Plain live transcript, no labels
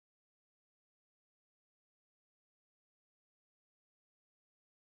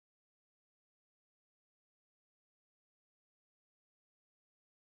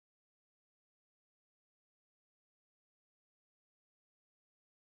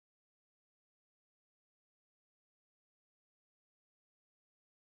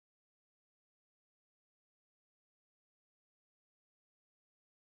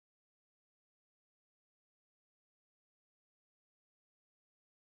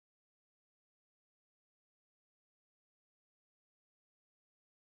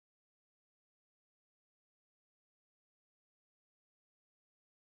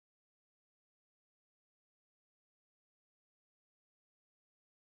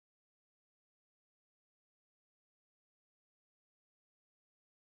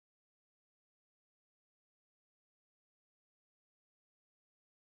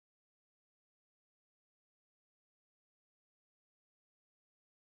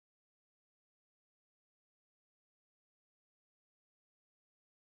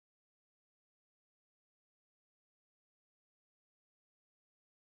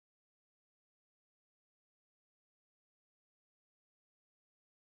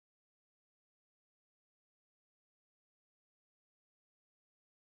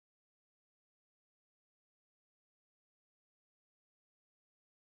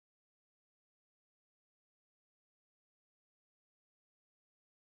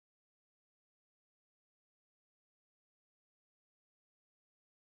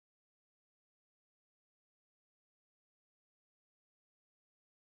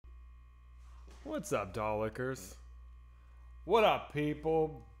What's up, doll lickers? What up,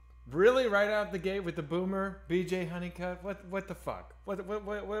 people? Really, right out the gate with the boomer, BJ Honeycutt? What the fuck?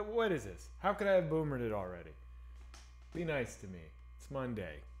 What is this? How could I have boomered it already? Be nice to me. It's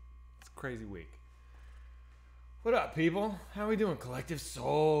Monday. It's a crazy week. What up, people? How we doing, Collective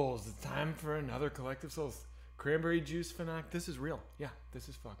Souls? It's time for another Collective Souls. Cranberry juice Fanac. This is real. Yeah, this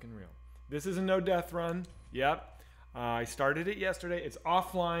is fucking real. This is a no death run. Yep. I started it yesterday. It's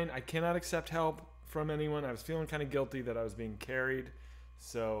offline. I cannot accept help from anyone. I was feeling kind of guilty that I was being carried.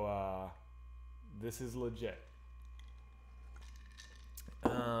 So, this is legit.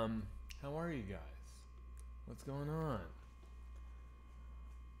 How are you guys? What's going on?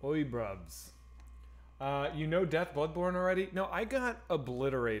 Oi, brubs. You know Death Bloodborne already? No, I got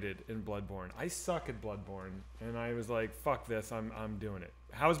obliterated in Bloodborne. I suck at Bloodborne, and I was like, fuck this, I'm doing it.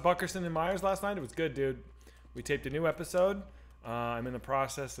 How was Buckerson and Myers last night? It was good, dude. We taped a new episode. I'm in the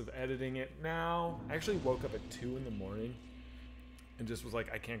process of editing it now. I actually woke up at 2 in the morning and just was like,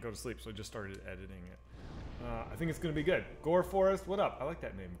 I can't go to sleep, so I just started editing it. I think it's going to be good. Gore Forest, what up? I like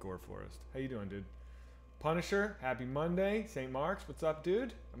that name, Gore Forest. How you doing, dude? Punisher, happy Monday. St. Mark's, what's up,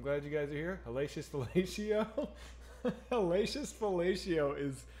 dude? I'm glad you guys are here. Hellacious Fellatio. Hellacious Fellatio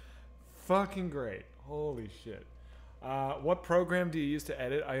is fucking great. Holy shit. What program do you use to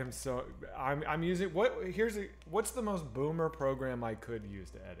edit? I'm using, what's the most boomer program I could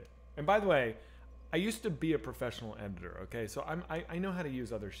use to edit? And by the way, I used to be a professional editor, okay? So I know how to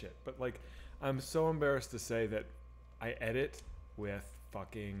use other shit, but like, I'm so embarrassed to say that I edit with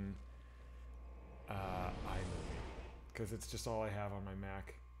fucking iMovie, because it's just all I have on my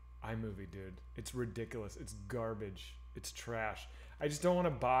Mac. iMovie, dude, it's ridiculous. It's garbage. It's trash. I just don't want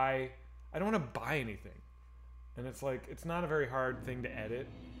to buy. I don't want to buy anything, and it's like it's not a very hard thing to edit.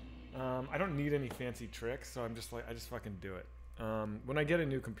 I don't need any fancy tricks, so I'm just like I just fucking do it. When I get a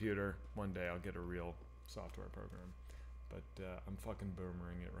new computer, one day I'll get a real software program, but I'm fucking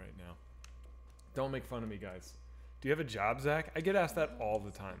boomering it right now. Don't make fun of me, guys. Do you have a job, Zach? I get asked that all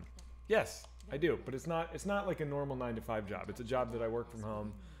the time. Yes, I do, but it's not like a normal 9-to-5 job. It's a job that I work from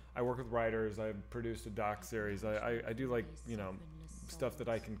home. I work with writers. I produced a doc series. I do like, you know, stuff that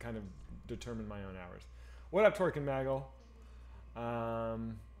I can kind of determine my own hours. What up, Torque and Maggle?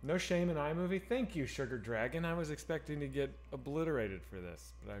 No shame in iMovie. Thank you, Sugar Dragon. I was expecting to get obliterated for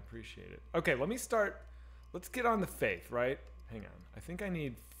this, but I appreciate it. Okay, let me start. Let's get on the faith, right? Hang on. I think I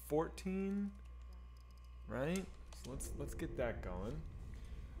need 14, right? So let's get that going.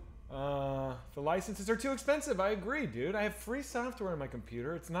 The licenses are too expensive. I agree, dude. I have free software on my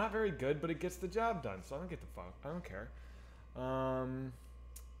computer. It's not very good, but it gets the job done. So I don't get the fuck. I don't care.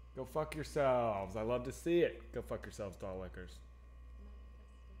 Go fuck yourselves. I love to see it. Go fuck yourselves, doll lickers.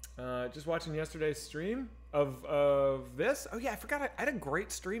 Just watching yesterday's stream of this. Oh yeah, I forgot. I had a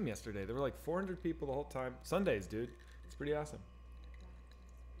great stream yesterday. There were like 400 people the whole time. Sundays, dude. It's pretty awesome.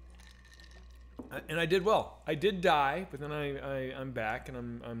 And I did well. I did die, but then I'm back,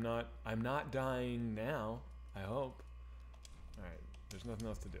 and I'm not dying now. I hope. All right. There's nothing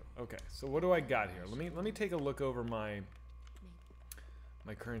else to do. Okay. So what do I got here? Let me take a look over my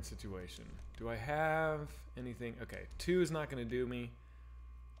current situation. Do I have anything? Okay. 2 is not going to do me.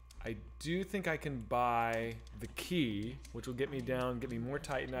 I do think I can buy the key, which will get me down, get me more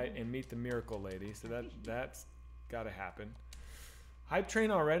Titanite, and meet the miracle lady. So that's got to happen. Hype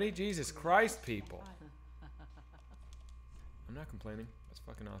train already? Jesus Christ, people. I'm not complaining. That's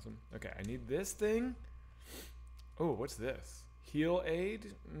fucking awesome. Okay, I need this thing. Oh, what's this? Heal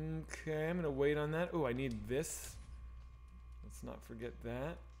aid? Okay, I'm going to wait on that. Oh, I need this. Let's not forget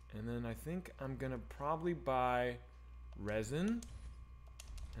that. And then I think I'm going to probably buy resin.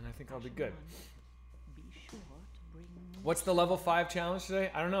 And I think I'll be good. What's the level 5 challenge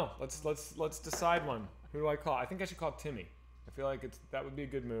today? I don't know. Let's decide one. Who do I call? I think I should call Timmy. I feel like that would be a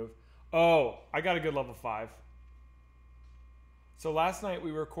good move. Oh, I got a good level 5. So last night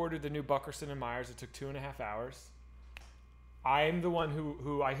we recorded the new Buckerson and Myers. It took 2.5 hours. I'm the one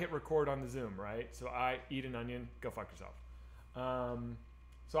who I hit record on the Zoom, right? So I eat an onion. Go fuck yourself.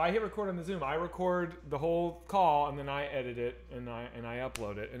 So I hit record on the Zoom. I record the whole call, and then I edit it and I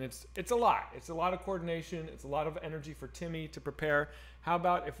upload it. And it's a lot. It's a lot of coordination. It's a lot of energy for Timmy to prepare. How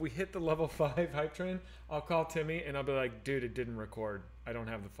about if we hit the level 5 hype train? I'll call Timmy and I'll be like, dude, it didn't record. I don't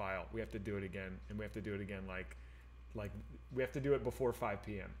have the file. We have to do it again, and we have to do it again like we have to do it before 5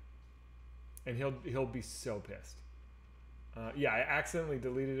 p.m. And he'll be so pissed. Yeah, I accidentally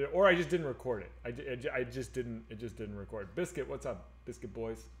deleted it, or I just didn't record it. It just didn't record. Biscuit, what's up, Biscuit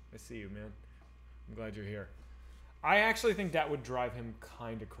boys? I see you, man. I'm glad you're here. I actually think that would drive him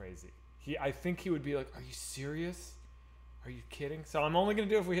kind of crazy. I think he would be like, "Are you serious? Are you kidding? So I'm only going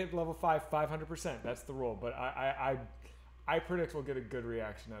to do if we hit level 5, 500%. That's the rule. But I predict we'll get a good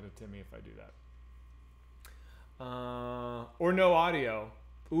reaction out of Timmy if I do that. Or no audio.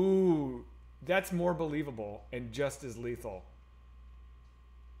 Ooh, that's more believable and just as lethal.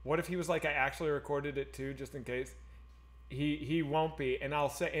 What if he was like, I actually recorded it too, just in case? He won't be. And I'll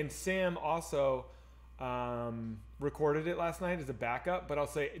say, and Sam also recorded it last night as a backup, but I'll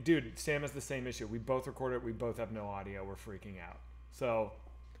say, dude, Sam has the same issue. We both recorded it. We both have no audio. We're freaking out. So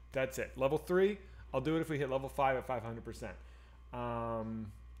that's it. Level 3, I'll do it if we hit level 5 at 500%.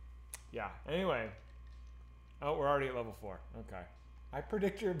 Yeah. Anyway. Oh, we're already at level 4. Okay. I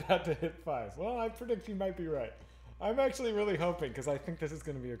predict you're about to hit 5. Well, I predict you might be right. I'm actually really hoping because I think this is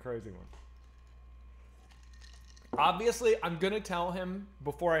going to be a crazy one. Obviously, I'm going to tell him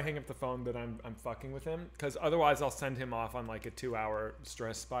before I hang up the phone that I'm fucking with him, because otherwise I'll send him off on like a 2-hour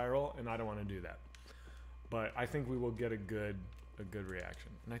stress spiral, and I don't want to do that. But I think we will get a good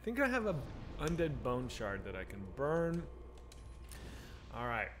reaction. And I think I have a undead bone shard that I can burn. All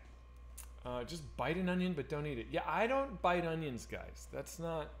right. Just bite an onion, but don't eat it. Yeah, I don't bite onions, guys. That's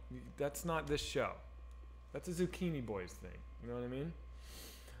not this show. That's a Zucchini Boys thing. You know what I mean?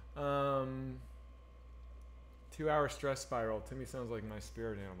 2-hour stress spiral. Timmy sounds like my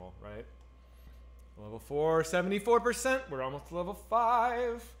spirit animal, right? Level 4, 74%. We're almost to level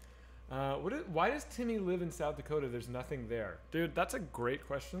 5. Why does Timmy live in South Dakota? There's nothing there. Dude, that's a great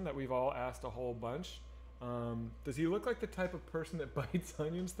question that we've all asked a whole bunch. Does he look like the type of person that bites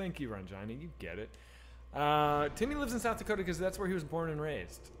onions? Thank you, Ranjani. You get it. Timmy lives in South Dakota because that's where he was born and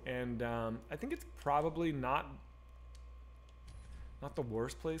raised. And I think it's probably not the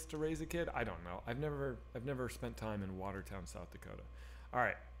worst place to raise a kid. I don't know. I've never spent time in Watertown, South Dakota. All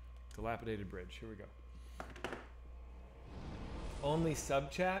right, dilapidated bridge. Here we go. Only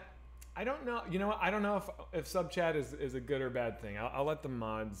sub chat. I don't know. You know what? I don't know if sub chat is a good or bad thing. I'll let the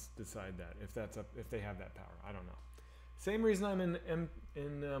mods decide that if they have that power. I don't know. Same reason I'm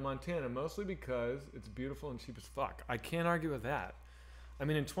in Montana, mostly because it's beautiful and cheap as fuck. I can't argue with that. I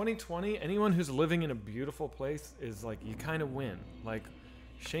mean, in 2020, anyone who's living in a beautiful place is like, you kind of win. Like,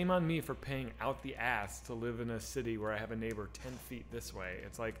 shame on me for paying out the ass to live in a city where I have a neighbor 10 feet this way.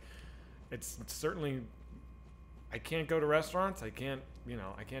 It's like, it's certainly, I can't go to restaurants. I can't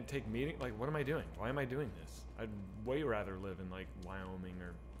take meetings. Like, what am I doing? Why am I doing this? I'd way rather live in like Wyoming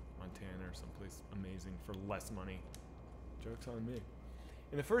or Montana or someplace amazing for less money. Joke's on me.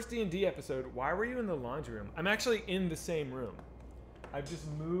 In the first D&D episode, why were you in the laundry room? I'm actually in the same room. I've just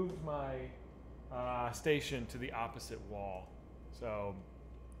moved my station to the opposite wall. So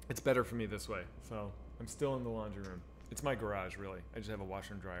it's better for me this way. So I'm still in the laundry room. It's my garage, really. I just have a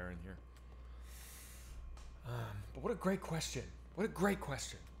washer and dryer in here. But what a great question. What a great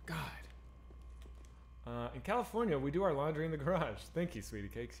question. God. In California, we do our laundry in the garage. Thank you, sweetie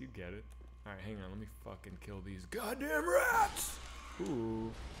cakes. You get it. All right, hang on. Let me fucking kill these goddamn rats.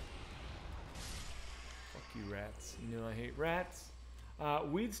 Ooh. Fuck you, rats. You know I hate rats.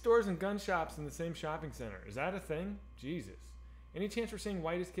 Weed stores and gun shops in the same shopping center. Is that a thing? Jesus. Any chance we're seeing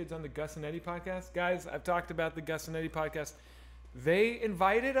Whitest Kids on the Gus and Eddie podcast? Guys, I've talked about the Gus and Eddie podcast. They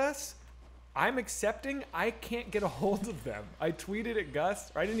invited us. I'm accepting. I can't get a hold of them. I tweeted at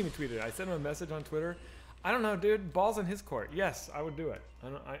Gus. Or I didn't even tweet it. I sent him a message on Twitter. I don't know, dude. Ball's in his court. Yes, I would do it.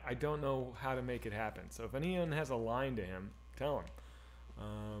 I don't know how to make it happen. So if anyone has a line to him, tell him.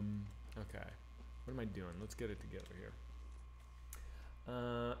 Okay. What am I doing? Let's get it together here.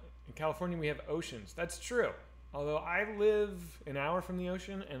 In California, we have oceans. That's true. Although I live an hour from the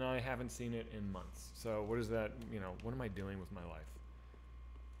ocean, and I haven't seen it in months. So what is that? What am I doing with my life?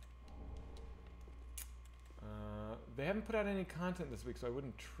 They haven't put out any content this week, so I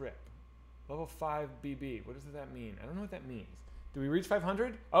wouldn't trip. Level 5 BB. What does that mean? I don't know what that means. Do we reach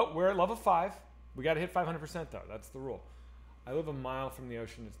 500? Oh, we're at level 5. We got to hit 500% though. That's the rule. I live a mile from the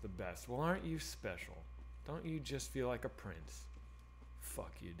ocean. It's the best. Well, aren't you special? Don't you just feel like a prince?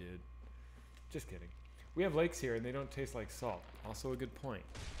 Fuck you, dude. Just kidding. We have lakes here, and they don't taste like salt. Also a good point.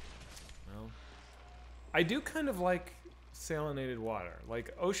 Well, I do kind of like salinated water.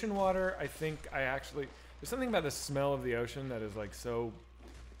 Like ocean water, I think there's something about the smell of the ocean that is like so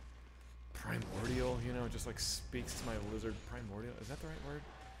primordial, it just like speaks to my lizard. Primordial, is that the right word?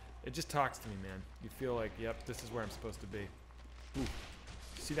 It just talks to me, man. You feel like, yep, this is where I'm supposed to be. Ooh.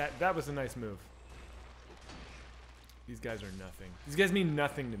 See, that was a nice move. These guys are nothing. These guys mean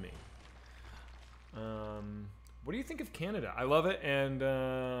nothing to me. What do you think of Canada? I love it, and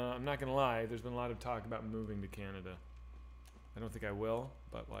I'm not gonna lie, there's been a lot of talk about moving to Canada. I don't think I will,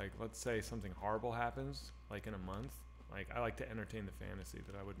 but like, let's say something horrible happens, like in a month. Like, I like to entertain the fantasy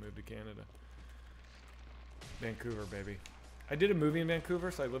that I would move to Canada. Vancouver, baby. I did a movie in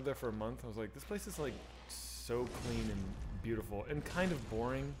Vancouver, so I lived there for a month. I was like, this place is like so clean and beautiful and kind of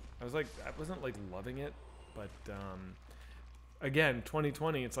boring. I wasn't like loving it, but again,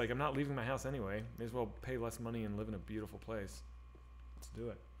 2020, it's like I'm not leaving my house anyway. May as well pay less money and live in a beautiful place. Let's do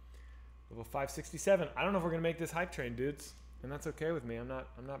it. Level 567. I don't know if we're gonna make this hype train, dudes, and that's okay with me. I'm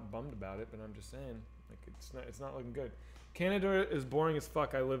not bummed about it, but I'm just saying, like, it's not looking good. Canada is boring as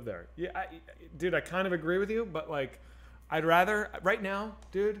fuck. I live there. Yeah, dude, I kind of agree with you, but like, I'd rather right now,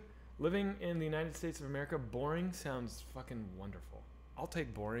 dude, living in the United States of America, boring sounds fucking wonderful. I'll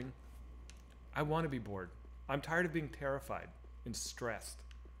take boring. I want to be bored. I'm tired of being terrified and stressed.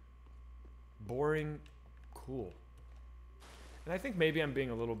 Boring, cool. And I think maybe I'm being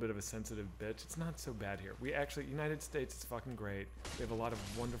a little bit of a sensitive bitch. It's not so bad here. We actually, United States is fucking great. We have a lot of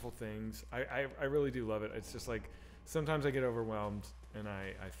wonderful things. I really do love it. It's just like, sometimes I get overwhelmed and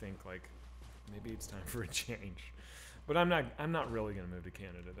I think like, maybe it's time for a change. But I'm not really gonna move to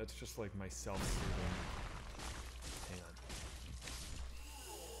Canada. That's just like my self-soothing.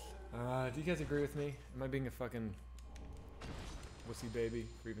 Hang on. Do you guys agree with me? Am I being a fucking wussy baby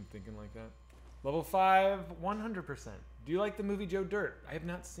for even thinking like that? Level 5, 100%. Do you like the movie Joe Dirt? I have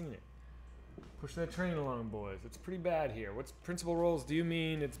not seen it. Push that train along, boys. It's pretty bad here. What's principal roles? Do you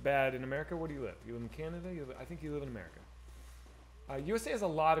mean it's bad in America? Where do you live? You live in Canada? I think you live in America. USA has a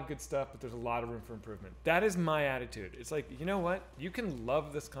lot of good stuff, but there's a lot of room for improvement. That is my attitude. It's like, you know what? You can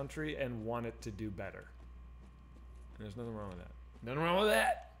love this country and want it to do better. And there's nothing wrong with that. Nothing wrong with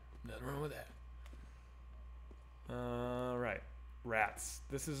that. Nothing wrong with that. Right. Rats.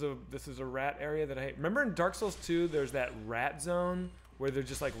 This is a rat area that I hate. Remember in Dark Souls 2, there's that rat zone where they're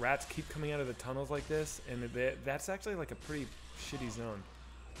just like rats keep coming out of the tunnels like this, and that's actually like a pretty shitty zone.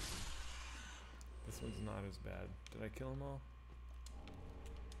 This one's not as bad. Did I kill them all?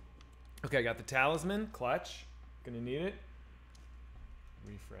 Okay, I got the talisman. Clutch. Gonna need it.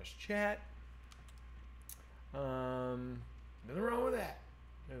 Refresh chat. Nothing wrong with that.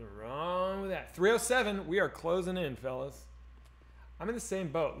 Nothing wrong with that. 307. We are closing in, fellas. I'm in the same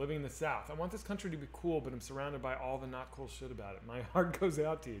boat, living in the South. I want this country to be cool, but I'm surrounded by all the not cool shit about it. My heart goes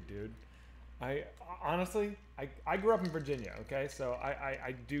out to you, dude. Honestly, I grew up in Virginia, okay? So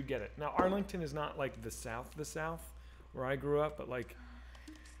I do get it. Now, Arlington is not like the South, where I grew up, but like,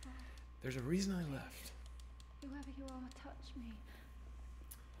 there's a reason I left. Whoever you are, touch me.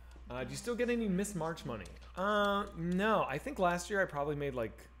 Do you still get any Miss March money? No. I think last year I probably made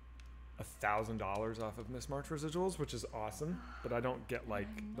like $1,000 off of Miss March residuals, which is awesome. But I don't get like,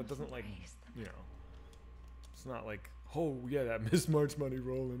 that doesn't like, you know, it's not like, oh yeah, that Miss March money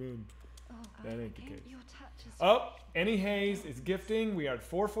rolling in. That ain't the case. Oh, Any Hayes is gifting. We are at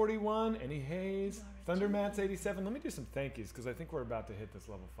 441. Any Hayes. Thundermats 87. Let me do some thank yous because I think we're about to hit this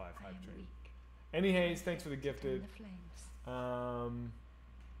level 5 hype train. Any Hayes, thanks for the gifted.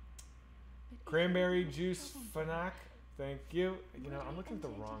 Cranberry Juice Fanak, thank you. You know, I'm looking at the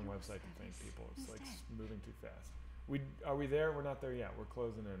wrong website to thank people. It's like moving too fast. Are we there? We're not there yet. We're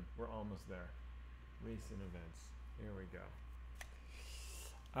closing in. We're almost there. Recent events. Here we go.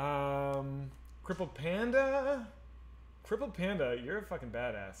 Crippled Panda. Crippled Panda, you're a fucking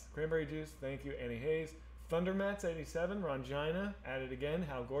badass. Cranberry Juice, thank you. Annie Hayes. Thundermats 87. Rongina, at it again.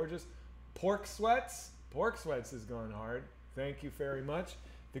 How gorgeous. Pork Sweats. Pork Sweats is going hard. Thank you very much.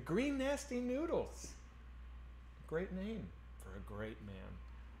 The Green Nasty Noodles. Great name for a great man.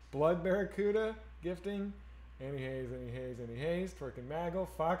 Blood Barracuda, gifting. Annie Hayes, Annie Hayes, Annie Hayes. Twerk and Maggle.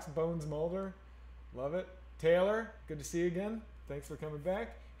 Fox Bones Mulder. Love it. Taylor, good to see you again. Thanks for coming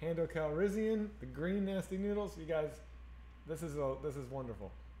back. Hando Calrissian, the Green Nasty Noodles. You guys, this is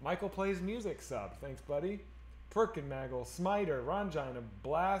wonderful. Michael Plays Music sub. Thanks, buddy. Perkin Maggle, Smiter, Rongina,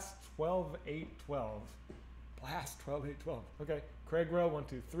 Blast 12812. Blast 12812. Okay. Craig Rowe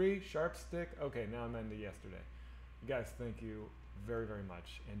 123. Sharp Stick. Okay, now I'm into yesterday. You guys, thank you very, very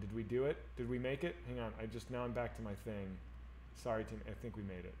much. And did we do it? Did we make it? Hang on. Now I'm back to my thing. Sorry, Tim. I think we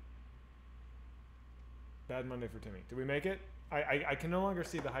made it. Bad Monday for Timmy. Did we make it? I can no longer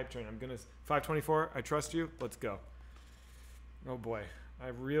see the hype train. I'm gonna 524. I trust you. Let's go. Oh boy. I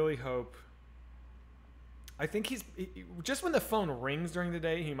really hope. I think just when the phone rings during the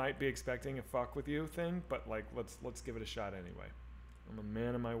day, he might be expecting a fuck with you thing. But like, let's give it a shot anyway. I'm a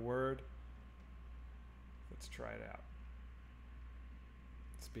man of my word. Let's try it out.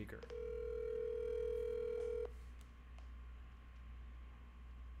 Speaker.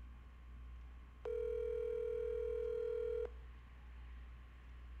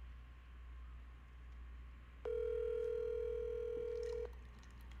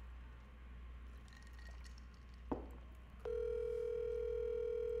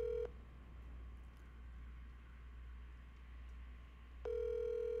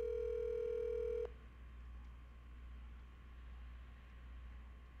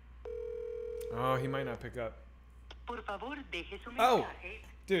 Oh, he might not pick up. Por favor, deje su Oh, mensaje.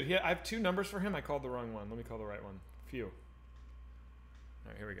 dude, I have 2 numbers for him. I called the wrong one. Let me call the right one. Phew. All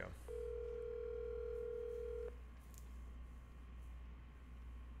right, here we go.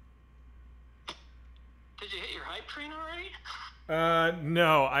 Did you hit your hype train already?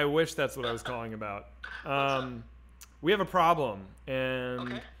 No, I wish that's what I was calling about. We have a problem, and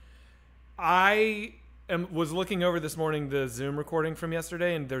Okay. I was looking over this morning the Zoom recording from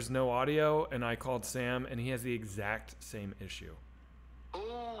yesterday, and there's no audio, and I called Sam, and he has the exact same issue.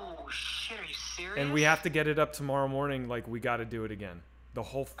 Oh, shit, are you serious? And we have to get it up tomorrow morning. Like, we got to do it again. The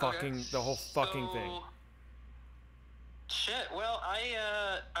whole fucking thing. Shit, well,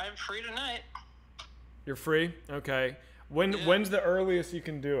 I'm free tonight. You're free? Okay. When's the earliest you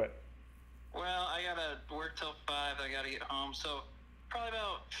can do it? Well, I gotta work till 5. I gotta get home, so probably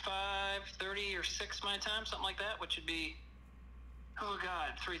about 5:30 or 6 my time, something like that, which would be,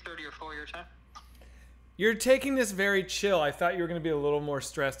 3:30 or 4 your time. You're taking this very chill. I thought you were going to be a little more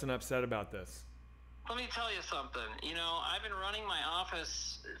stressed and upset about this. Let me tell you something. You know, I've been running my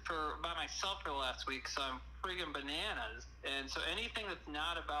office by myself for the last week, so I'm friggin' bananas. And so anything that's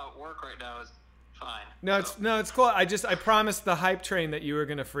not about work right now is fine. No, it's cool. I promised the hype train that you were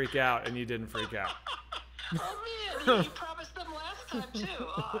going to freak out, and you didn't freak out. Oh man, you promised them last time too.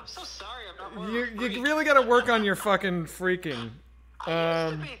 Oh, I'm so sorry. I'm not more You really got to work on your fucking freaking. I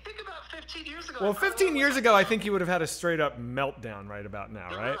used to be. Think about 15 years ago. Well, 15 years ago, I think you would have had a straight up meltdown right about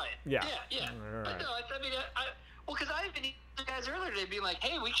now, right? Yeah. Yeah. All right. No, I mean, well, because I've been the guys earlier today being like,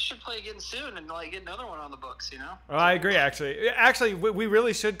 hey, we should play again soon and like get another one on the books, you know? Well, I agree, actually. Actually, we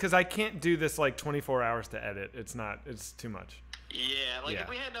really should, because I can't do this like 24 hours to edit. It's too much. Yeah, like if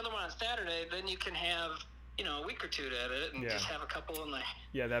we had another one on Saturday, then you can have, you know, a week or two to edit it and just have a couple in the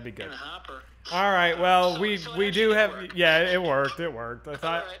that'd be good. in the hopper. All right, well, So we it do actually have worked. it worked.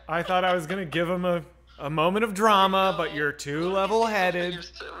 I thought I was gonna give him a moment of drama, but you're too level-headed.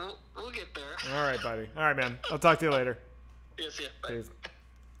 We'll get there. All right, buddy. All right, man. I'll talk to you later. Yes, yeah. Bye. Peace.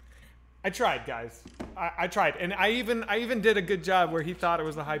 I tried, guys. I tried, and I even did a good job where he thought it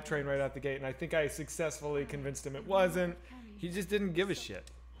was the hype train right out the gate, and I think I successfully convinced him it wasn't. He just didn't give a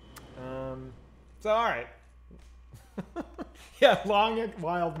shit. So all right. Yeah, long and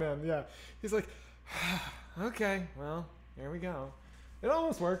wild man. Yeah, he's like, okay, well, there we go. It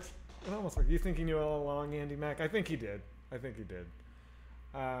almost worked. You think he knew it all along, Andy Mack? I think he did.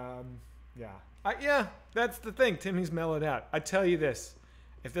 Yeah, that's the thing. Timmy's mellowed out. I tell you this,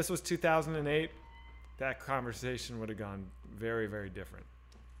 if this was 2008, that conversation would have gone very, very different.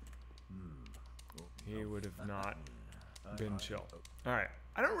 He would have not been chill. All right.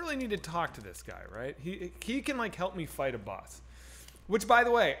 I don't really need to talk to this guy, right? He can like help me fight a boss. Which, by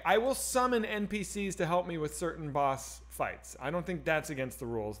the way, I will summon NPCs to help me with certain boss fights. I don't think that's against the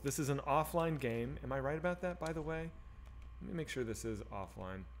rules. This is an offline game. Am I right about that, by the way? Let me make sure this is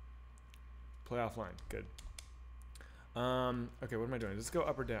offline. Play offline. Good. Okay, what am I doing? Does this go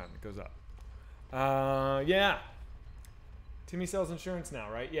up or down? It goes up. Yeah. Timmy sells insurance now,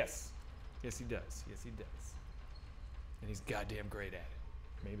 right? Yes. Yes, he does. And he's goddamn great at it.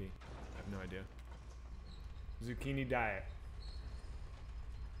 Maybe. I have no idea. Zucchini diet.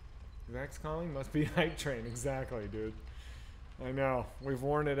 Zach's calling? Must be hype train. Exactly, dude. I know. We've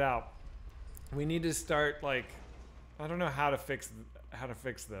worn it out. We need to start, like, I don't know how to fix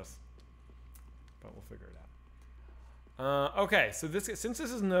this. But we'll figure it out. Okay, so since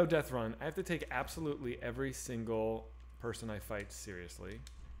this is no death run, I have to take absolutely every single person I fight seriously.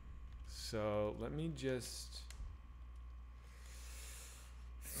 So let me just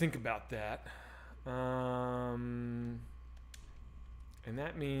think about that. And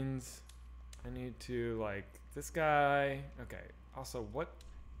that means I need to, like, this guy. Okay. Also, what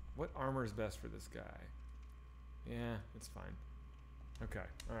armor is best for this guy? Yeah, it's fine. Okay.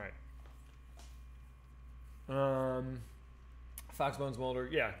 All right. Foxbones Molder.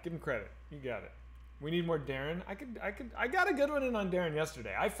 Yeah, give him credit. You got it. We need more Darren. I got a good one in on Darren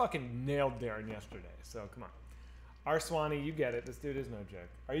yesterday. I fucking nailed Darren yesterday. So come on. R. Swanee, you get it. This dude is no joke.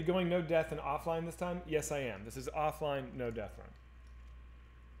 Are you going no death and offline this time? Yes, I am. This is offline, no death run.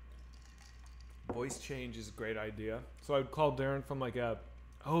 Voice change is a great idea. So I would call Darren from like a...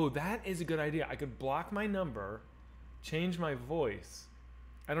 Oh, that is a good idea. I could block my number, change my voice.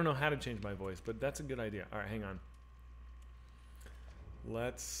 I don't know how to change my voice, but that's a good idea. All right, hang on.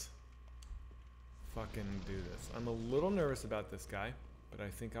 Let's fucking do this. I'm a little nervous about this guy, but I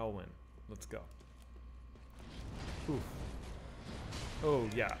think I'll win. Let's go. Oof. Oh,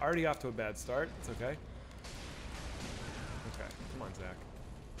 yeah. Already off to a bad start. It's okay. Okay. Come on, Zach.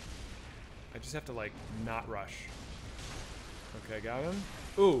 I just have to, like, not rush. Okay, got him.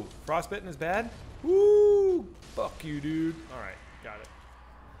 Ooh, frostbitten is bad? Woo! Fuck you, dude. Alright, got it.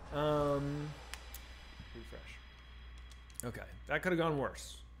 Refresh. Okay, that could have gone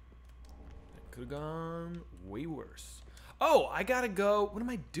worse. That could have gone way worse. Oh, I gotta go. What am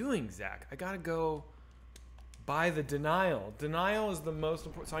I doing, Zach? I gotta go buy the denial. Denial is the most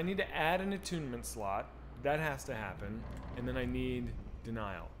important. So I need to add an attunement slot. That has to happen. And then I need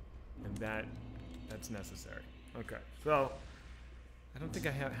denial. And that's necessary. Okay, so I don't think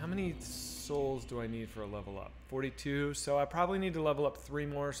I have. How many souls do I need for a level up? 42. So I probably need to level up 3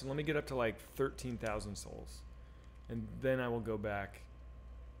 more. So let me get up to like 13,000 souls. And then I will go back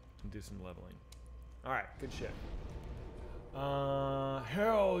and do some leveling. Alright, good shit.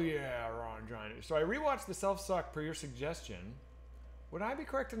 Hell yeah, Ron Giant. So I rewatched the self-suck per your suggestion. Would I be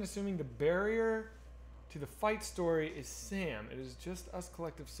correct in assuming the barrier to the fight story is Sam? It is just us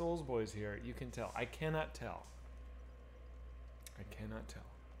collective souls boys here. You can tell. I cannot tell. I cannot tell.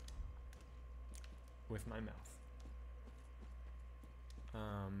 With my mouth.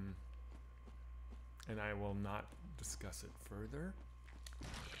 And I will not discuss it further.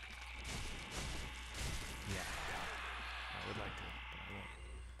 Yeah, I would like to, but I won't.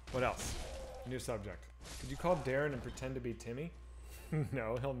 What else? New subject. Could you call Darren and pretend to be Timmy?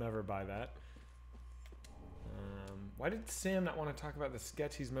 No, he'll never buy that. Why did Sam not want to talk about the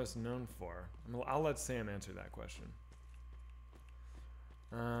sketch he's most known for? I'll let Sam answer that question.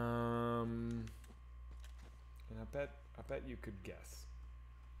 And I bet you could guess.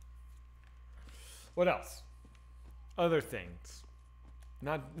 What else? Other things.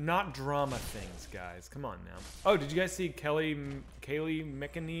 Not drama things, guys. Come on now. Oh, did you guys see Kaylee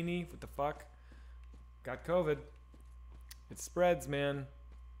McEnany? What the fuck? Got COVID. It spreads, man.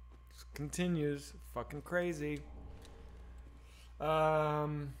 It continues. Fucking crazy.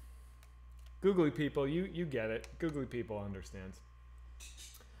 Googly people, you get it. Googly people understands.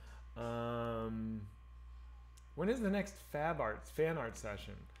 When is the next fan art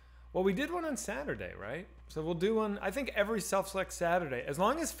session? Well, we did one on Saturday, right? So we'll do one, I think every self-select Saturday. As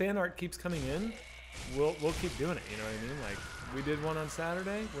long as fan art keeps coming in, we'll keep doing it, you know what I mean? Like, we did one on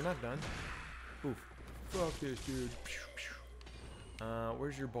Saturday, we're not done. Oof. Fuck this, dude.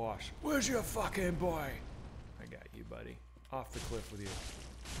 Where's your boss? Where's your fucking boy? I got you, buddy. Off the cliff with you.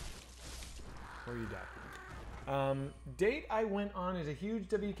 Or you die. Date I went on is a huge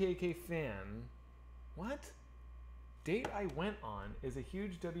WKUK fan. What? Date I went on is a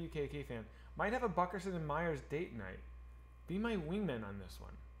huge WKUK fan. Might have a Buckerson and Myers date night. Be my wingman on this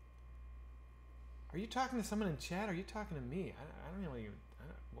one. Are you talking to someone in chat? Or are you talking to me? I don't know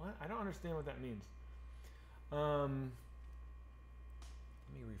what? I don't understand what that means. Let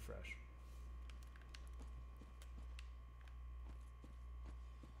me refresh.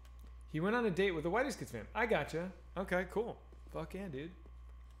 He went on a date with a Whitey's Kids fan. I gotcha. Okay, cool. Fuck yeah, dude.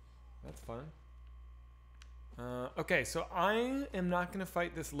 That's fun. Okay, so I am not going to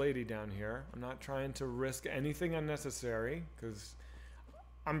fight this lady down here. I'm not trying to risk anything unnecessary, because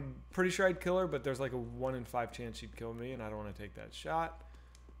I'm pretty sure I'd kill her, but there's like a 1 in 5 chance she'd kill me, and I don't want to take that shot.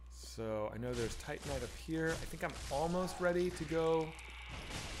 So I know there's Titanite up here. I think I'm almost ready to go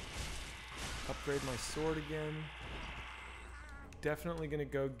upgrade my sword again. Definitely gonna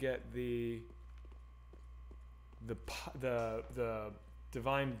go get the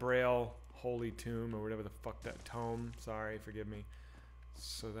Divine Braille Holy Tomb, or whatever the fuck that tome. Sorry, forgive me.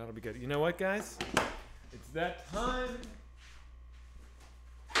 So that'll be good. You know what, guys? It's that time.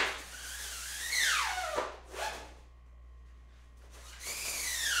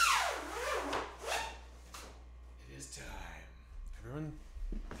 It is time. Everyone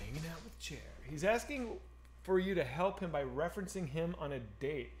hanging out with chair. He's asking for you to help him by referencing him on a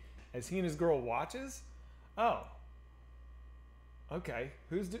date as he and his girl watches? Oh. Okay.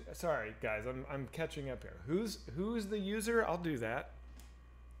 Sorry guys, I'm catching up here. Who's the user? I'll do that.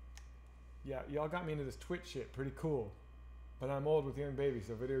 Yeah, y'all got me into this Twitch shit. Pretty cool. But I'm old with young babies,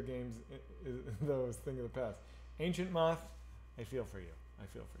 so video games is those thing of the past. Ancient Moth, I feel for you. I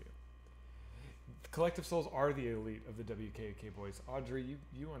feel for you. Collective Souls are the elite of the WKUK boys. Audrey,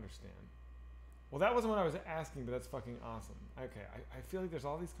 you understand. Well, that wasn't what I was asking, but that's fucking awesome. Okay, I feel like there's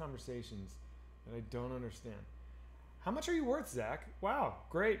all these conversations that I don't understand. How much are you worth, Zach? Wow,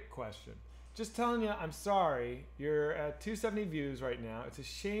 great question. Just telling you, I'm sorry. You're at 270 views right now. It's a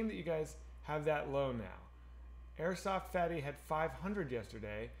shame that you guys have that low now. Airsoft Fatty had 500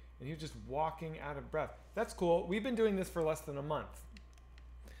 yesterday, and he was just walking out of breath. That's cool. We've been doing this for less than a month.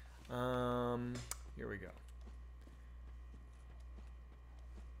 Here we go.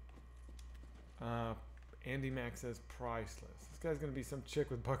 Andy Mack says priceless. This guy's gonna be some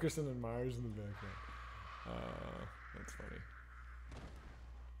chick with Buckerson and Myers in the background. That's funny.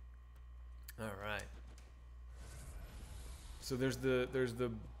 All right. So there's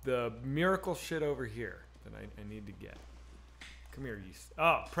the miracle shit over here that I need to get. Come here, you.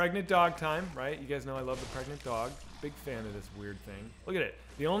 Oh, pregnant dog time, right? You guys know I love the pregnant dog. Big fan of this weird thing. Look at it.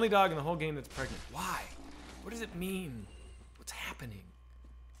 The only dog in the whole game that's pregnant. Why? What does it mean? What's happening?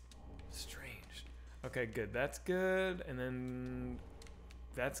 Strange. Okay, good. That's good. And then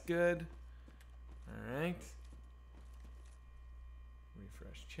that's good. All right.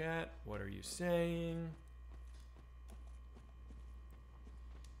 Refresh chat. What are you saying?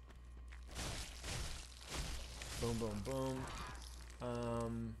 Boom, boom, boom.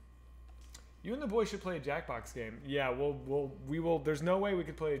 You and the boys should play a Jackbox game. Yeah, we will. There's no way we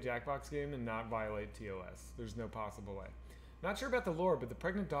could play a Jackbox game and not violate TOS. There's no possible way. Not sure about the lore, but the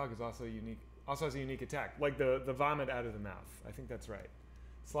pregnant dog is also unique. Also has a unique attack, like the vomit out of the mouth. I think that's right.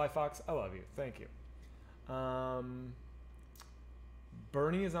 Sly Fox, I love you. Thank you.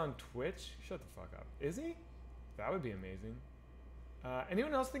 Bernie is on Twitch. Shut the fuck up. Is he? That would be amazing.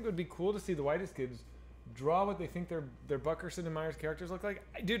 Anyone else think it would be cool to see the whitest kids draw what they think their Buckerson and Myers characters look like?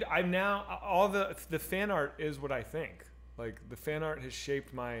 Dude, I'm now all the fan art is what I think. Like the fan art has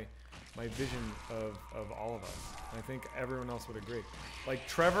shaped my vision of all of us. I think everyone else would agree. Like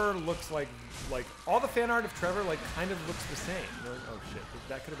Trevor looks like all the fan art of Trevor like kind of looks the same. You know? Oh shit,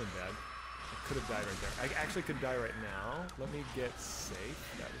 that could have been bad. I could have died right there. I actually could die right now. Let me get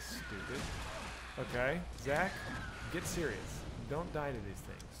safe. That was stupid. Okay, Zach, get serious. Don't die to these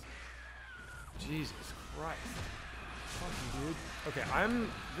things. Jesus Christ. Fucking dude. Okay,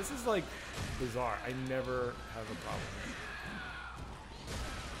 this is like bizarre. I never have a problem.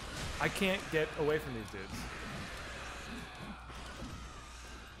 I can't get away from these dudes.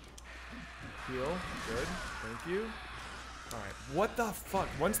 Heal. Good. Thank you. Alright. What the fuck?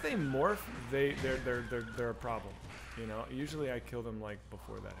 Once they morph, they're a problem. You know? Usually I kill them like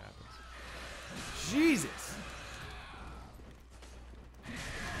before that happens. Jesus!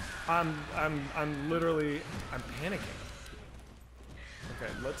 I'm panicking.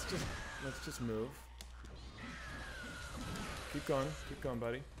 Okay, let's just move. Keep going,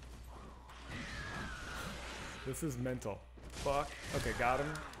 buddy. This is mental. Fuck. Okay, got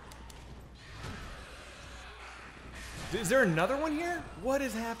him. Is there another one here? What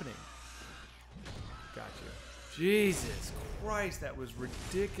is happening? Got you. Jesus Christ, that was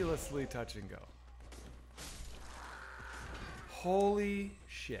ridiculously touch and go. Holy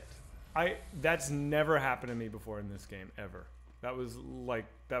shit. That's never happened to me before in this game, ever. That was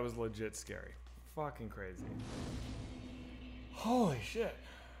legit scary. Fucking crazy. Holy shit.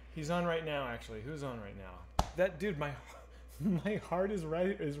 He's on right now, actually. Who's on right now? That dude, my heart is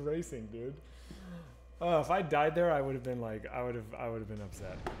racing, dude. If I died there, I would have been like, I would have been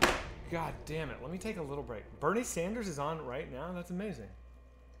upset. God damn it. Let me take a little break. Bernie Sanders is on right now? That's amazing.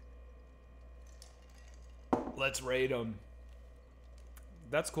 Let's raid him.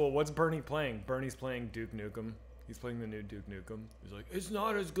 That's cool. What's Bernie playing? Bernie's playing Duke Nukem. He's playing the new Duke Nukem. He's like, it's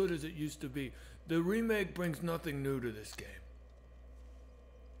not as good as it used to be. The remake brings nothing new to this game.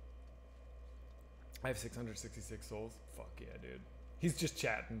 I have 666 souls. Fuck yeah, dude. He's just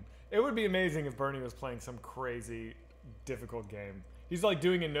chatting. It would be amazing if Bernie was playing some crazy, difficult game. He's like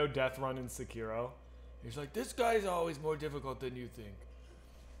doing a no-death run in Sekiro. He's like, this guy's always more difficult than you think.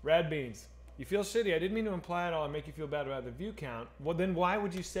 Rad Beans. You feel shitty. I didn't mean to imply at all and make you feel bad about the view count. Well, then why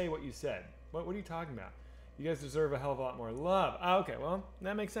would you say what you said? What are you talking about? You guys deserve a hell of a lot more love. Oh, okay, well,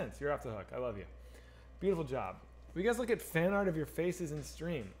 that makes sense. You're off the hook. I love you. Beautiful job. Will you guys look at fan art of your faces in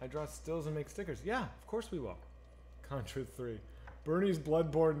stream? I draw stills and make stickers. Yeah, of course we will. Contra 3. Bernie's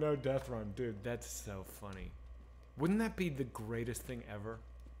Bloodborne no death run. Dude, that's so funny. Wouldn't that be the greatest thing ever?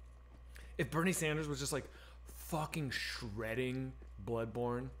 If Bernie Sanders was just like fucking shredding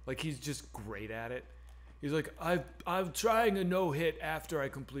Bloodborne. Like he's just great at it. He's like, I'm trying a no-hit after I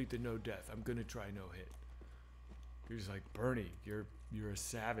complete the no death. I'm gonna try no-hit. You're just like, Bernie, you're a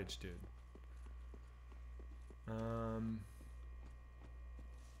savage, dude.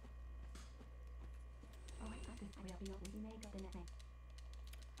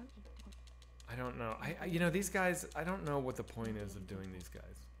 I don't know. I you know, these guys, I don't know what the point is of doing these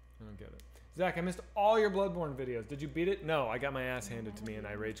guys. I don't get it. Zach, I missed all your Bloodborne videos. Did you beat it? No, I got my ass handed to me and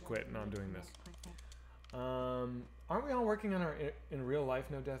I rage quit and now I'm doing this. Aren't we all working on our in real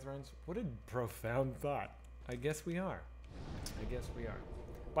life no death runs? What a profound thought. I guess we are. I guess we are.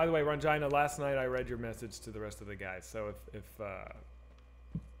 By the way, Rangina, last night I read your message to the rest of the guys. So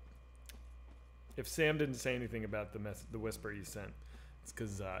if Sam didn't say anything about the whisper you sent, it's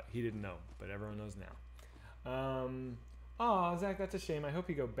because he didn't know, but everyone knows now. Oh, Zach, that's a shame. I hope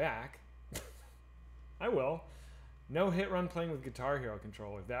you go back. I will. No hit run playing with Guitar Hero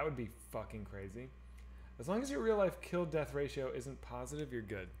controller. That would be fucking crazy. As long as your real life kill death ratio isn't positive, you're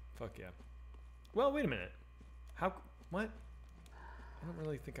good. Fuck yeah. Well, wait a minute. How? What? I don't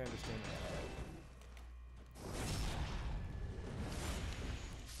really think I understand that.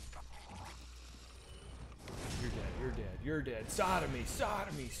 You're dead. You're dead. You're dead. Sodomy.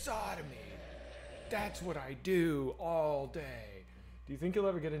 Sodomy. Sodomy. That's what I do all day. Do you think you'll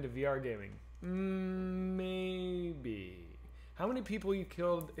ever get into VR gaming? Maybe. How many people you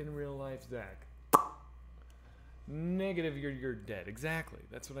killed in real life, Zach? Negative, you're dead. Exactly.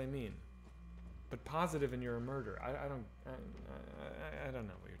 That's what I mean. But positive, and you're a murderer. I don't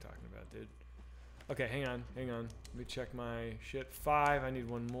know what you're talking about, dude. Okay, hang on. Let me check my shit. 5. I need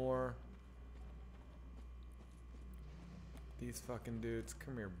one more. These fucking dudes.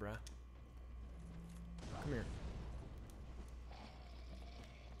 Come here, bruh. Come here.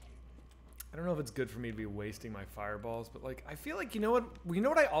 I don't know if it's good for me to be wasting my fireballs, but like I feel like you know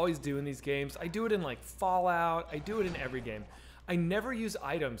what I always do in these games? I do it in like Fallout, I do it in every game. I never use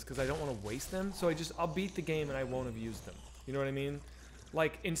items because I don't want to waste them, so I'll beat the game and I won't have used them. You know what I mean?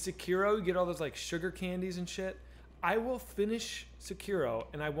 Like in Sekiro, you get all those like sugar candies and shit. I will finish Sekiro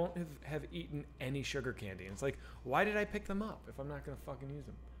and I won't have eaten any sugar candy. And it's like, why did I pick them up if I'm not gonna fucking use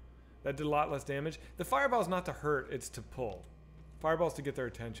them? That did a lot less damage. The fireball's not to hurt, it's to pull. Fireballs to get their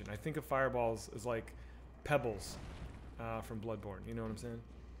attention. I think of fireballs as like pebbles from Bloodborne. You know what I'm saying?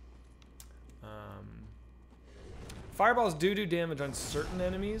 Fireballs do damage on certain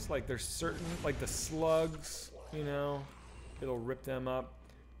enemies. Like there's certain, like the slugs, you know, it'll rip them up.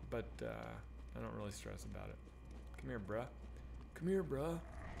 But I don't really stress about it. Come here, bruh. Come here, bruh.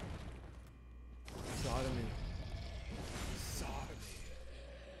 Sodomy.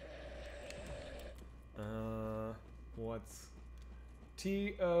 Sodomy. What's...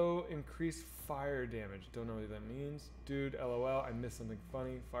 TO increased fire damage. Don't know what that means. Dude, LOL. I missed something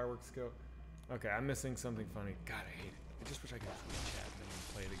funny. Fireworks scope. Okay, I'm missing something funny. God, I hate it. I just wish I could tweet chat and then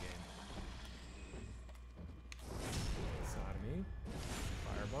play the game. Sodomy.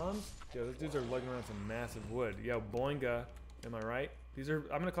 Firebombs. Yo, those dudes are lugging around some massive wood. Yo, boinga. Am I right?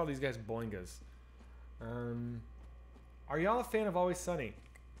 I'm gonna call these guys boingas. Are y'all a fan of Always Sunny?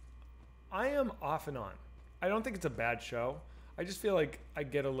 I am off and on. I don't think it's a bad show. I just feel like I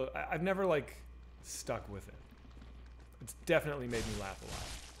get a little... I've never, like, stuck with it. It's definitely made me laugh a lot.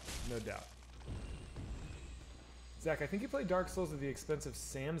 No doubt. Zach, I think you played Dark Souls at the expense of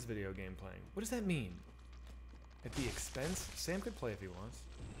Sam's video game playing. What does that mean? At the expense? Sam could play if he wants.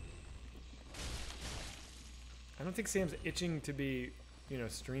 I don't think Sam's itching to be, you know,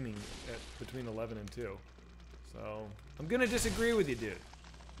 streaming at between 11 and 2. So, I'm gonna disagree with you, dude.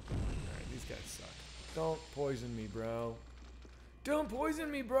 Alright, these guys suck. Don't poison me, bro. Don't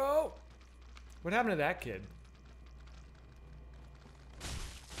poison me, bro! What happened to that kid?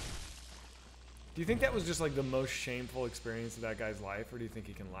 Do you think that was just like the most shameful experience of that guy's life, or do you think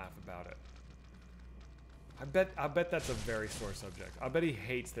he can laugh about it? I bet that's a very sore subject. I bet he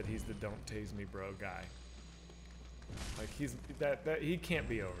hates that he's the "don't tase me, bro" guy. Like he can't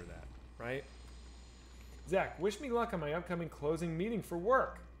be over that, right? Zach, wish me luck on my upcoming closing meeting for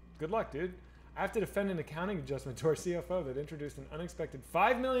work. Good luck, dude. I have to defend an accounting adjustment to our CFO that introduced an unexpected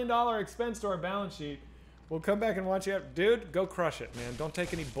 $5 million expense to our balance sheet. We'll come back and watch you out. Dude, go crush it, man. Don't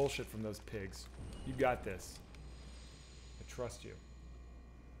take any bullshit from those pigs. You got this. I trust you.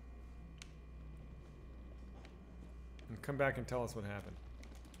 And come back and tell us what happened.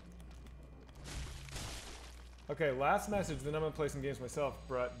 Okay, last message, then I'm gonna play some games myself.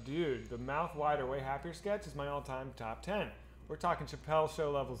 But dude, the Mouth Wide or Way Happier sketch is my all-time top 10. We're talking Chappelle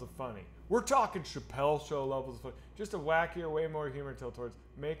Show levels of funny. We're talking Chappelle Show levels of funny. Just a wackier, way more humor tilt towards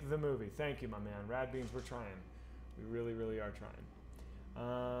make the movie. Thank you, my man. Rad Beans, we're trying. We really, really are trying.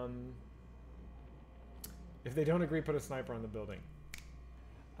 If they don't agree, put a sniper on the building.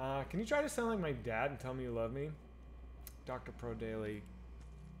 Can you try to sound like my dad and tell me you love me? Dr. Pro Daily,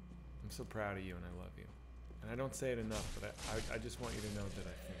 I'm so proud of you and I love you. And I don't say it enough, but I just want you to know that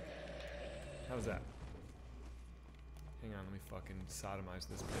I think it. How's that? Hang on, let me fucking sodomize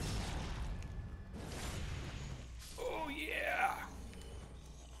this person. Oh yeah!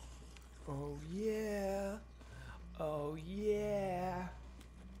 Oh yeah! Oh yeah!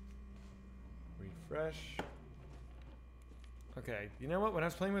 Refresh. Okay, you know what? When I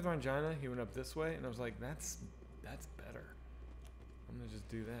was playing with Rangina, he went up this way, and I was like, that's better. I'm gonna just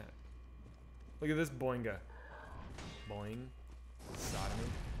do that. Look at this boinga. Boing. Sodomy.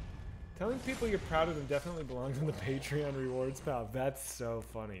 Telling people you're proud of them definitely belongs in the Patreon rewards, pal. That's so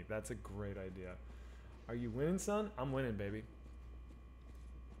funny. That's a great idea. Are you winning, son? I'm winning, baby.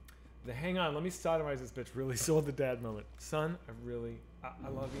 The hang on, let me sodomize this bitch really sold the dad moment. Son, I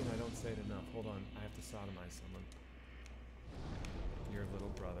love you and I don't say it enough. Hold on, I have to sodomize someone. Your little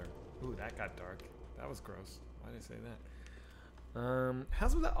brother. Ooh, that got dark. That was gross. Why did I say that?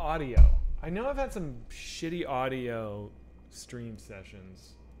 How's with the audio? I know I've had some shitty audio stream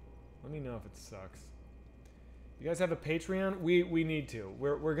sessions. Let me know if it sucks. You guys have a Patreon? We need to.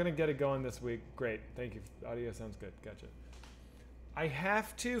 We're gonna get it going this week. Great, thank you. Audio sounds good. Gotcha. I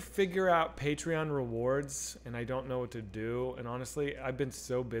have to figure out Patreon rewards, and I don't know what to do. And honestly, I've been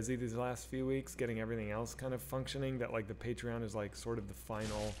so busy these last few weeks getting everything else kind of functioning that like the Patreon is like sort of the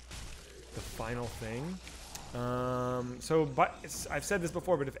final thing. I've said this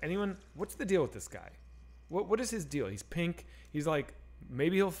before, but if anyone, what's the deal with this guy? What is his deal? He's pink. He's like,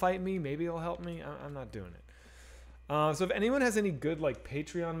 maybe he'll fight me, maybe he'll help me. I'm not doing it. So if anyone has any good like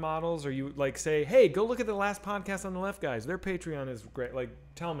Patreon models, or you like say, hey, go look at the last podcast on the left, guys. Their Patreon is great. Like,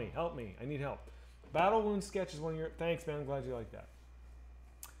 tell me, help me. I need help. Battle Wound Sketch is one of your. Thanks, man. I'm glad you like that.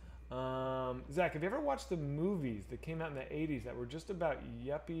 Zach, have you ever watched the movies that came out in the 80s that were just about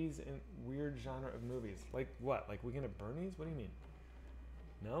yuppies and weird genre of movies? Like what? Like Weekend at Bernie's? What do you mean?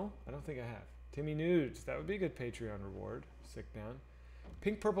 No? I don't think I have. Timmy Nudes. That would be a good Patreon reward. Sick down.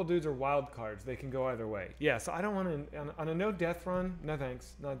 Pink purple dudes are wild cards. They can go either way. Yeah, so I don't want to... On a no death run, no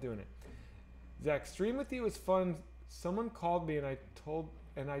thanks. Not doing it. Zach, stream with you was fun. Someone called me and I told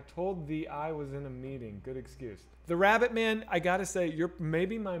thee I was in a meeting. Good excuse. The Rabbit Man, I gotta say, you're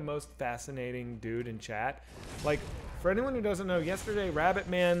maybe my most fascinating dude in chat. Like, for anyone who doesn't know, yesterday Rabbit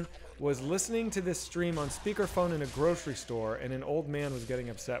Man was listening to this stream on speakerphone in a grocery store and an old man was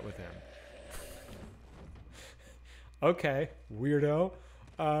getting upset with him. Okay, weirdo.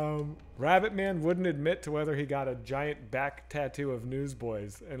 Rabbit Man wouldn't admit to whether he got a giant back tattoo of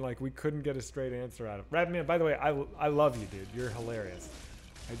Newsboys, and like we couldn't get a straight answer out of it. Rabbit Man, by the way, I love you, dude. You're hilarious.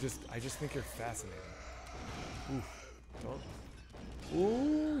 I just think you're fascinating.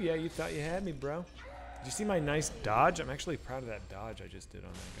 Ooh, yeah, you thought you had me, bro. Did you see my nice dodge? I'm actually proud of that dodge I just did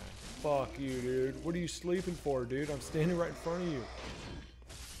on that guy. Fuck you, dude. What are you sleeping for, dude? I'm standing right in front of you.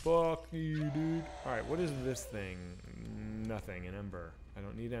 Fuck you, dude. All right, what is this thing? Nothing, an ember. I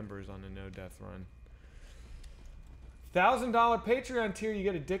don't need embers on a no-death run. $1,000 Patreon tier, you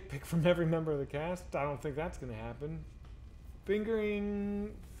get a dick pic from every member of the cast. I don't think that's going to happen. Fishing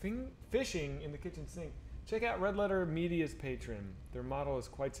in the kitchen sink. Check out Red Letter Media's Patreon. Their model is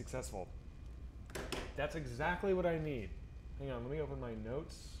quite successful. That's exactly what I need. Hang on, let me open my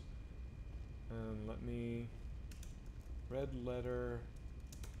notes. And let me... Red Letter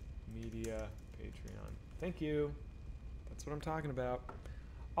Media Patreon. Thank you. That's what I'm talking about.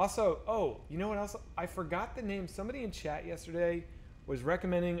 Also, oh, you know what else? I forgot the name. Somebody in chat yesterday was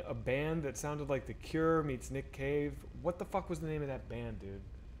recommending a band that sounded like The Cure meets Nick Cave. What the fuck was the name of that band, dude?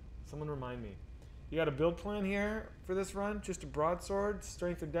 Someone remind me. You got a build plan here for this run? Just a broadsword,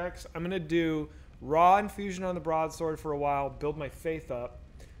 strength of dex. I'm going to do raw infusion on the broadsword for a while, build my faith up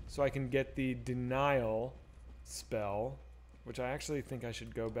so I can get the denial spell, which I actually think I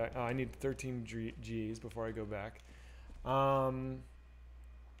should go back. Oh, I need 13 Gs before I go back. So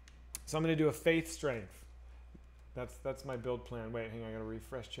I'm going to do a faith strength. That's my build plan. Wait, hang on, I got to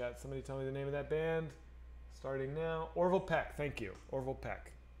refresh chat. Somebody tell me the name of that band. Starting now. Orville Peck. Thank you. Orville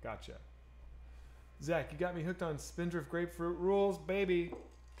Peck. Gotcha. Zach, you got me hooked on Spindrift Grapefruit Rules, baby.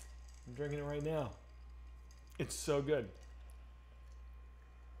 I'm drinking it right now. It's so good.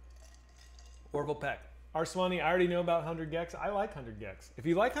 Orville Peck. Arswani, I already know about 100 Gex. I like 100 Gex. If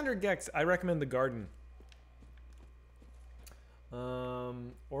you like 100 Gex, I recommend The Garden.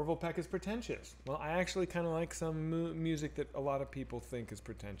 Orville Peck is pretentious. Well, I actually kind of like some music that a lot of people think is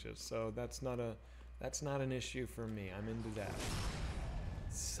pretentious. So that's not an issue for me. I'm into that.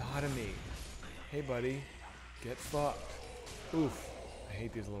 Sodomy. Hey, buddy. Get fucked. Oof. I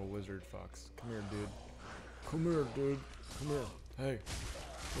hate these little wizard fucks. Come here, dude. Come here, dude. Come here. Hey.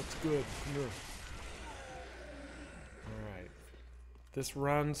 What's good? Come here. Alright. This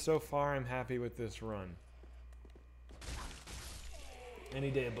run so far, I'm happy with this run. Any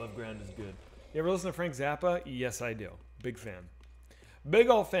day above ground is good. You ever listen to Frank Zappa? Yes, I do. Big fan. Big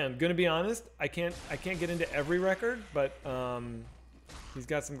old fan. Gonna be honest, I can't get into every record, but he's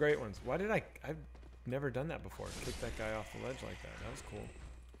got some great ones. Why did I've never done that before. Kick that guy off the ledge like that. That was cool.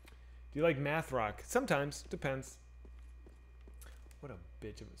 Do you like math rock? Sometimes. Depends. What a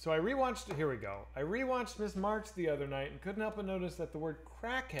bitch. So I rewatched, here we go. I rewatched Miss March the other night and couldn't help but notice that the word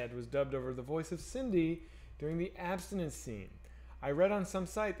crackhead was dubbed over the voice of Cindy during the abstinence scene. I read on some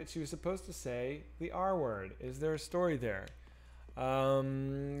site that she was supposed to say the R word. Is there a story there?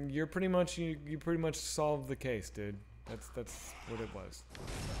 You pretty much solved the case, dude. That's what it was.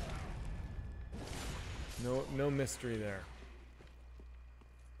 No mystery there.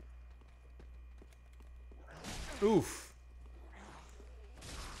 Oof.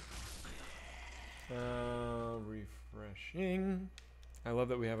 Refreshing. I love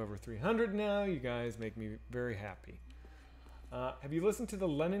that we have over 300 now. You guys make me very happy. Have you listened to the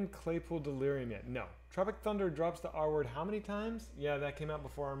Lennon Claypool Delirium yet? No. Tropic Thunder drops the R word how many times? Yeah, that came out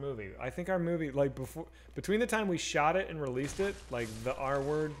before our movie. I think our movie, like between the time we shot it and released it, like the R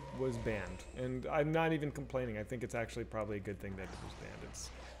word was banned. And I'm not even complaining. I think it's actually probably a good thing that it was banned. It's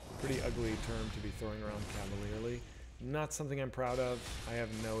a pretty ugly term to be throwing around cavalierly. Not something I'm proud of. I have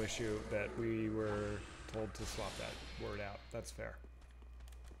no issue that we were told to swap that word out. That's fair.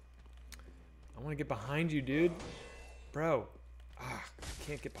 I want to get behind you, dude. Bro. I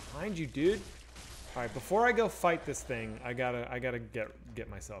can't get behind you, dude. All right, before I go fight this thing, I gotta get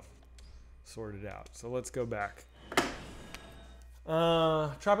myself sorted out. So let's go back.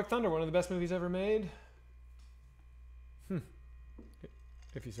 Tropic Thunder, one of the best movies ever made.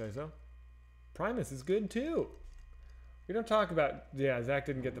 If you say so. Primus is good too. We don't talk about. Yeah, Zach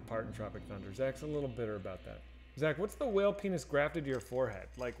didn't get the part in Tropic Thunder. Zach's a little bitter about that. Zach, what's the whale penis grafted to your forehead?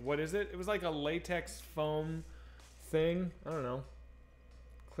 Like, what is it? It was like a latex foam thing. I don't know.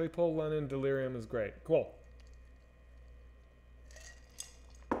 Claypool Lennon Delirium is great. Cool.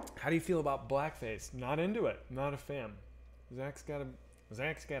 How do you feel about blackface? Not into it. Not a fan. Zach's got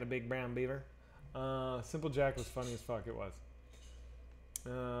a big brown beaver. Simple Jack was funny as fuck. It was.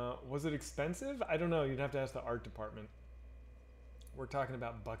 Was it expensive? I don't know. You'd have to ask the art department. We're talking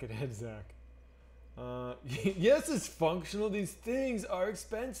about Buckethead Zach. Yes, it's functional. These things are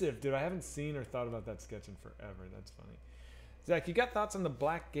expensive. Dude, I haven't seen or thought about that sketch in forever. That's funny. Zach, you got thoughts on the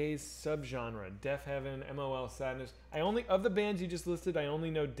black gaze subgenre? Deaf Heaven, MOL, Sadness. Of the bands you just listed, I only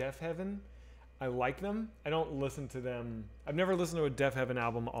know Deaf Heaven. I like them. I don't listen to them. I've never listened to a Deaf Heaven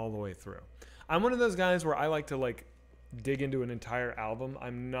album all the way through. I'm one of those guys where I like to dig into an entire album.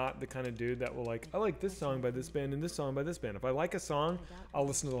 I'm not the kind of dude that will I like this song by this band and this song by this band. If I like a song, I'll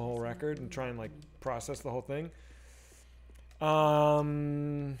listen to the whole record and try and process the whole thing.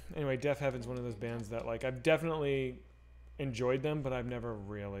 Anyway, Deaf Heaven's one of those bands that I've definitely enjoyed them, but I've never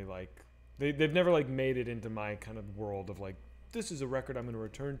really they've never made it into my kind of world of this is a record I'm going to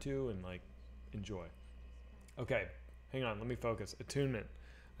return to and enjoy. Okay, hang on, let me focus. Attunement.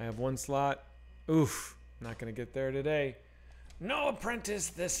 I have one slot. Oof. Not going to get there today. No apprentice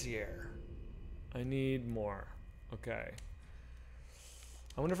this year. I need more. Okay.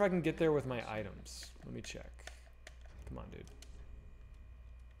 I wonder if I can get there with my items. Let me check. Come on, dude.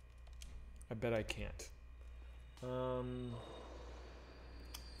 I bet I can't.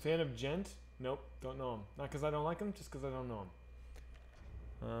 Fan of Gent? Nope, don't know him. Not because I don't like him, just because I don't know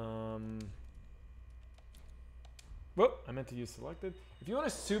him. Whoop, I meant to use selected. If you want a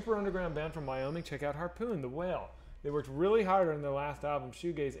super underground band from Wyoming, check out Harpoon, The Whale. They worked really hard on their last album,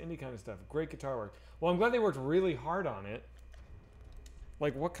 shoegaze, indie kind of stuff. Great guitar work. Well, I'm glad they worked really hard on it.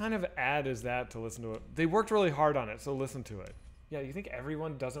 What kind of ad is that to listen to it? They worked really hard on it, so listen to it. Yeah, you think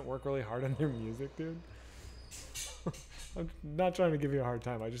everyone doesn't work really hard on their music, dude? I'm not trying to give you a hard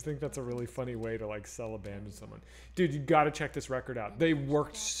time. I just think that's a really funny way to sell a band to someone. Dude, you gotta check this record out. They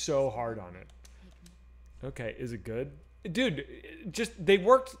worked so hard on it. Okay, is it good? Dude, they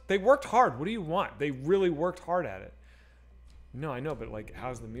worked hard. What do you want? They really worked hard at it. No, I know, but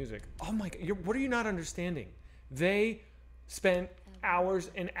how's the music? Oh my God, what are you not understanding? They spent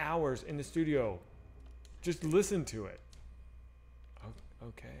hours and hours in the studio. Just listen to it.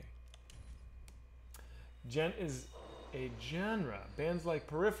 Okay. Gent is a genre. Bands like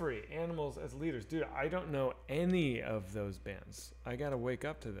Periphery, Animals as leaders. Dude, I don't know any of those bands. I gotta wake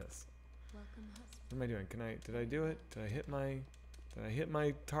up to this. What am I doing? Did I do it? Did I hit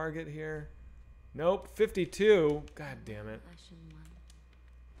my target here? Nope, 52. God damn it.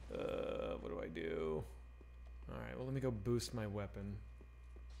 What do I do? All right, well, let me go boost my weapon.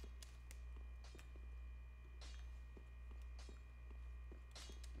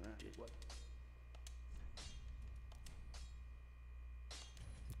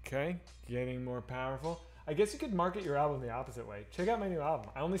 Okay, getting more powerful. I guess you could market your album the opposite way. Check out my new album.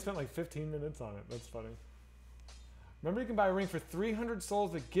 I only spent 15 minutes on it. That's funny. Remember, you can buy a ring for 300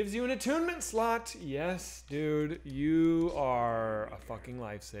 souls that gives you an attunement slot. Yes, dude, you are a fucking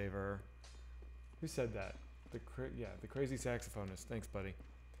lifesaver. Who said that? The crazy saxophonist. Thanks, buddy.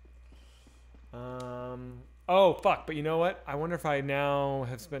 Oh, fuck. But you know what? I wonder if I now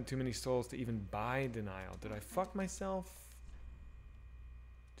have spent too many souls to even buy Denial. Did I fuck myself?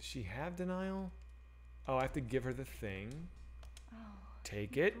 Does she have Denial? Oh, I have to give her the thing.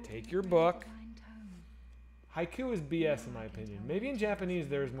 Take it. Take your book. Haiku is BS in my opinion. Maybe in Japanese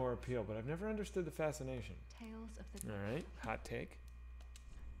there's more appeal, but I've never understood the fascination. Tales of the All right, hot take.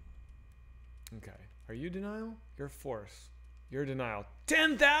 Okay, are you denial? You're force. You're denial.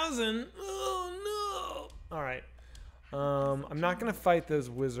 10,000. Oh no! All right. I'm not gonna fight those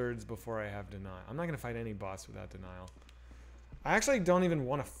wizards before I have denial. I'm not gonna fight any boss without denial. I actually don't even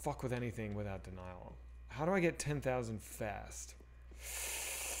want to fuck with anything without denial. How do I get 10,000 fast?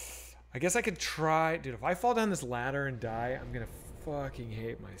 I guess I could try. Dude, if I fall down this ladder and die, I'm gonna fucking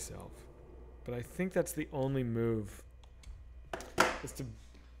hate myself. But I think that's the only move.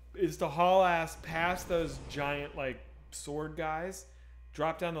 Is to haul ass past those giant like sword guys,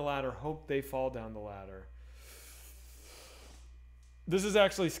 drop down the ladder, hope they fall down the ladder. This is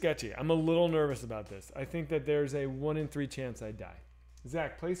actually sketchy. I'm a little nervous about this. I think that there's a 1 in 3 chance I die.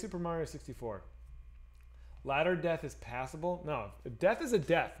 Zach, play Super Mario 64. Ladder death is passable? No, death is a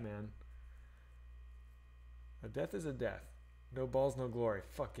death, man. A death is a death. No balls, no glory.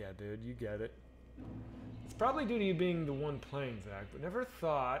 Fuck yeah, dude. You get it. It's probably due to you being the one playing, Zach, but never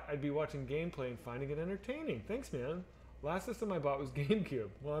thought I'd be watching gameplay and finding it entertaining. Thanks, man. Last system I bought was GameCube.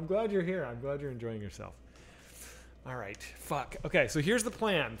 Well, I'm glad you're here. I'm glad you're enjoying yourself. All right. Fuck. Okay, so here's the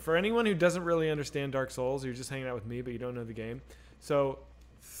plan. For anyone who doesn't really understand Dark Souls, you're just hanging out with me, but you don't know the game. So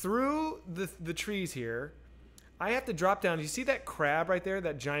through the trees here, I have to drop down. You see that crab right there,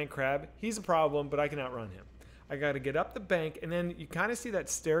 that giant crab? He's a problem, but I can outrun him. I got to get up the bank, and then you kind of see that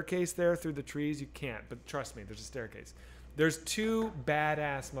staircase there through the trees. You can't, but trust me, there's a staircase. There's 2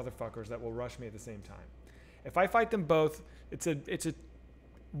 badass motherfuckers that will rush me at the same time. If I fight them both, it's a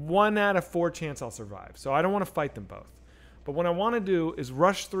 1 out of 4 chance I'll survive. So I don't want to fight them both. But what I want to do is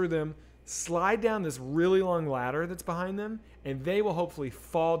rush through them, slide down this really long ladder that's behind them, and they will hopefully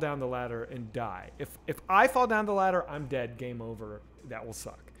fall down the ladder and die. If I fall down the ladder, I'm dead. Game over. That will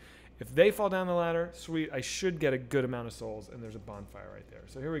suck. If they fall down the ladder, sweet, I should get a good amount of souls, and there's a bonfire right there.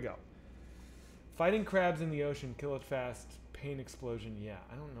 So here we go. Fighting crabs in the ocean, kill it fast, pain explosion. Yeah,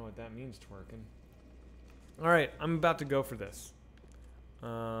 I don't know what that means, twerking. All right, I'm about to go for this.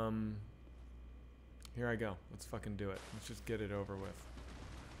 Here I go. Let's fucking do it. Let's just get it over with.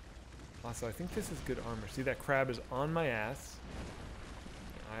 Also, I think this is good armor. See, that crab is on my ass.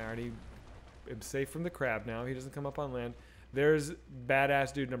 I already am safe from the crab now. He doesn't come up on land. There's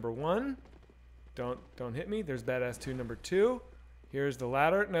badass dude number 1. Don't hit me. There's badass dude number 2. Here's the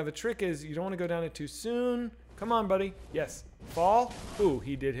ladder. Now the trick is you don't want to go down it too soon. Come on, buddy. Yes. Fall. Ooh,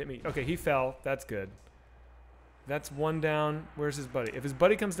 he did hit me. Okay, he fell. That's good. That's 1 down. Where's his buddy? If his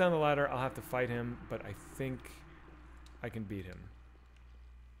buddy comes down the ladder, I'll have to fight him, but I think I can beat him.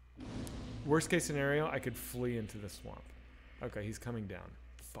 Worst case scenario, I could flee into the swamp. Okay, he's coming down.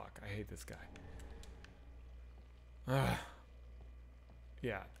 Fuck, I hate this guy.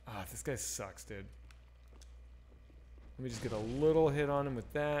 Yeah. This guy sucks, dude. Let me just get a little hit on him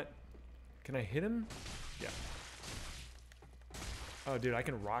with that. Can I hit him? Yeah. Oh, dude, I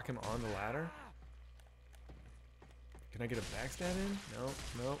can rock him on the ladder. Can I get a backstab in?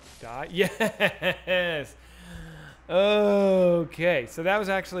 No. Die. Yes! Okay, so that was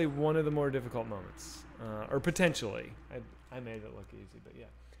actually one of the more difficult moments. Or potentially. I made it look easy, but yeah.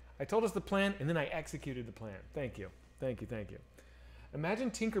 I told us the plan, and then I executed the plan. Thank you. Thank you.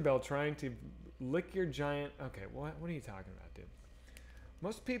 Imagine Tinkerbell trying to lick your giant... Okay, what are you talking about, dude?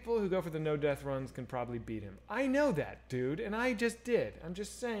 Most people who go for the no-death runs can probably beat him. I know that, dude, and I just did. I'm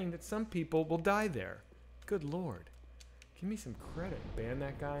just saying that some people will die there. Good Lord. Give me some credit. Ban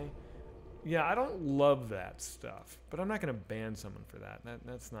that guy. Yeah, I don't love that stuff, but I'm not going to ban someone for that.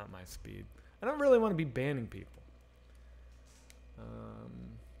 That's not my speed. I don't really want to be banning people.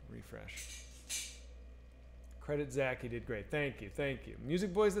 Refresh. Credit Zach, he did great. Thank you.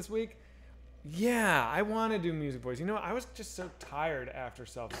 Music Boys this week? Yeah, I want to do Music Boys. You know, I was just so tired after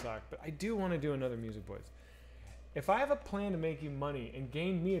Self-Suck, but I do want to do another Music Boys. If I have a plan to make you money and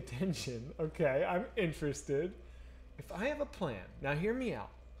gain me attention, okay, I'm interested. If I have a plan, now hear me out.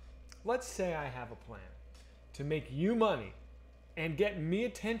 Let's say I have a plan to make you money and get me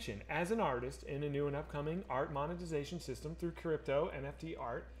attention as an artist in a new and upcoming art monetization system through crypto, NFT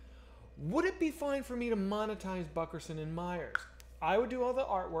art. Would it be fine for me to monetize Buckerson and Myers? I would do all the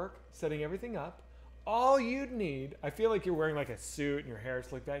artwork, setting everything up. All you'd need, I feel like you're wearing like a suit and your hair is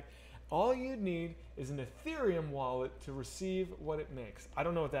slicked back. All you'd need is an Ethereum wallet to receive what it makes. I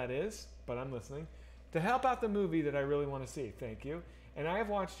don't know what that is, but I'm listening. To help out the movie that I really want to see. Thank you. And I have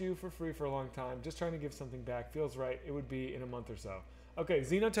watched you for free for a long time. Just trying to give something back. Feels right. It would be in a month or so. Okay,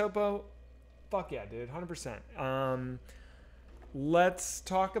 Xenotopo. Fuck yeah, dude. 100%. let's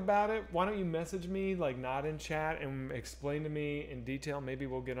talk about it. Why don't you message me, like not in chat, and explain to me in detail? Maybe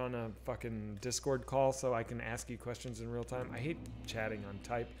we'll get on a fucking Discord call so I can ask you questions in real time. I hate chatting on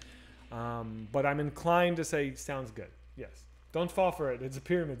type. But I'm inclined to say sounds good. Yes. Don't fall for it. It's a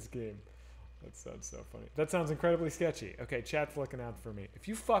pyramid scheme. That sounds so funny. That sounds incredibly sketchy. Okay, chat's looking out for me. If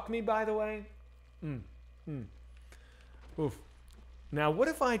you fuck me, by the way, oof. Now, what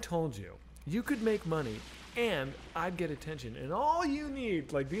if I told you you could make money and I'd get attention, and all you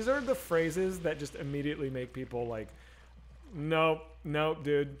need, like, these are the phrases that just immediately make people like, nope,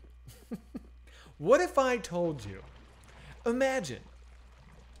 dude. What if I told you, imagine,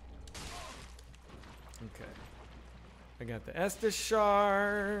 okay, I got the Estus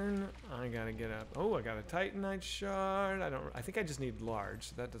shard, I gotta get up, oh, I got a Titanite shard, I think I just need large,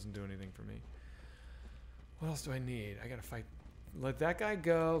 so that doesn't do anything for me. What else do I need? I gotta fight. Let that guy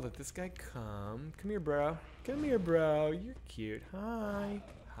go. Let this guy come. Come here, bro. Come here, bro. You're cute. Hi.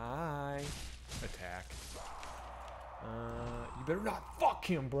 Hi. Attack. You better not fuck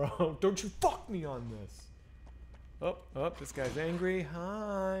him, bro. Don't you fuck me on this. Oh, this guy's angry.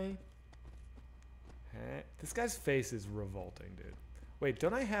 Hi. Hey. This guy's face is revolting, dude. Wait,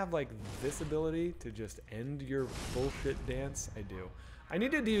 don't I have, like, this ability to just end your bullshit dance? I do. I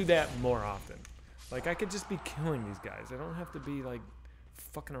need to do that more often. Like, I could just be killing these guys. I don't have to be, like,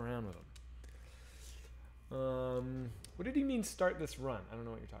 fucking around with them. What did he mean start this run? I don't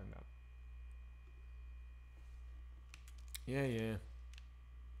know what you're talking about. Yeah.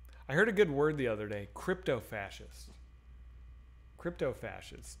 I heard a good word the other day. Crypto-fascist.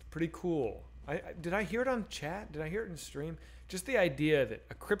 Crypto-fascist. Pretty cool. Did I hear it on chat? Did I hear it in stream? Just the idea that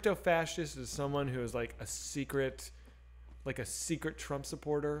a crypto-fascist is someone who is, like, a secret Trump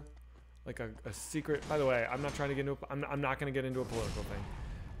supporter. Like a secret. By the way, I'm not trying to get into. I'm not going to get into a political thing.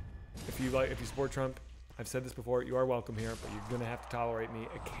 If you support Trump, I've said this before. You are welcome here, but you're going to have to tolerate me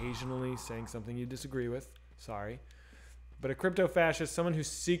occasionally saying something you disagree with. Sorry, but a crypto fascist, someone who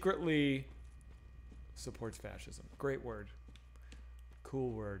secretly supports fascism. Great word.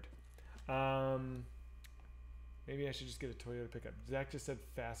 Cool word. Maybe I should just get a Toyota pickup. Zach just said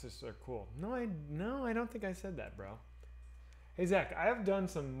fascists are cool. No, I don't think I said that, bro. Hey Zach, I have done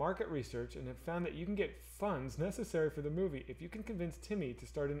some market research and have found that you can get funds necessary for the movie if you can convince Timmy to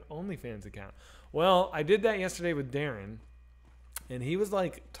start an OnlyFans account. Well, I did that yesterday with Darren, and he was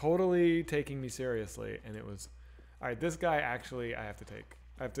like totally taking me seriously, and it was, all right, this guy actually I have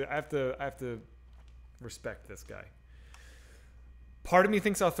to respect this guy. Part of me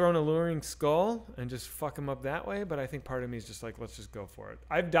thinks I'll throw an alluring skull and just fuck him up that way, but I think part of me is just like, let's just go for it.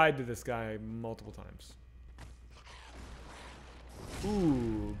 I've died to this guy multiple times.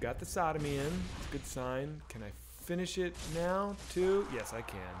 Ooh, got the sodomy in. It's a good sign. Can I finish it now, too? Yes, I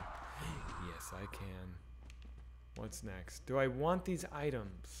can. Yes, I can. What's next? Do I want these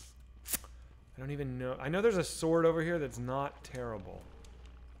items? I don't even know. I know there's a sword over here that's not terrible.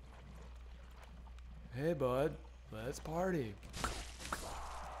 Hey, bud. Let's party.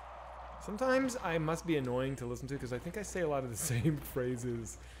 Sometimes I must be annoying to listen to because I think I say a lot of the same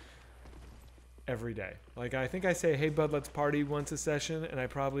phrases every day. Like, I think I say, hey, bud, let's party once a session, and I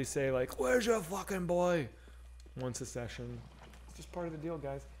probably say, like, where's your fucking boy? Once a session. It's just part of the deal,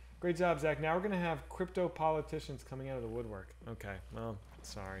 guys. Great job, Zach. Now we're going to have crypto politicians coming out of the woodwork. Okay, well,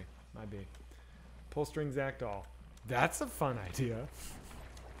 sorry. My B. Pull string Zach doll. That's a fun idea.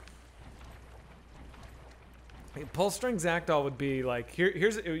 Pull string Zach doll would be like,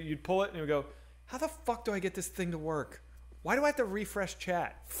 here's you'd pull it, and it would go, how the fuck do I get this thing to work? Why do I have to refresh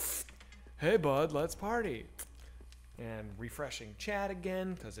chat? Hey, bud, let's party. And refreshing chat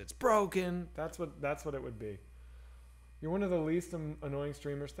again because it's broken. That's what it would be. You're one of the least annoying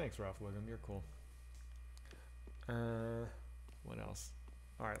streamers. Thanks, Ralph Wiggum. You're cool. What else?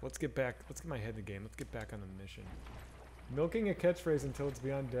 All right, let's get my head in the game. Let's get back on the mission. Milking a catchphrase until it's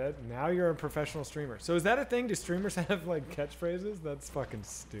beyond dead. Now you're a professional streamer. So is that a thing? Do streamers have, like, catchphrases? That's fucking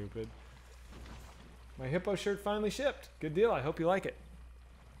stupid. My hippo shirt finally shipped. Good deal. I hope you like it.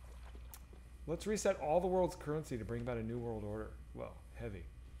 Let's reset all the world's currency to bring about a new world order. Well, heavy.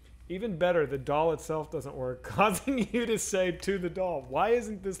 Even better, the doll itself doesn't work, causing you to say to the doll, why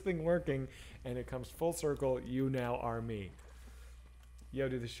isn't this thing working? And it comes full circle, you now are me. Yo,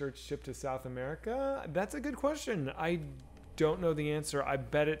 do the shirts ship to South America? That's a good question. I don't know the answer. I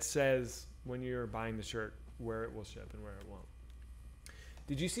bet it says when you're buying the shirt where it will ship and where it won't.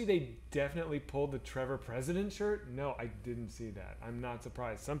 Did you see they definitely pulled the Trevor President shirt? No, I didn't see that. I'm not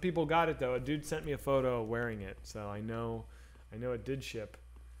surprised. Some people got it, though. A dude sent me a photo wearing it, so I know it did ship.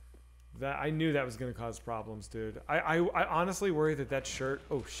 I knew that was going to cause problems, dude. I honestly worry that shirt...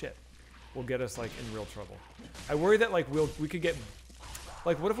 Oh, shit. will get us like in real trouble. I worry that like we could get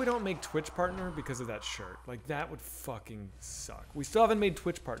like, what if we don't make Twitch partner because of that shirt? Like, that would fucking suck. We still haven't made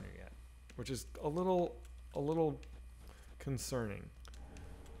Twitch partner yet, which is a little concerning.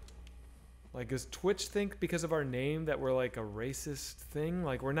 Like, does Twitch think because of our name that we're like a racist thing?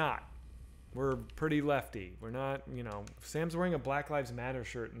 Like, we're not. We're pretty lefty. We're not, you know. Sam's wearing a Black Lives Matter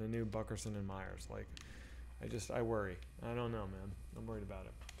shirt in the new Buckerson and Myers. Like, I worry. I don't know, man. I'm worried about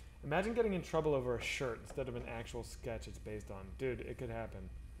it. Imagine getting in trouble over a shirt instead of an actual sketch it's based on. Dude, it could happen.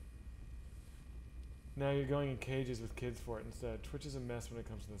 Now you're going in cages with kids for it instead. Twitch is a mess when it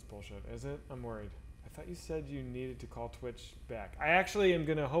comes to this bullshit. Is it? I'm worried. I thought you said you needed to call Twitch back. I actually am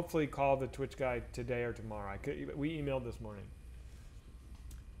going to hopefully call the Twitch guy today or tomorrow. We emailed this morning.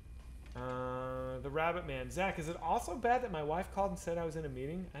 The Rabbit Man. Zach, is it also bad that my wife called and said I was in a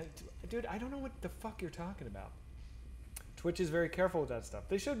meeting? Dude, I don't know what the fuck you're talking about. Twitch is very careful with that stuff.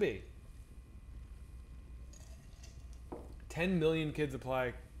 They should be. 10 million kids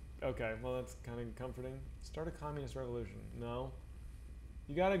apply. Okay, well, that's kind of comforting. Start a communist revolution. No.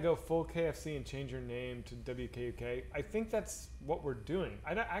 You got to go full KFC and change your name to WKUK. I think that's what we're doing.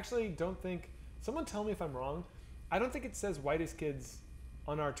 I actually don't think... Someone tell me if I'm wrong. I don't think it says whitest kids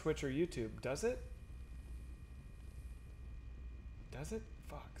on our Twitch or YouTube. Does it? Does it?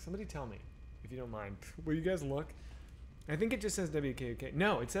 Fuck. Somebody tell me, if you don't mind. Will you guys look? I think it just says WKUK.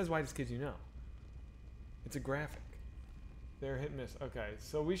 No, it says whitest kids you know. It's a graphic. They're hit and miss. Okay,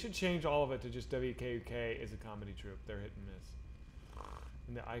 so we should change all of it to just WKUK is a comedy troupe. They're hit and miss.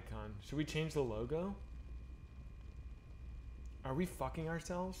 And the icon. Should we change the logo? Are we fucking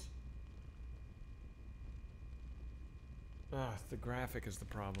ourselves? Ugh, the graphic is the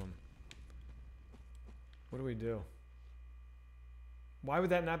problem. What do we do? Why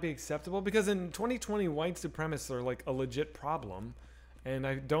would that not be acceptable? Because in 2020, white supremacists are like a legit problem, and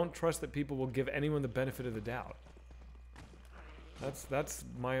I don't trust that people will give anyone the benefit of the doubt. That's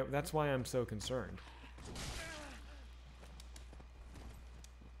why I'm so concerned.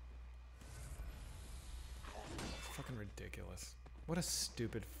 It's fucking ridiculous. What a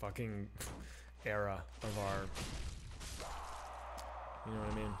stupid fucking era of our... You know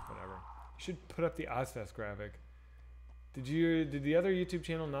what I mean? Whatever. You should put up the Ozfest graphic. Did the other YouTube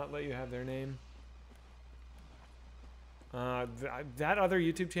channel not let you have their name? That other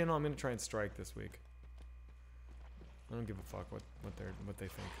YouTube channel, I'm gonna try and strike this week. I don't give a fuck what they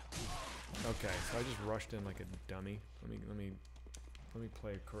think. Okay, so I just rushed in like a dummy. Let me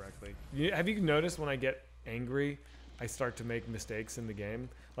play it correctly. Have you noticed when I get angry, I start to make mistakes in the game?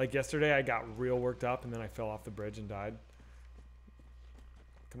 Like yesterday, I got real worked up and then I fell off the bridge and died.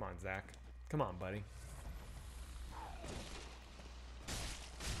 Come on, Zach. Come on, buddy.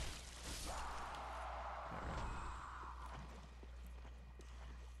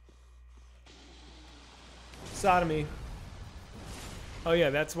 Sodomy. Oh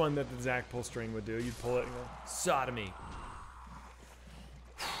yeah, that's one that the Zach pull string would do. You'd pull it and go, sodomy.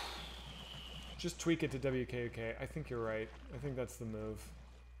 Just tweak it to WKUK. I think you're right. I think that's the move.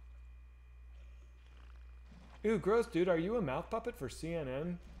 Ew, gross, dude. Are you a mouth puppet for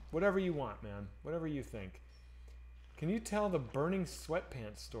CNN? Whatever you want, man. Whatever you think. Can you tell the burning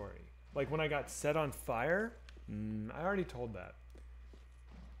sweatpants story? Like when I got set on fire? I already told that.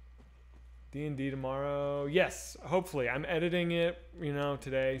 D&D tomorrow. Yes, hopefully. I'm editing it, you know,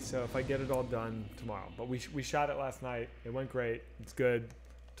 today. So if I get it all done tomorrow. But we shot it last night. It went great. It's good.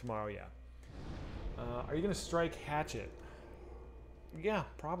 Tomorrow, yeah. Are you going to strike Hatchet? Yeah,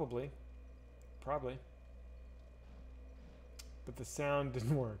 probably. Probably. But the sound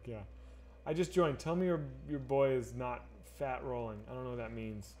didn't work, yeah. I just joined. Tell me your boy is not fat rolling. I don't know what that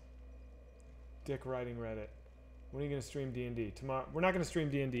means. Dick riding Reddit. When are you going to stream D&D? Tomorrow. We're not going to stream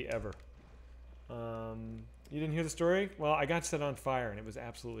D&D ever. You didn't hear the story? Well, I got set on fire and it was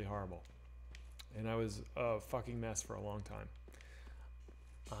absolutely horrible. And I was a fucking mess for a long time.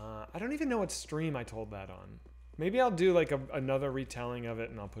 I don't even know what stream I told that on. Maybe I'll do like another retelling of it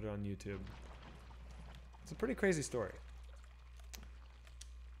and I'll put it on YouTube. It's a pretty crazy story.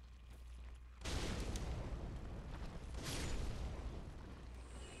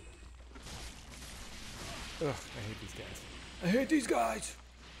 Ugh, I hate these guys. I hate these guys!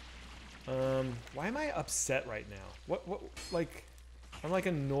 Why am I upset right now? Like, I'm like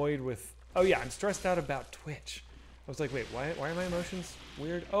annoyed with... Oh yeah, I'm stressed out about Twitch. I was like, wait, why are my emotions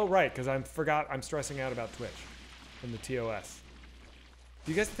weird? Oh, right, because I'm stressing out about Twitch and the TOS.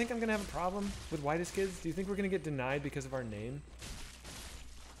 Do you guys think I'm going to have a problem with whitest kids? Do you think we're going to get denied because of our name?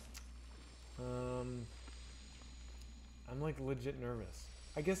 I'm like legit nervous.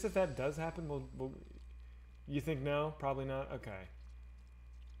 I guess if that does happen, we'll... You think no? Probably not? Okay.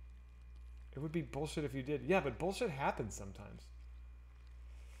 It would be bullshit if you did. Yeah, but bullshit happens sometimes.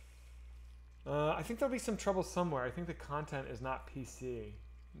 I think there'll be some trouble somewhere. I think the content is not PC.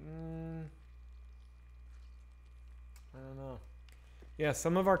 I don't know. Yeah,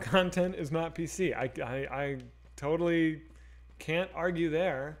 some of our content is not PC. I totally can't argue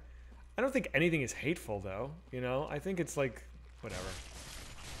there. I don't think anything is hateful, though. You know, I think it's like, whatever.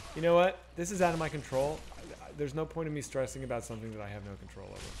 You know what? This is out of my control. There's no point in me stressing about something that I have no control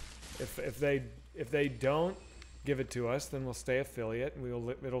over. If they don't give it to us, then we'll stay affiliate,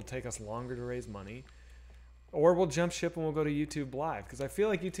 and it'll take us longer to raise money, or we'll jump ship and we'll go to YouTube Live, because I feel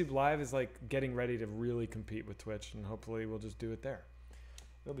like YouTube Live is like getting ready to really compete with Twitch, and hopefully we'll just do it there.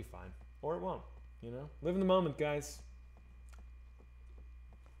 It'll be fine, or it won't. You know, live in the moment, guys.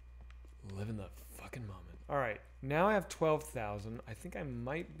 Live in the fucking moment. All right, now I have 12,000. I think I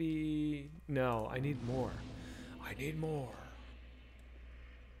might be... No, I need more. I need more.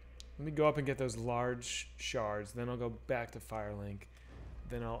 Let me go up and get those large shards. Then I'll go back to Firelink.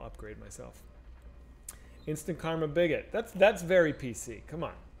 Then I'll upgrade myself. Instant Karma Bigot. That's very PC. Come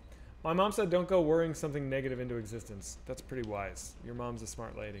on. My mom said don't go worrying something negative into existence. That's pretty wise. Your mom's a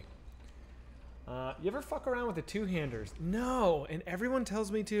smart lady. You ever fuck around with the two-handers? No, and everyone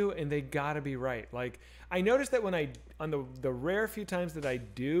tells me to, and they gotta be right. Like, I noticed that when on the rare few times that I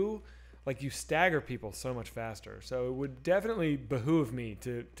do, like, you stagger people so much faster. So it would definitely behoove me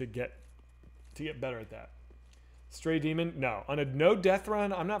to get better at that. Stray Demon? No. On a no death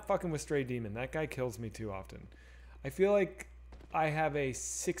run, I'm not fucking with Stray Demon. That guy kills me too often. I feel like I have a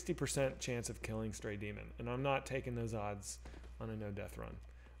 60% chance of killing Stray Demon, and I'm not taking those odds on a no death run.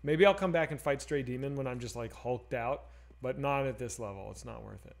 Maybe I'll come back and fight Stray Demon when I'm just like hulked out, but not at this level. It's not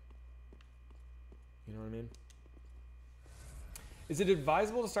worth it. You know what I mean? Is it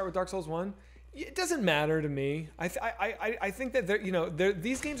advisable to start with Dark Souls 1? It doesn't matter to me. I think that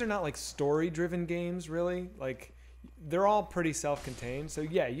these games are not like story-driven games, really. Like, they're all pretty self-contained. So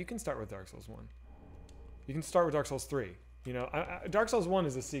yeah, you can start with Dark Souls 1. You can start with Dark Souls 3. You know, Dark Souls 1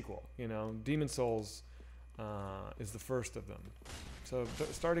 is a sequel. You know, Demon Souls is the first of them. So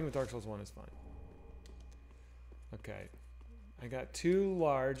starting with Dark Souls 1 is fine. Okay. I got 2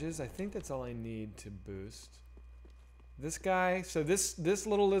 larges. I think that's all I need to boost. This guy, so this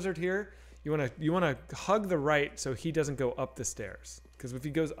little lizard here, you wanna hug the right so he doesn't go up the stairs. Because if he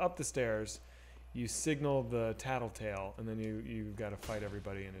goes up the stairs, you signal the tattletale, and then you've got to fight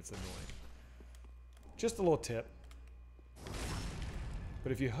everybody, and it's annoying. Just a little tip.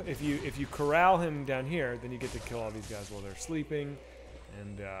 But if you corral him down here, then you get to kill all these guys while they're sleeping,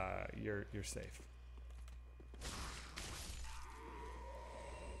 and you're safe.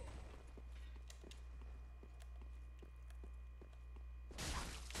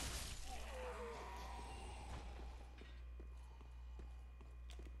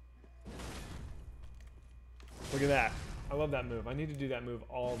 Look at that. I love that move. I need to do that move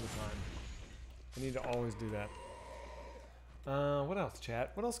all the time. I need to always do that. What else,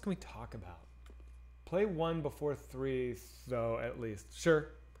 chat? What else can we talk about? Play 1 before 3, though, at least. Sure.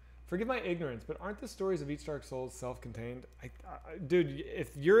 Forgive my ignorance, but aren't the stories of each Dark Souls self-contained? Dude,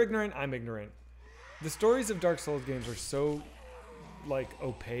 if you're ignorant, I'm ignorant. The stories of Dark Souls games are so, like,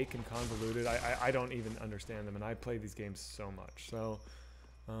 opaque and convoluted. I don't even understand them, and I play these games so much. So,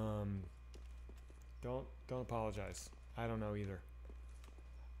 don't apologize. I don't know either.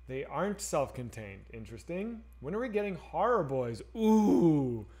 They aren't self-contained. Interesting. When are we getting Horror Boys?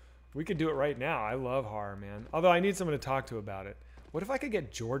 Ooh, we could do it right now. I love horror, man. Although I need someone to talk to about it. What if I could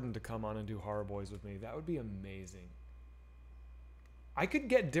get Jordan to come on and do Horror Boys with me? That would be amazing. I could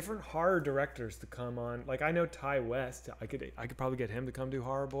get different horror directors to come on. Like, I know Ty West. I could probably get him to come do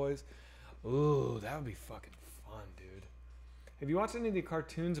Horror Boys. Ooh, that would be fucking fun, dude. Have you watched any of the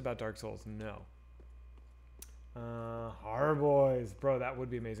cartoons about Dark Souls? No. Horror Boys. Bro, that would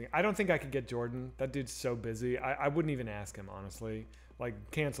be amazing. I don't think I could get Jordan. That dude's so busy. I wouldn't even ask him, honestly.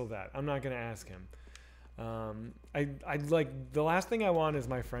 Like, cancel that. I'm not going to ask him. I like, the last thing I want is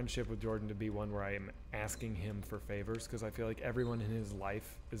my friendship with Jordan to be one where I am asking him for favors, because I feel like everyone in his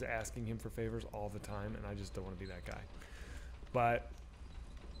life is asking him for favors all the time, and I just don't want to be that guy. But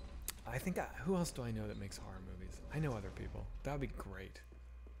I think, who else do I know that makes horror movies? I know other people. That would be great.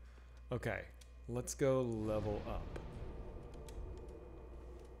 Okay. Let's go level up.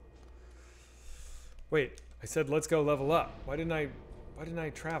 Wait, I said let's go level up. Why didn't I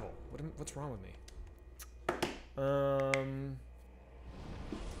travel? What's wrong with me?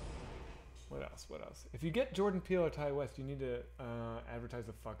 What else? If you get Jordan Peele or Ty West, you need to advertise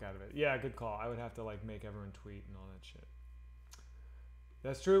the fuck out of it. Yeah, good call. I would have to like make everyone tweet and all that shit.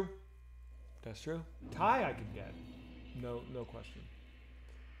 That's true. That's true. Ty I could get. No question.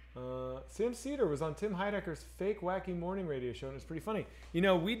 Sam Cedar was on Tim Heidecker's fake wacky morning radio show, and it's pretty funny. You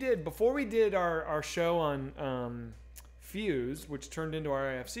know, before we did our show on Fuse, which turned into our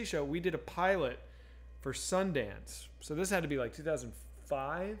IFC show, we did a pilot for Sundance. So this had to be like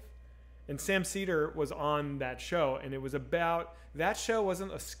 2005. And Sam Cedar was on that show, and it was about, that show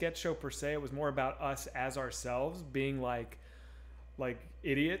wasn't a sketch show per se. It was more about us as ourselves being like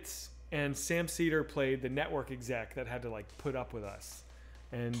idiots. And Sam Cedar played the network exec that had to like put up with us.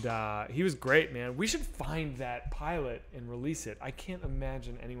 And he was great, man. We should find that pilot and release it. I can't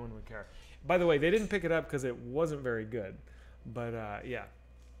imagine anyone would care. By the way, they didn't pick it up because it wasn't very good. But yeah.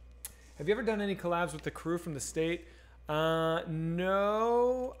 Have you ever done any collabs with the crew from the state?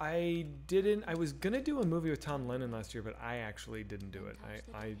 No, I didn't. I was going to do a movie with Tom Lennon last year, but I actually didn't do it.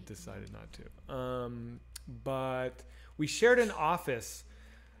 I decided not to. But we shared an office.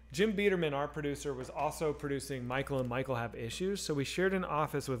 Jim Biederman, our producer, was also producing Michael and Michael Have Issues. So we shared an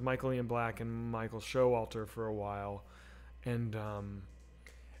office with Michael Ian Black and Michael Showalter for a while. And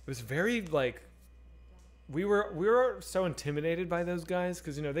it was very like, we were so intimidated by those guys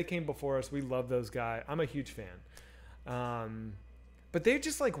because, you know, they came before us. We love those guys. I'm a huge fan. But they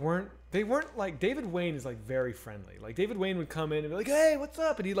just like weren't like, David Wayne is like very friendly. Like David Wayne would come in and be like, hey, what's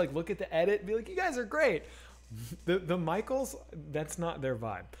up? And he'd like look at the edit and be like, you guys are great. The Michaels, that's not their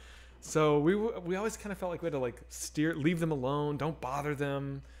vibe. So we always kind of felt like we had to like leave them alone. Don't bother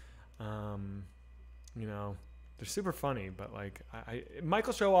them. You know, they're super funny, but like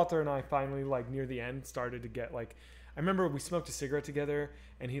Michael Showalter and I finally like near the end started to get like, I remember we smoked a cigarette together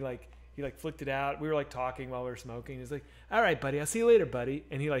and he flicked it out. We were like talking while we were smoking. He's like, all right, buddy, I'll see you later, buddy.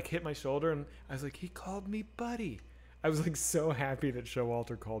 And he like hit my shoulder and I was like, he called me buddy. I was like so happy that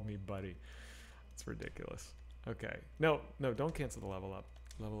Showalter called me buddy. It's ridiculous. Okay. No, don't cancel the level up.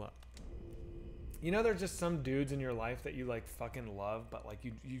 Level up. You know, there's just some dudes in your life that you like fucking love, but like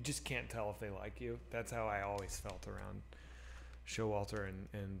you just can't tell if they like you. That's how I always felt around Showalter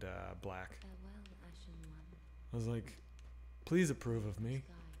and Black. I was like, please approve of me.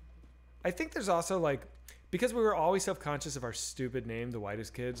 I think there's also like, because we were always self-conscious of our stupid name, the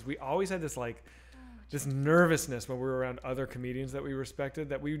Whitest Kids, we always had this like, this nervousness when we were around other comedians that we respected,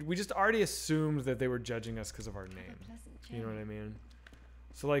 that we just already assumed that they were judging us because of our name. You know what I mean?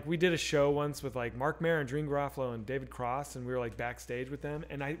 So like we did a show once with like Mark Maron, Dream Garofalo, and David Cross, and we were like backstage with them,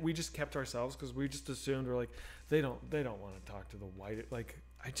 and we just kept ourselves because we just assumed we're like they don't want to talk to the white. Like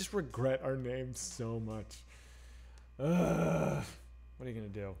I just regret our name so much. Ugh. What are you gonna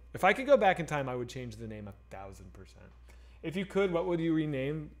do? If I could go back in time, I would change the name 1,000%. If you could, what would you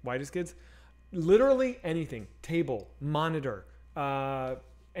rename Whitest Kids? Literally anything. Table, monitor,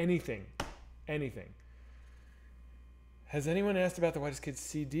 anything. Has anyone asked about the Whitest Kids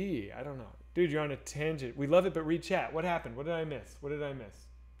CD? I don't know. Dude, you're on a tangent. We love it, but read chat. What happened? What did I miss? You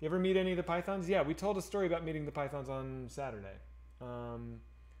ever meet any of the Pythons? Yeah, we told a story about meeting the Pythons on Saturday.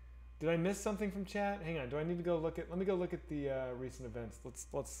 Did I miss something from chat? Hang on. Do I need to go look at... Let me go look at the recent events.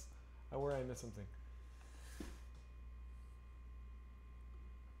 Let's... Where I missed something.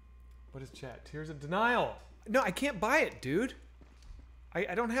 What is chat? Tears of Denial. No, I can't buy it, dude.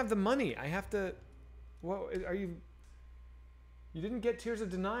 I don't have the money. I have to... What are you... You didn't get Tears of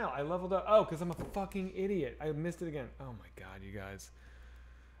Denial. I leveled up. Oh, because I'm a fucking idiot. I missed it again. Oh my god, you guys.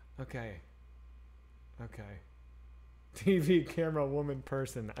 Okay. TV, camera, woman,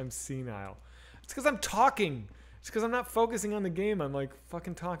 person. I'm senile. It's because I'm talking. It's because I'm not focusing on the game. I'm like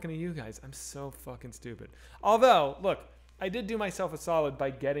fucking talking to you guys. I'm so fucking stupid. Although, look, I did do myself a solid by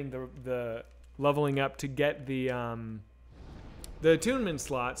getting the leveling up to get the attunement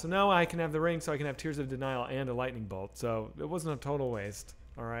slot. So now I can have the ring, so I can have Tears of Denial and a lightning bolt. So it wasn't a total waste.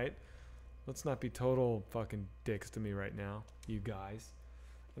 All right, let's not be total fucking dicks to me right now, you guys.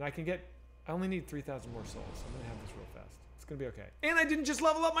 And I only need 3,000 more souls. I'm gonna have this real fast. It's gonna be okay. And I didn't just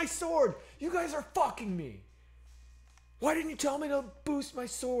level up my sword. You guys are fucking me. Why didn't you tell me to boost my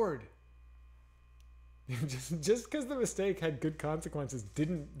sword? just because the mistake had good consequences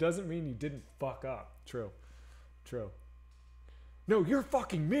doesn't mean you didn't fuck up. True. No, you're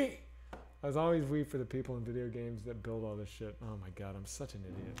fucking me. I was always weak for the people in video games that build all this shit. Oh my god, I'm such an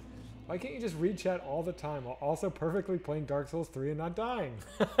idiot. Why can't you just read chat all the time while also perfectly playing Dark Souls 3 and not dying?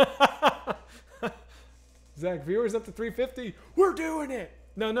 Zach, viewers up to 350. We're doing it.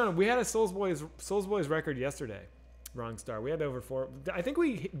 No. We had a Souls Boys record yesterday. Wrong star. We had over 4. I think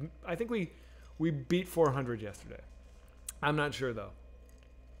we beat 400 yesterday. I'm not sure though.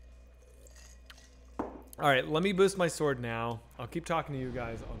 All right, let me boost my sword now. I'll keep talking to you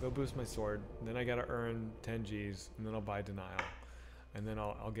guys. I'll go boost my sword. Then I gotta earn 10 G's, and then I'll buy Denial, and then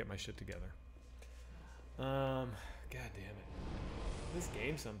I'll get my shit together. God damn it. This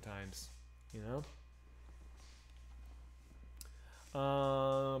game sometimes, you know.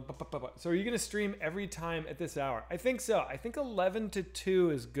 So are you gonna stream every time at this hour? I think so. I think 11 to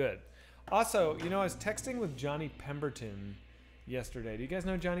 2 is good. Also, you know, I was texting with Johnny Pemberton yesterday. Do you guys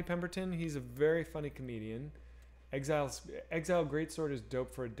know Johnny Pemberton? He's a very funny comedian. Exile Greatsword is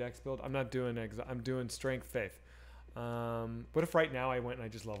dope for a dex build. I'm not doing Exile. I'm doing Strength Faith. What if right now I went and I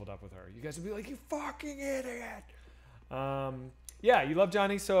just leveled up with her? You guys would be like, you fucking idiot. Yeah, you love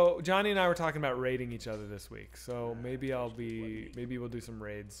Johnny. So Johnny and I were talking about raiding each other this week. So maybe we'll do some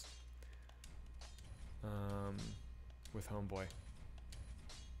raids with Homeboy.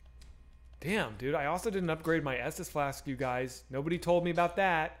 Damn, dude, I also didn't upgrade my Estus flask, you guys. Nobody told me about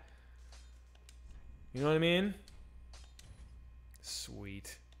that. You know what I mean?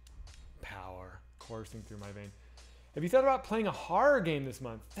 Sweet. Power coursing through my vein. Have you thought about playing a horror game this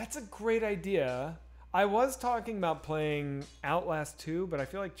month? That's a great idea. I was talking about playing Outlast 2, but I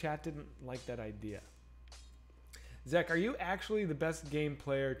feel like chat didn't like that idea. Zach, are you actually the best game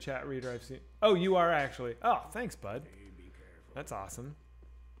player chat reader I've seen? Oh, you are actually. Oh, thanks, bud. That's awesome.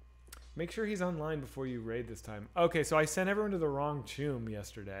 Make sure he's online before you raid this time. Okay, so I sent everyone to the wrong tomb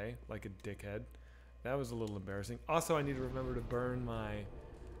yesterday, like a dickhead. That was a little embarrassing. Also, I need to remember to burn my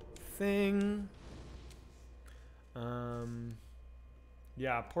thing.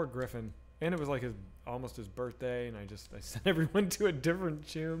 Yeah, poor Griffin. And it was like almost his birthday, and I sent everyone to a different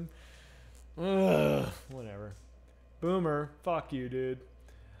tomb. Ugh, whatever. Boomer, fuck you, dude.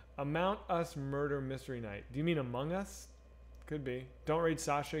 Amount Us Murder Mystery Night. Do you mean Among Us? Could be. Don't raid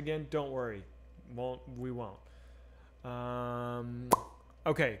Sasha again. Don't worry. We won't.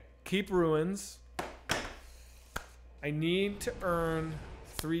 Okay, keep ruins. I need to earn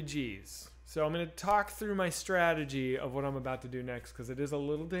 3 Gs. So I'm going to talk through my strategy of what I'm about to do next, because it is a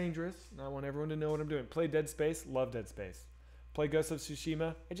little dangerous, and I want everyone to know what I'm doing. Play Dead Space. Love Dead Space. Play Ghost of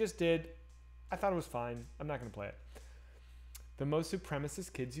Tsushima. I just did. I thought it was fine. I'm not going to play it. The Most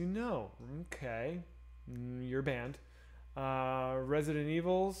Supremacist Kids You Know. Okay. You're banned. Resident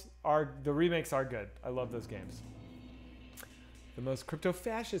Evils. The remakes are good. I love those games. The Most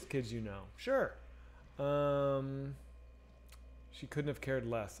Crypto-Fascist Kids You Know. Sure. She couldn't have cared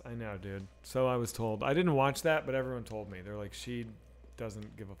less. I know, dude. So I was told. I didn't watch that, but everyone told me. They're like, she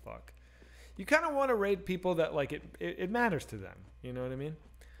doesn't give a fuck. You kind of want to raid people that, like, it matters to them. You know what I mean?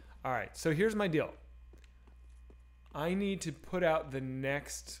 All right. So here's my deal. I need to put out the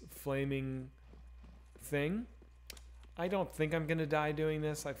next flaming thing. I don't think I'm going to die doing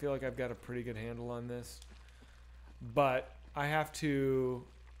this. I feel like I've got a pretty good handle on this. But I have to...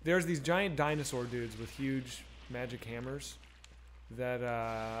 There's these giant dinosaur dudes with huge magic hammers that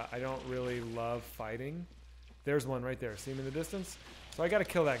I don't really love fighting. There's one right there. See him in the distance? So I got to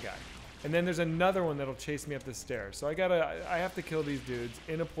kill that guy. And then there's another one that'll chase me up the stairs. So I have to kill these dudes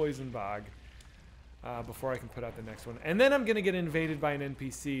in a poison bog before I can put out the next one. And then I'm going to get invaded by an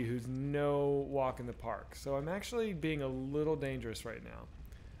NPC who's no walk in the park. So I'm actually being a little dangerous right now.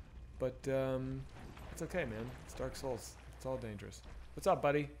 But it's okay, man. It's Dark Souls. It's all dangerous. What's up,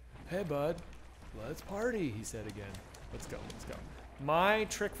 buddy? Hey, bud. Let's party, he said again. Let's go. Let's go. My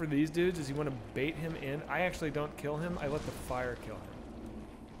trick for these dudes is you want to bait him in. I actually don't kill him. I let the fire kill him.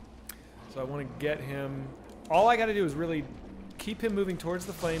 So I want to get him. All I got to do is really keep him moving towards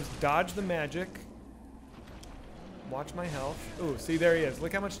the flames, dodge the magic, watch my health. Ooh, see, there he is.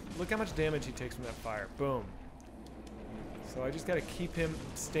 Look how much damage he takes from that fire. Boom. So I just got to keep him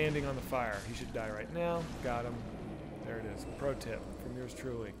standing on the fire. He should die right now. Got him. There it is. Pro tip from yours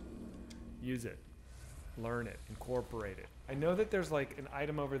truly. Use it. Learn it. Incorporate it. I know that there's like an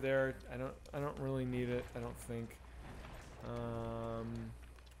item over there. I don't really need it. I don't think.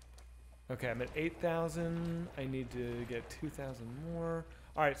 Okay, I'm at 8,000. I need to get 2,000 more.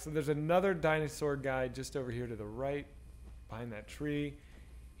 All right, so there's another dinosaur guy just over here to the right, behind that tree.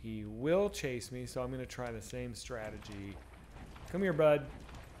 He will chase me, so I'm going to try the same strategy. Come here, bud.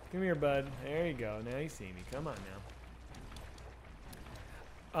 Come here, bud. There you go. Now you see me. Come on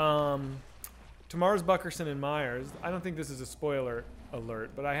now. Tomorrow's Buckerson and Myers. I don't think this is a spoiler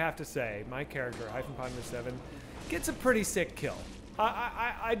alert, but I have to say, my character, -7, gets a pretty sick kill.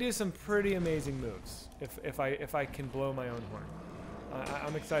 I do some pretty amazing moves if I can blow my own horn.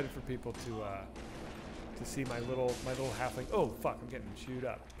 I'm excited for people to see my little halfling. Oh fuck! I'm getting chewed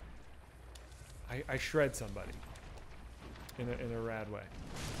up. I shred somebody in a rad way.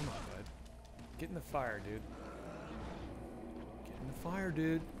 Come on, bud. Get in the fire, dude. Get in the fire,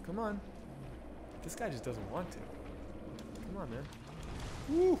 dude. Come on. This guy just doesn't want to. Come on, man.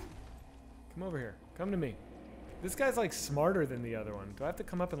 Woo! Come over here. Come to me. This guy's like smarter than the other one. Do I have to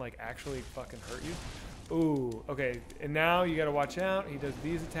come up and like actually fucking hurt you? Ooh, okay. And now you gotta watch out. He does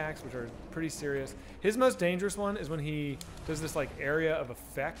these attacks, which are pretty serious. His most dangerous one is when he does this like area of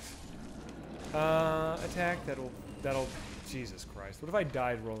effect attack that'll Jesus Christ. What if I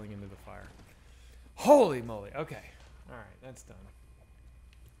died rolling into the fire? Holy moly. Okay. Alright, that's done.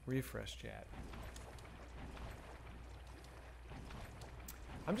 Refresh chat.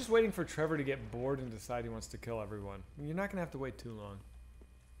 I'm just waiting for Trevor to get bored and decide he wants to kill everyone. You're not gonna have to wait too long.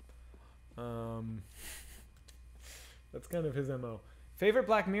 That's kind of his MO. Favorite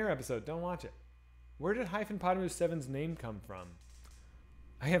Black Mirror episode? Don't watch it. Where did -7's name come from?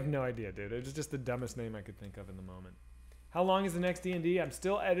 I have no idea, dude. It was just the dumbest name I could think of in the moment. How long is the next D&D? I'm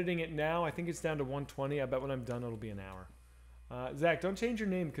still editing it now. I think it's down to 120. I bet when I'm done, it'll be an hour. Zach, don't change your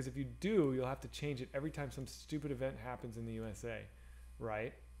name, because if you do, you'll have to change it every time some stupid event happens in the USA.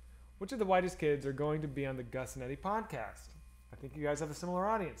 Right? Which of the whitest kids are going to be on the Gus and Eddie podcast? I think you guys have a similar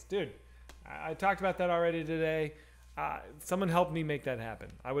audience. Dude, I talked about that already today. Someone help me make that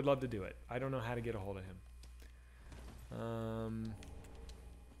happen. I would love to do it. I don't know how to get a hold of him.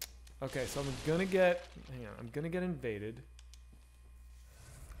 Okay, so I'm gonna get invaded.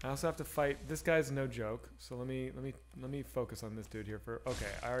 I also have to fight. This guy's no joke. So let me focus on this dude here for.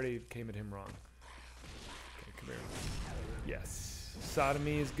 Okay, I already came at him wrong. Okay, come here. Yes,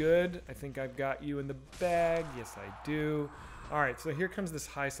 sodomy is good. I think I've got you in the bag. Yes, I do. All right, so here comes this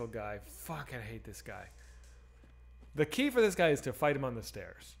Heisel guy. Fuck, I hate this guy. The key for this guy is to fight him on the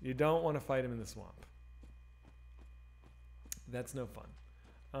stairs. You don't want to fight him in the swamp. That's no fun.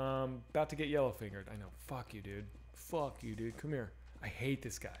 About to get yellow fingered. I know. Fuck you, dude. Fuck you, dude. Come here. I hate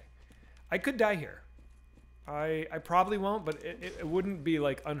this guy. I could die here. I probably won't, but it wouldn't be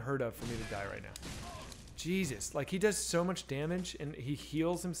like unheard of for me to die right now. Jesus. Like he does so much damage and he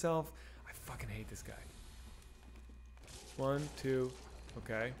heals himself. I fucking hate this guy. 1, 2.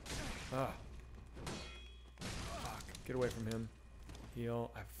 Okay. Ah. Get away from him.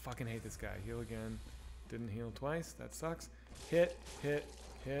 Heal. I fucking hate this guy. Heal again. Didn't heal twice. That sucks. Hit, hit,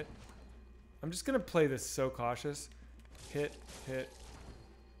 hit. I'm just going to play this so cautious. Hit, hit.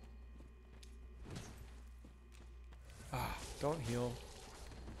 Ah, don't heal.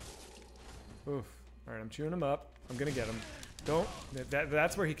 Oof. Alright, I'm chewing him up. I'm going to get him. Don't.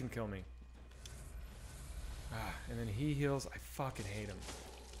 That's where he can kill me. Ah, and then he heals. I fucking hate him.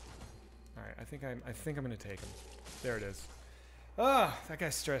 Alright, I think I'm going to take him. There it is. Ah, that guy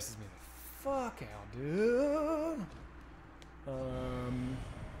stresses me the fuck out, dude.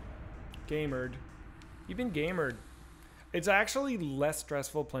 Gamered. You've been gamered. It's actually less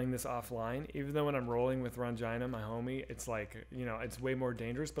stressful playing this offline, even though when I'm rolling with Rangina, my homie, it's like, you know, it's way more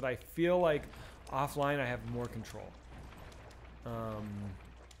dangerous, but I feel like offline I have more control.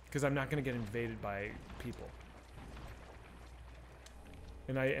 Because I'm not going to get invaded by people.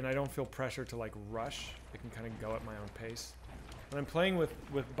 And I don't feel pressure to like rush. I can kind of go at my own pace. When I'm playing with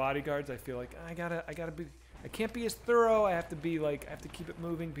bodyguards, I feel like I gotta be. I can't be as thorough. I have to be like. I have to keep it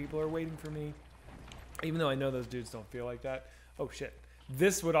moving. People are waiting for me. Even though I know those dudes don't feel like that. Oh shit.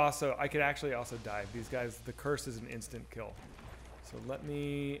 This would also. I could actually also die. These guys. The curse is an instant kill. So let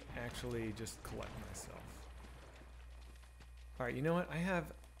me actually just collect myself. All right. You know what? I have.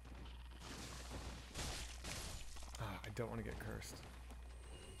 I don't want to get cursed.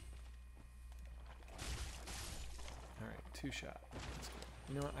 Alright, 2-shot.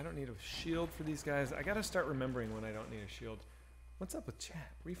 You know what? I don't need a shield for these guys. I gotta start remembering when I don't need a shield. What's up with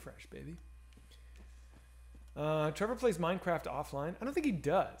chat? Refresh, baby. Trevor plays Minecraft offline. I don't think he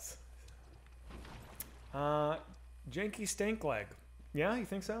does. Janky Stankleg. Yeah, you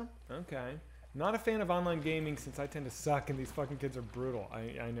think so? Okay. Not a fan of online gaming since I tend to suck and these fucking kids are brutal.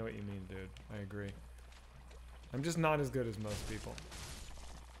 I know what you mean, dude. I agree. I'm just not as good as most people.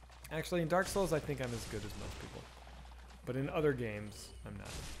 Actually, in Dark Souls, I think I'm as good as most people. But in other games, I'm not.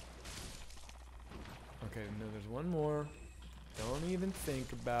 Okay, no, there's one more. Don't even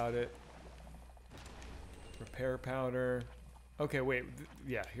think about it. Repair powder. Okay, wait.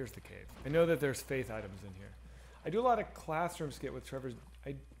 Yeah, here's the cave. I know that there's faith items in here. I do a lot of classroom skit with Trevor's.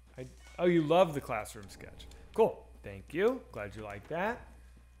 Oh, you love the classroom sketch. Cool. Thank you. Glad you like that.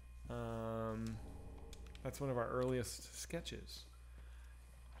 That's one of our earliest sketches.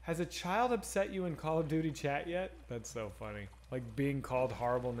 Has a child upset you in Call of Duty chat yet? That's so funny. Like being called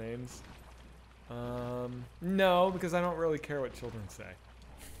horrible names. No, because I don't really care what children say.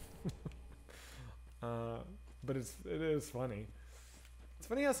 But it is funny. It's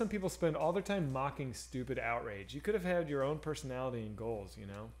funny how some people spend all their time mocking stupid outrage. You could have had your own personality and goals, you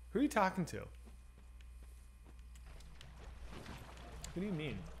know? Who are you talking to? What do you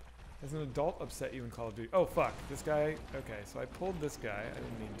mean? Has an adult upset you in Call of Duty? Oh, fuck. This guy. Okay, so I pulled this guy. I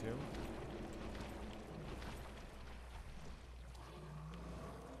didn't mean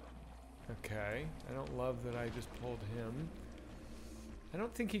Okay. I don't love that I just pulled him. I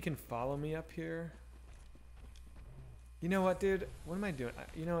don't think he can follow me up here. You know what, dude? What am I doing?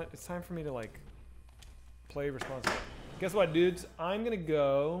 You know what? It's time for me to, like, play responsibly. Guess what, dudes? I'm going to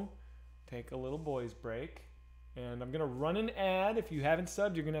go take a little boys break. And I'm going to run an ad. If you haven't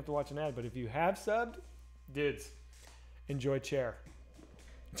subbed, you're going to have to watch an ad. But if you have subbed, dudes, enjoy chair.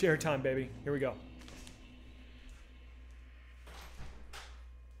 Chair time, baby. Here we go.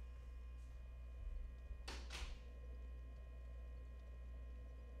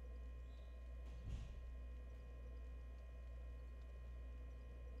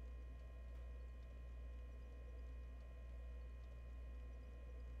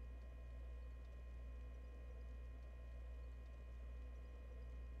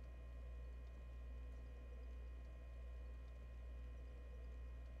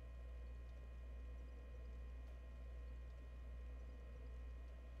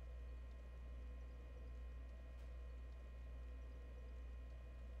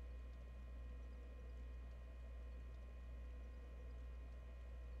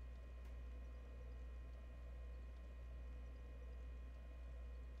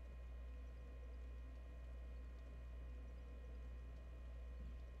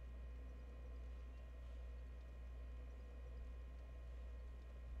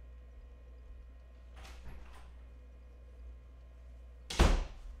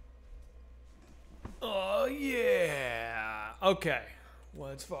 Oh, yeah. Okay.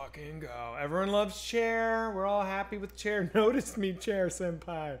 Let's fucking go. Everyone loves chair. We're all happy with chair. Notice me, chair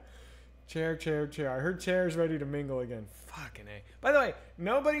senpai. Chair, chair, chair. I heard chair's ready to mingle again. Fucking A. By the way,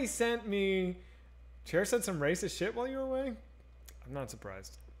 nobody sent me... Chair said some racist shit while you were away? I'm not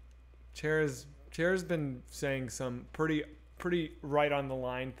surprised. Chair's been saying some pretty right on the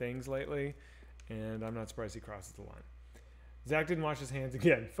line things lately, and I'm not surprised he crosses the line. Zach didn't wash his hands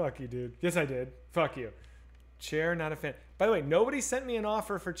again. Fuck you, dude. Yes, I did. Fuck you. Chair, not a fan. By the way, nobody sent me an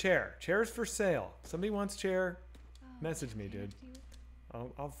offer for chair. Chair's for sale. Somebody wants chair, message me, dude.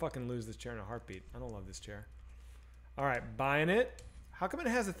 I'll fucking lose this chair in a heartbeat. I don't love this chair. All right, buying it. How come it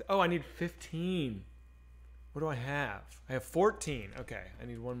has a... oh, I need 15. What do I have? I have 14. Okay, I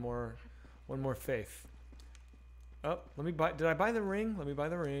need one more faith. Oh, let me buy... Did I buy the ring? Let me buy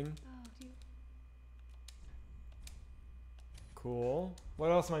the ring. Oh, do you... Cool. What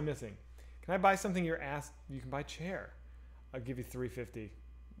else am I missing? Can I buy something you're asked? You can buy chair. I'll give you $350.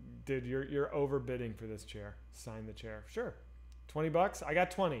 Dude, you're overbidding for this chair. Sign the chair. Sure. $20? I got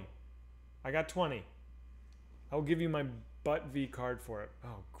 20. I got 20. I'll give you my butt V card for it.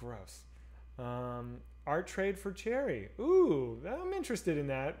 Oh, gross. Art trade for cherry. Ooh, I'm interested in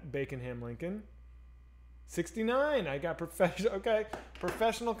that. Bacon Ham Lincoln. 69. I got professional. Okay,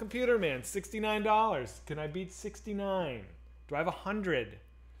 professional computer man. $69. Can I beat 69? Do I have 100?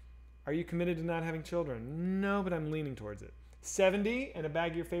 Are you committed to not having children? No, but I'm leaning towards it. 70 and a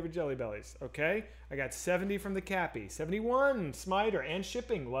bag of your favorite Jelly Bellies. Okay, I got 70 from the Cappy. 71. Smiter and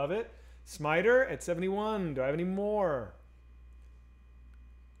shipping. Love it. Smiter at 71. Do I have any more?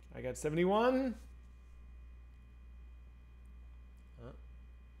 I got 71. I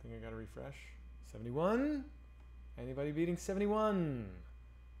think I got to refresh. 71. Anybody beating 71?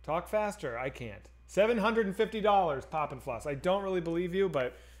 Talk faster. I can't. $750 Pop and Floss. I don't really believe you,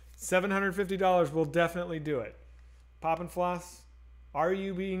 but $750 will definitely do it. Pop and Floss, are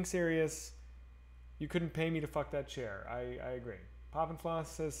you being serious? You couldn't pay me to fuck that chair. I agree. Pop and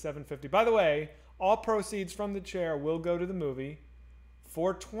Floss says $750. By the way, all proceeds from the chair will go to the movie.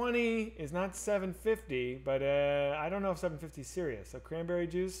 $420 is not $750, but I don't know if $750 is serious. So cranberry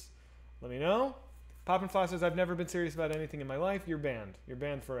juice, let me know. Pop and Floss says, I've never been serious about anything in my life. You're banned. You're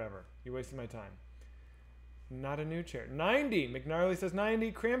banned forever. You're wasting my time. Not a new chair. 90. McNarly says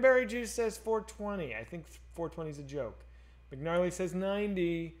 90. Cranberry juice says 420. I think 420 is a joke. McNarly says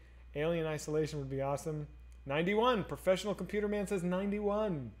 90. Alien isolation would be awesome. 91. Professional computer man says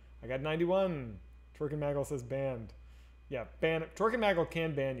 91. I got 91. Twerk and Maggle says banned. Yeah, ban. Twerk and Maggle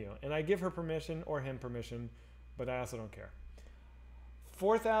can ban you, and I give her permission or him permission, but I also don't care.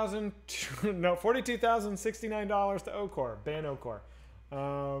 $42,069 to Ocor. Ban Ocor.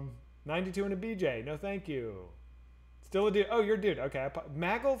 92 and a BJ. No, thank you. Still a dude. Oh, you're a dude. Okay.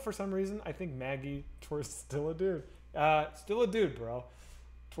 Maggle, for some reason, I think Maggie Twerk's still a dude. Still a dude, bro.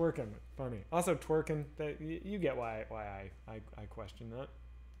 Twerking. Funny. Also, twerking. You get why I question that.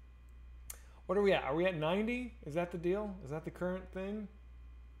 What are we at? Are we at 90? Is that the deal? Is that the current thing?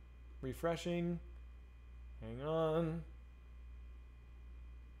 Refreshing. Hang on.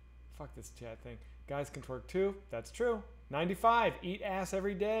 Fuck this chat thing. Guys can twerk too. That's true. 95. Eat ass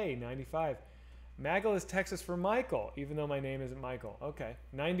every day. 95. Maggle is Texas for Michael, even though my name isn't Michael. Okay.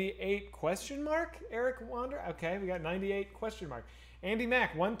 98 question mark? Eric Wander? Okay, we got 98 question mark. Andy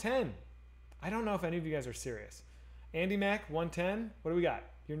Mack, 110. I don't know if any of you guys are serious. Andy Mack, 110. What do we got?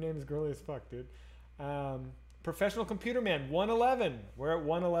 Your name is girly as fuck, dude. Professional Computer Man, 111. We're at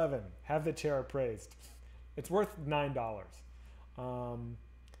 111. Have the chair appraised. It's worth $9.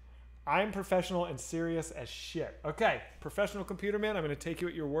 I'm professional and serious as shit. Okay, Professional Computer Man, I'm going to take you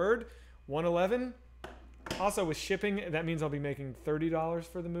at your word. 111. Also, with shipping, that means I'll be making $30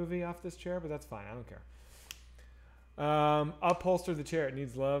 for the movie off this chair, but that's fine. I don't care. Upholster the chair. It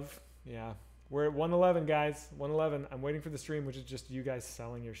needs love. Yeah. We're at 111, guys. 111. I'm waiting for the stream, which is just you guys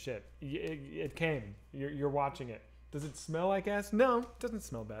selling your shit. It came. You're watching it. Does it smell like ass? No, it doesn't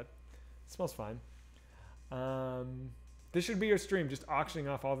smell bad. It smells fine. This should be your stream, just auctioning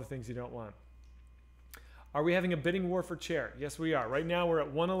off all the things you don't want. Are we having a bidding war for chair? Yes, we are. Right now, we're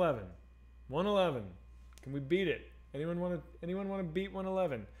at 111. 111. Can we beat it? Anyone want to beat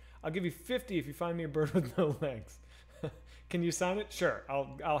 111? I'll give you 50 if you find me a bird with no legs. Can you sign it? Sure.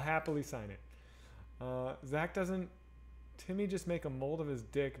 I'll happily sign it. Zach doesn't. Timmy just make a mold of his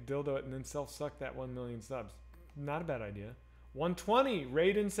dick, dildo it, and then self-suck that 1 million subs. Not a bad idea. 120.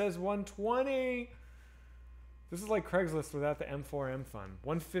 Raiden says 120. This is like Craigslist without the M4M fun.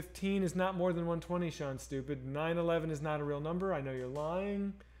 115 is not more than 120, Sean Stupid. 911 is not a real number. I know you're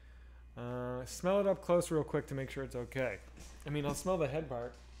lying. Smell it up close real quick to make sure it's okay. I mean, I'll smell the head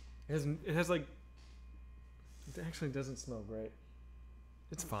part. It has like... It actually doesn't smell great.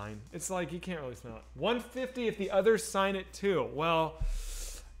 It's fine. It's like you can't really smell it. 150 if the others sign it too. Well,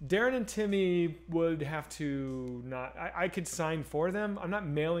 Darren and Timmy would have to not... I could sign for them. I'm not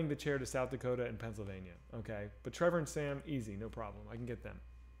mailing the chair to South Dakota and Pennsylvania. Okay? But Trevor and Sam, easy. No problem. I can get them.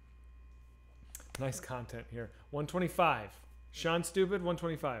 Nice content here. 125. Sean Stupid,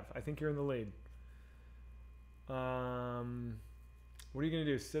 125. I think you're in the lead. What are you gonna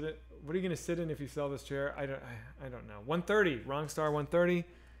do? What are you gonna sit in if you sell this chair? I don't know. 130. Wrong star. 130.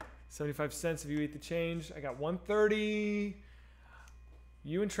 75 cents if you eat the change. I got 130.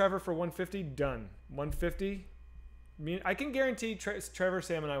 You and Trevor for 150. Done. 150. I can guarantee Trevor,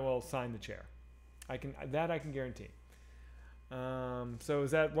 Sam, and I will sign the chair. I can guarantee. So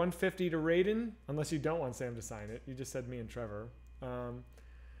is that 150 to Raiden? Unless you don't want Sam to sign it. You just said me and Trevor.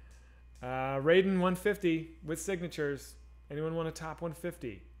 Raiden 150 with signatures. Anyone want to top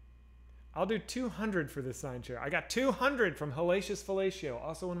 150? I'll do 200 for this sign chair. I got 200 from Hellacious Fellatio.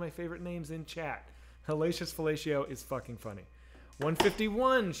 Also one of my favorite names in chat. Hellacious Fellatio is fucking funny.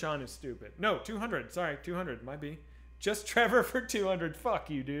 151, Sean is stupid. No, 200. Sorry, 200. Might be. Just Trevor for 200. Fuck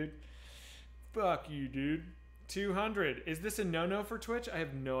you, dude. Fuck you, dude. 200. Is this a no-no for Twitch? I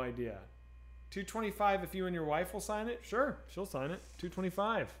have no idea. 225 if you and your wife will sign it? Sure, she'll sign it.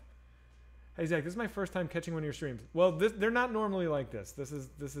 225. Hey, Zach, this is my first time catching one of your streams. Well, they're not normally like this. This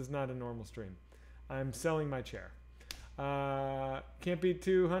is not a normal stream. I'm selling my chair. Can't beat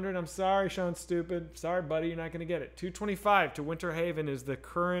 200. I'm sorry, Sean Stupid. Sorry, buddy, you're not going to get it. 225 to Winter Haven is the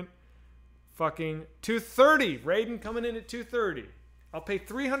current fucking 230. Raiden coming in at 230. I'll pay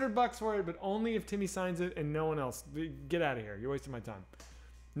 $300 for it, but only if Timmy signs it and no one else. Get out of here. You're wasting my time.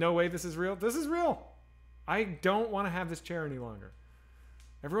 No way this is real. This is real. I don't want to have this chair any longer.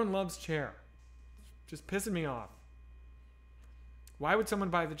 Everyone loves chair. Just pissing me off. Why would someone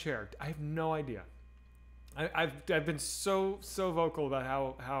buy the chair? I have no idea. I've been so vocal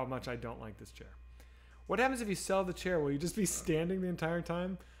about how much I don't like this chair. What happens if you sell the chair? Will you just be standing the entire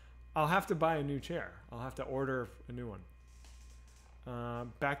time? I'll have to buy a new chair. I'll have to order a new one.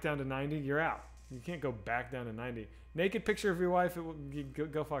 Back down to 90, you're out. You can't go back down to 90. Naked picture of your wife,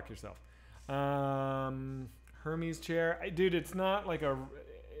 go fuck yourself. Hermes chair. Dude, it's not like a...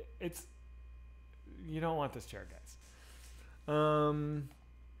 It's... You don't want this chair, guys.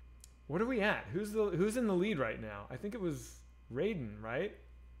 What are we at? Who's in the lead right now? I think it was Raiden, right?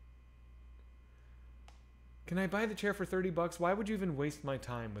 Can I buy the chair for $30? Why would you even waste my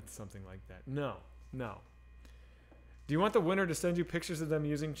time with something like that? No. Do you want the winner to send you pictures of them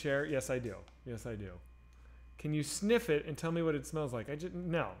using chair? Yes, I do. Yes, I do. Can you sniff it and tell me what it smells like?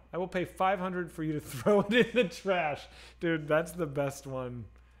 No. I will pay $500 for you to throw it in the trash. Dude, that's the best one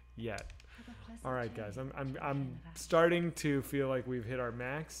yet. All right, guys. I'm starting to feel like we've hit our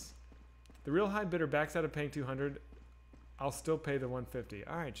max. The real high bidder backs out of paying $200. I'll still pay the $150.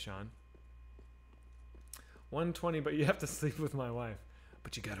 All right, Sean. $120, but you have to sleep with my wife.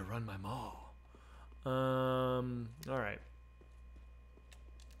 But you got to run my mall. All right.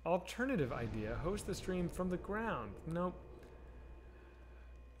 Alternative idea. Host the stream from the ground. Nope.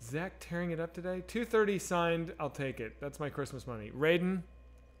 Zach tearing it up today. 230 signed. I'll take it. That's my Christmas money. Raiden,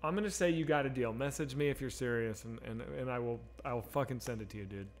 I'm gonna say you got a deal. Message me if you're serious, and I will fucking send it to you,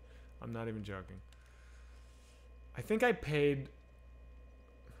 dude. I'm not even joking. I think I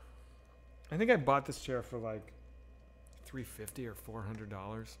bought this chair for like $350 or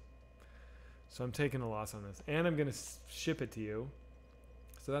 $400. So I'm taking a loss on this, and I'm gonna ship it to you.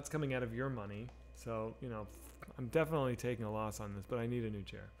 So that's coming out of your money. So I'm definitely taking a loss on this, but I need a new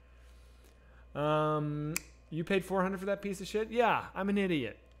chair. You paid $400 for that piece of shit? Yeah, I'm an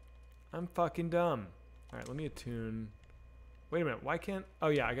idiot. I'm fucking dumb. All right, let me attune. Wait a minute. Why can't? Oh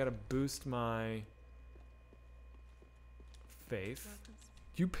yeah, I gotta boost my faith.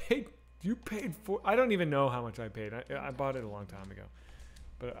 You paid for. I don't even know how much I paid. I bought it a long time ago,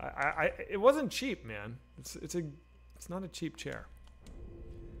 but it wasn't cheap, man. It's not a cheap chair.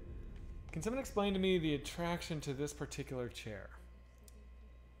 Can someone explain to me the attraction to this particular chair?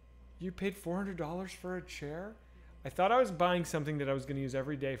 You paid $400 for a chair? I thought I was buying something that I was going to use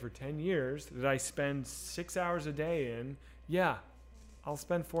every day for 10 years that I spend 6 hours a day in. Yeah, I'll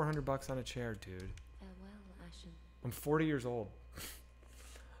spend $400 on a chair, dude. Farewell, Ashen. I'm 40 years old.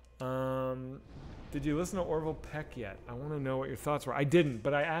 Did you listen to Orville Peck yet? I want to know what your thoughts were. I didn't,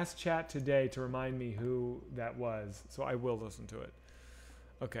 but I asked chat today to remind me who that was, so I will listen to it.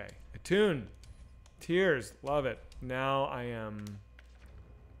 Okay, attune. Tears, love it. Now I am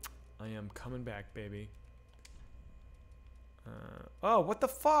coming back, baby. Oh, what the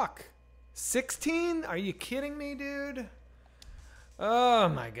fuck? 16? Are you kidding me, dude? Oh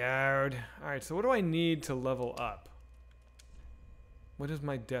my god. Alright, so what do I need to level up? What is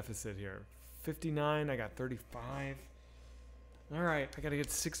my deficit here? 59, I got 35. Alright, I gotta get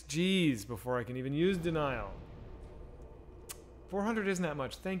 6 G's before I can even use denial. 400 isn't that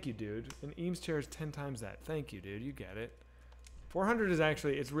much. Thank you, dude. An Eames chair is 10 times that. Thank you, dude. You get it. 400 is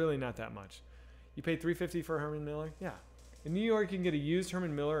actually, it's really not that much. You paid $350 for a Herman Miller? Yeah. In New York, you can get a used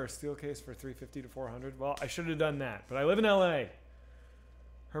Herman Miller or steel case for $350 to $400. Well, I should have done that, but I live in LA.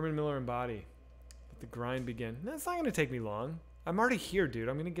 Herman Miller and body. Let the grind begin. No, it's not going to take me long. I'm already here, dude.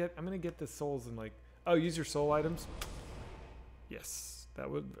 I'm going to get the souls and like, oh, use your soul items. Yes.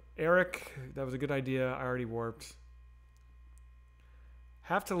 Eric, that was a good idea. I already warped.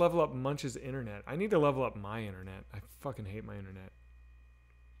 Have to level up Munch's internet. I need to level up my internet. I fucking hate my internet.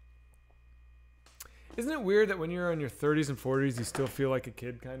 Isn't it weird that when you're in your 30s and 40s, you still feel like a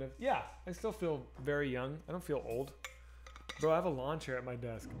kid, kind of? Yeah, I still feel very young. I don't feel old. Bro, I have a lawn chair at my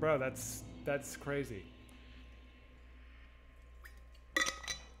desk. Bro, that's crazy.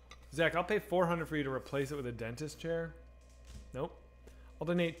 Zach, I'll pay $400 for you to replace it with a dentist chair. Nope. I'll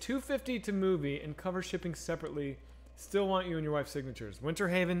donate $250 to movie and cover shipping separately. Still want you and your wife's signatures. Winter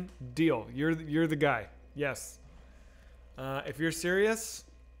Haven, deal. You're the guy. Yes. If you're serious,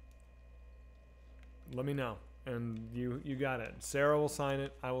 let me know. And you got it. Sarah will sign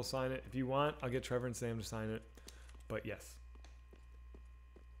it. I will sign it. If you want, I'll get Trevor and Sam to sign it. But yes.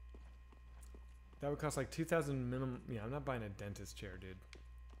 That would cost like $2,000 minimum. Yeah, I'm not buying a dentist chair, dude.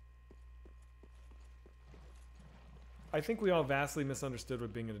 I think we all vastly misunderstood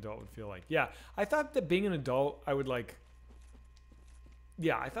what being an adult would feel like. Yeah, I thought that being an adult, I would like...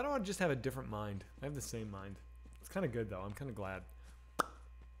 Yeah, I thought I would just have a different mind. I have the same mind. It's kind of good, though. I'm kind of glad.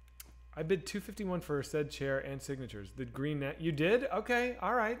 I bid $251 for said chair and signatures. The green net... You did? Okay,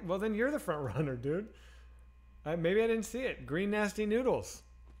 all right. Well, then you're the front runner, dude. Maybe I didn't see it. Green Nasty Noodles.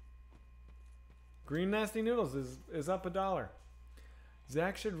 Green Nasty Noodles is up $1.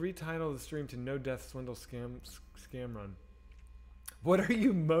 Zach should retitle the stream to No Death Swindle Scam Run. What are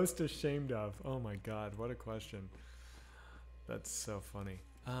you most ashamed of? Oh my god, what a question. That's so funny.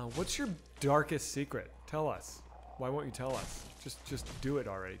 What's your darkest secret? Tell us. Why won't you tell us? Just do it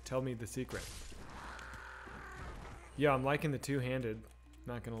already. Tell me the secret. Yeah, I'm liking the two-handed.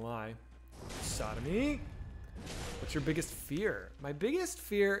 Not gonna lie. Sodomy? What's your biggest fear? My biggest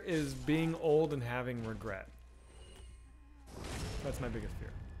fear is being old and having regret. That's my biggest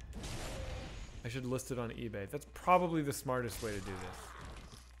fear. I should list it on eBay. That's probably the smartest way to do this.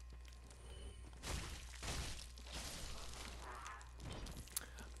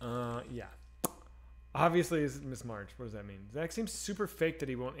 Yeah. Obviously, it's Miss March. What does that mean? Zach seems super fake that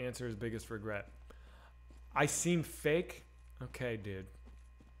he won't answer his biggest regret. I seem fake? Okay, dude.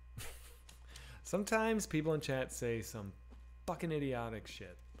 Sometimes people in chat say some fucking idiotic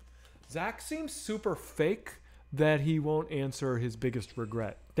shit. Zach seems super fake that he won't answer his biggest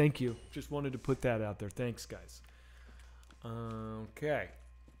regret. Thank you. Just wanted to put that out there. Thanks, guys. Okay.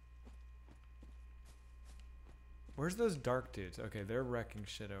 Where's those dark dudes? Okay, they're wrecking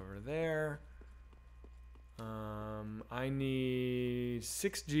shit over there. I need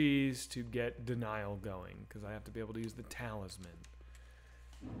 6 G's to get denial going because I have to be able to use the talisman.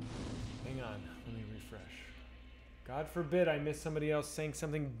 Hang on, let me refresh. God forbid I miss somebody else saying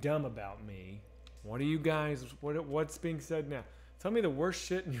something dumb about me. What are you guys, what's being said now? Tell me the worst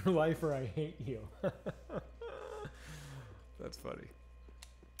shit in your life or I hate you. That's funny.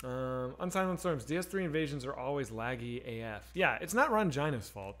 Unsilent Storms. DS3 invasions are always laggy AF. Yeah, it's not Rangina's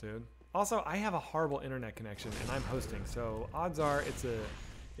fault, dude. Also, I have a horrible internet connection and I'm hosting, so odds are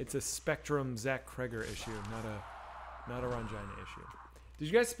it's a Spectrum Zach Kreger issue, not a Rangina issue. Did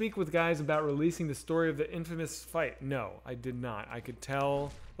you guys speak with guys about releasing the story of the infamous fight? No, I did not. I could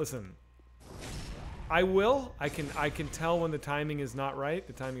tell. Listen, I will. I can tell when the timing is not right.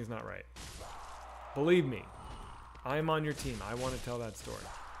 The timing is not right. Believe me, I'm on your team. I want to tell that story,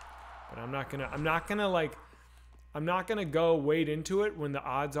 but I'm not gonna go wade into it when the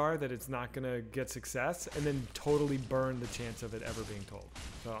odds are that it's not gonna get success, and then totally burn the chance of it ever being told.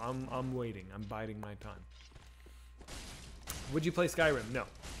 So I'm waiting. I'm biding my time. Would you play Skyrim? No.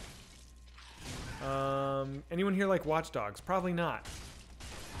 Anyone here like Watch Dogs? Probably not.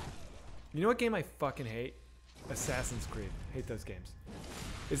 You know what game I fucking hate? Assassin's Creed. Hate those games.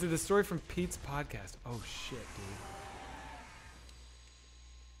 Is it the story from Pete's podcast? Oh shit, dude.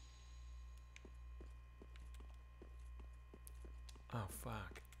 Oh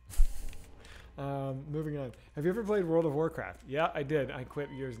fuck. Moving on. Have you ever played World of Warcraft? Yeah, I did. I quit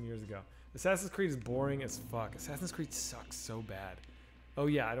years and years ago. Assassin's Creed is boring as fuck. Assassin's Creed sucks so bad. Oh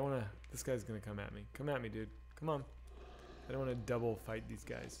yeah, I don't want to... This guy's gonna come at me. Come at me, dude. Come on. I don't want to double fight these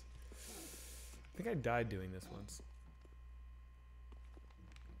guys. I think I died doing this once.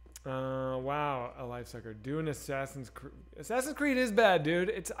 Wow, a life sucker. Do an Assassin's Creed. Assassin's Creed is bad,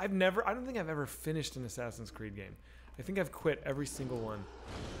 dude. I don't think I've ever finished an Assassin's Creed game. I think I've quit every single one.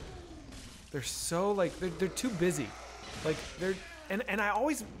 They're so like they're too busy. Like they're and I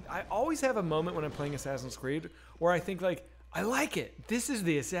always have a moment when I'm playing Assassin's Creed where I think like I like it. This is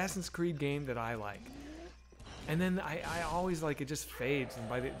the Assassin's Creed game that I like. And then I always like it just fades, and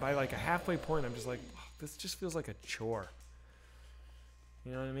by like a halfway point I'm just like, oh, this just feels like a chore.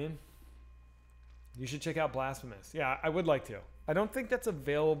 You know what I mean? You should check out Blasphemous. Yeah, I would like to. I don't think that's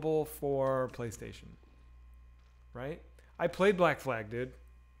available for PlayStation. Right? I played Black Flag, dude.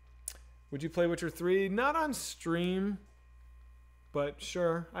 Would you play Witcher 3? Not on stream, but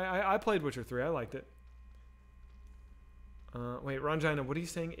sure. I played Witcher 3. I liked it. Wait, Rangina, what are you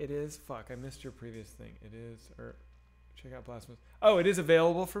saying it is? Fuck, I missed your previous thing. It is, or check out Blasphemous. Oh, it is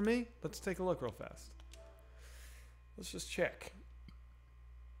available for me? Let's take a look real fast. Let's just check.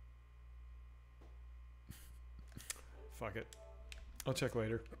 Fuck it. I'll check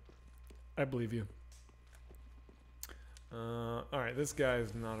later. I believe you. Alright, this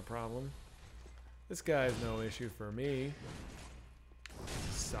guy's not a problem. This guy's no issue for me.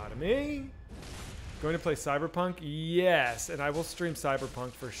 Sodomy. Going to play Cyberpunk? Yes, and I will stream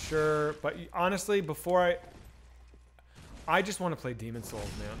Cyberpunk for sure. But honestly, before I just want to play Demon's Souls,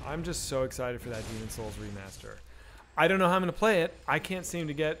 man. I'm just so excited for that Demon's Souls remaster. I don't know how I'm going to play it. I can't seem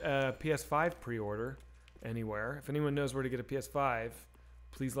to get a PS5 pre-order anywhere. If anyone knows where to get a PS5,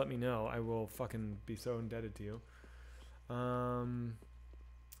 please let me know. I will fucking be so indebted to you.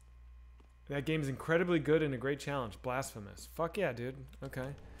 That game is incredibly good and a great challenge. Blasphemous. Fuck yeah, dude. Okay.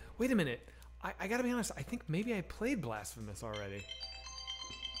 Wait a minute. I gotta be honest. I think maybe I played Blasphemous already.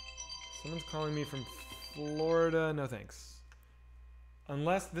 Someone's calling me from Florida. No thanks.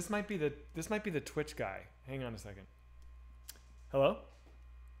 Unless this might be the Twitch guy. Hang on a second. Hello?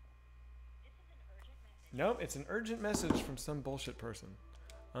 Nope, it's an urgent message from some bullshit person.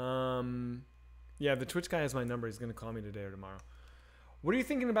 Yeah, the Twitch guy has my number. He's gonna call me today or tomorrow. What are you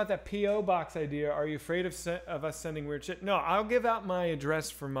thinking about that P.O. box idea? Are you afraid of us sending weird shit? No, I'll give out my address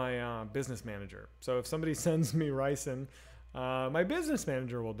for my business manager. So if somebody sends me ricin, my business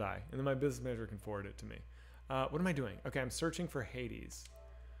manager will die, and then my business manager can forward it to me. What am I doing? Okay, I'm searching for Hades.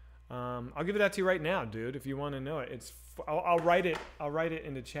 I'll give it out to you right now, dude. If you want to know it, I'll write it. I'll write it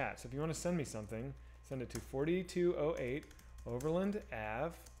into chat. So if you want to send me something, send it to 4208 Overland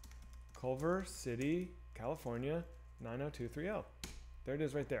Ave, Culver City, California 90230. There it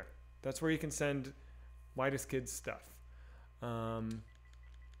is right there. That's where you can send Whitest Kids stuff.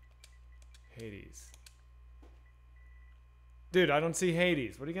 Hades. Dude, I don't see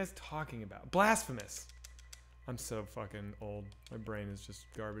Hades. What are you guys talking about? Blasphemous. I'm so fucking old. My brain is just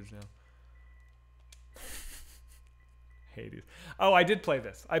garbage now. Hades. Oh, I did play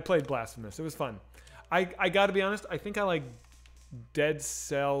this. I played Blasphemous. It was fun. I gotta be honest. I think I like Dead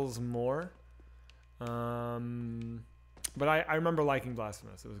Cells more. But I remember liking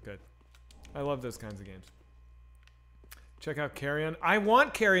Blasphemous. It was good. I love those kinds of games. Check out Carrion. I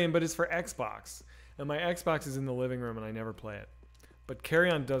want Carrion, but it's for Xbox. And my Xbox is in the living room and I never play it. But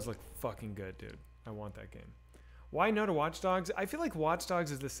Carry On does look fucking good, dude. I want that game. Why no to Watch Dogs? I feel like Watch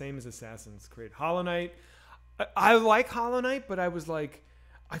Dogs is the same as Assassin's Creed. Hollow Knight. I like Hollow Knight, but I was like,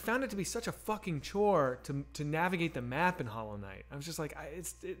 I found it to be such a fucking chore to navigate the map in Hollow Knight. I was just like,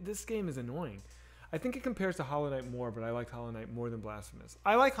 this game is annoying. I think it compares to Hollow Knight more, but I like Hollow Knight more than Blasphemous.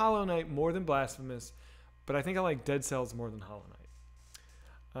 I like Hollow Knight more than Blasphemous, but I think I like Dead Cells more than Hollow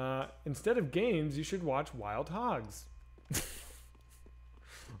Knight. Instead of games, you should watch Wild Hogs.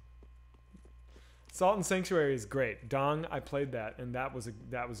 Salt and Sanctuary is great. Dong, I played that, and that was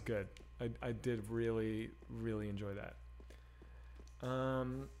good. I did really, really enjoy that.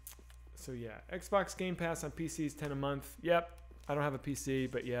 So yeah, Xbox Game Pass on PC is $10 a month. Yep. I don't have a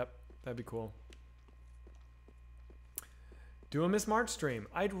PC, but yep, that'd be cool. Do a Miss March stream.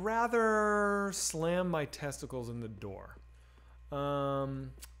 I'd rather slam my testicles in the door. So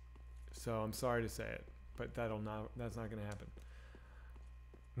I'm sorry to say it, but that's not going to happen.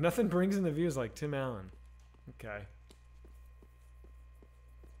 Nothing brings in the views like Tim Allen. Okay.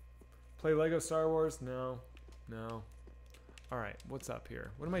 Play Lego Star Wars? No. All right, what's up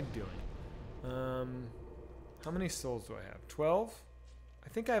here? What am I doing? How many souls do I have? 12? I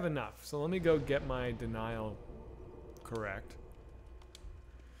think I have enough. So let me go get my denial correct.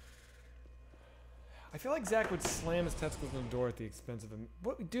 I feel like Zach would slam his testicles in the door at the expense of him.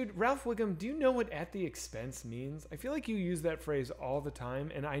 What, dude, Ralph Wiggum, do you know what "at the expense" means? I feel like you use that phrase all the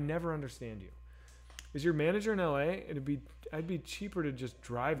time, and I never understand you. Is your manager in LA? I'd be cheaper to just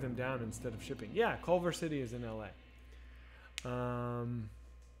drive them down instead of shipping. Yeah, Culver City is in LA.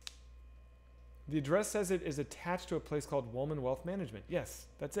 The address says it is attached to a place called Woolman Wealth Management. Yes,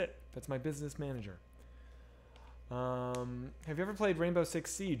 that's it. That's my business manager. Have you ever played Rainbow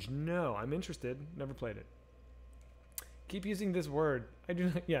Six Siege? No, I'm interested. Never played it. Keep using this word. I do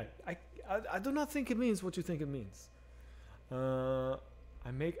not. Yeah, I do not think it means what you think it means. Oh,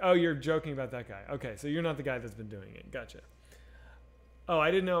 you're joking about that guy. Okay, so you're not the guy that's been doing it. Gotcha. Oh, I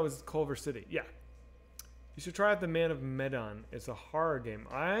didn't know it was Culver City. Yeah. You should try out the Man of Medan. It's a horror game.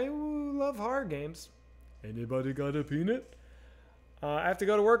 I love horror games. Anybody got a peanut? I have to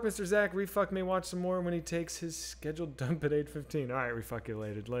go to work, Mr. Zach. Refuck may watch some more when he takes his scheduled dump at 8:15. All right, refuck you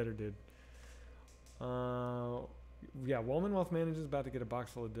later, dude. Yeah, Woolman Wealth Management is about to get a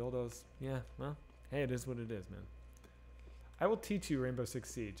box full of dildos. Yeah, well, hey, it is what it is, man. I will teach you Rainbow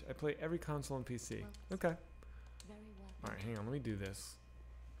Six Siege. I play every console and PC. Okay. All right, hang on. Let me do this.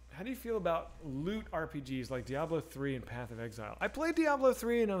 How do you feel about loot RPGs like Diablo 3 and Path of Exile? I played Diablo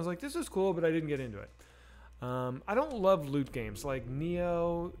 3 and I was like, this is cool, but I didn't get into it. I don't love loot games. Like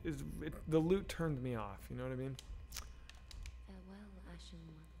Neo, the loot turned me off. You know what I mean? Farewell, Ashen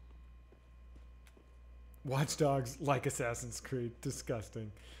One. Watch Dogs like Assassin's Creed.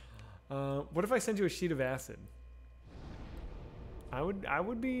 Disgusting. What if I send you a sheet of acid? I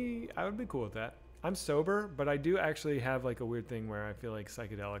would be cool with that. I'm sober, but I do actually have like a weird thing where I feel like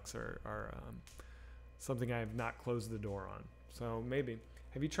psychedelics are something I have not closed the door on. So maybe.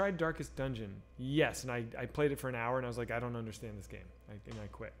 Have you tried Darkest Dungeon? Yes, and I played it for an hour and I was like, I don't understand this game. And I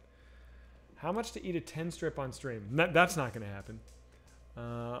quit. How much to eat a 10 strip on stream? That's not going to happen.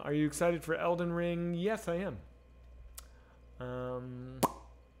 Are you excited for Elden Ring? Yes, I am.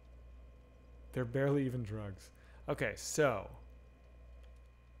 They're barely even drugs. Okay, so.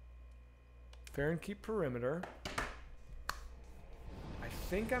 Fahrenheit perimeter. I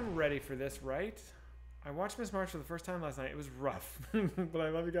think I'm ready for this, right? I watched Miss March for the first time last night. It was rough, but I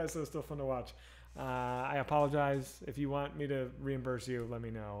love you guys, so it's still fun to watch. I apologize. If you want me to reimburse you, let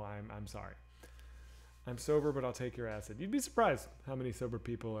me know. I'm sorry. I'm sober, but I'll take your acid. You'd be surprised how many sober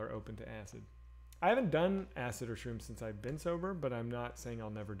people are open to acid. I haven't done acid or shrooms since I've been sober, but I'm not saying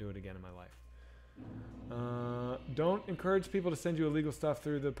I'll never do it again in my life. Don't encourage people to send you illegal stuff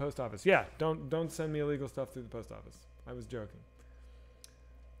through the post office. Yeah, don't send me illegal stuff through the post office. I was joking.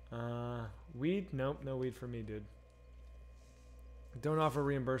 Weed? Nope, no weed for me, dude. Don't offer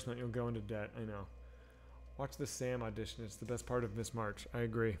reimbursement, you'll go into debt. I know. Watch the Sam audition. It's the best part of Miss March. I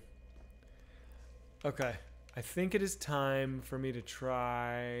agree. Okay. I think it is time for me to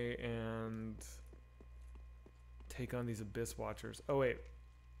try and take on these Abyss Watchers. Oh, wait.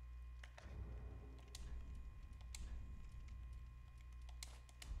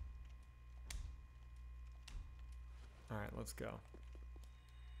 Alright, let's go.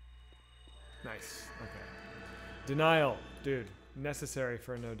 Nice. Okay. Denial. Dude. Necessary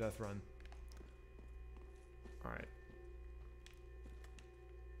for a no-death run. Alright.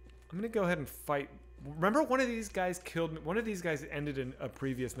 I'm going to go ahead and fight. Remember one of these guys killed me? One of these guys ended in a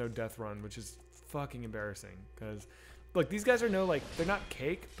previous no-death run, which is fucking embarrassing. Because, look, these guys are they're not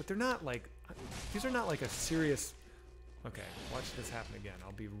cake, but they're not like, these are not like a serious Okay, watch this happen again.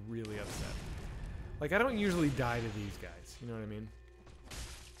 I'll be really upset. Like, I don't usually die to these guys. You know what I mean?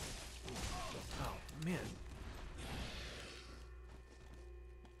 Oh, man.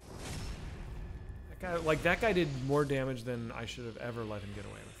 That guy did more damage than I should have ever let him get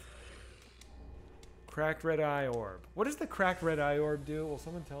away with. Cracked red eye orb. What does the cracked red eye orb do? Will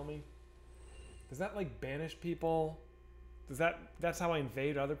someone tell me? Does that, like, banish people? That's how I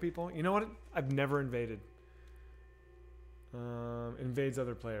invade other people? You know what? I've never invaded. Invades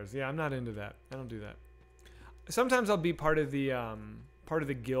other players. Yeah, I'm not into that. I don't do that. Sometimes I'll be part of the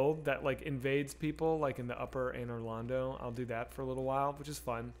guild that, like, invades people, like in the upper Anne Orlando. I'll do that for a little while, which is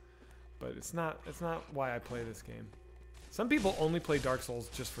fun. But it's not why I play this game. Some people only play Dark Souls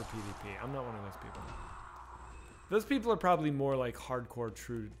just for PvP. I'm not one of those people. Those people are probably more like hardcore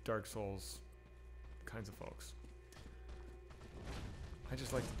true Dark Souls kinds of folks. I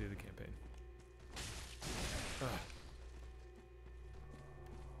just like to do the campaign. Ugh.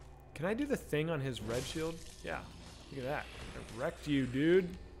 Can I do the thing on his red shield? Yeah. Look at that. I wrecked you, dude.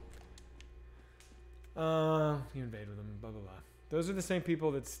 You invade with him. Blah, blah, blah. Those are the same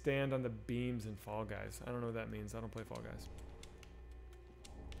people that stand on the beams in Fall Guys. I don't know what that means. I don't play Fall Guys.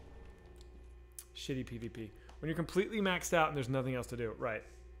 Shitty PvP. When you're completely maxed out and there's nothing else to do. Right.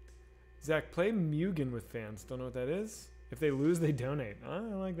 Zach, play Mugen with fans. Don't know what that is? If they lose, they donate. I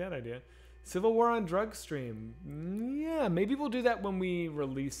don't like that idea. Civil War on Drugs stream. Yeah, maybe we'll do that when we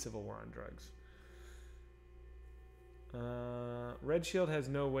release Civil War on Drugs. Red Shield has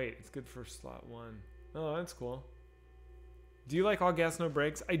no weight. It's good for slot 1. Oh, that's cool. Do you like All Gas No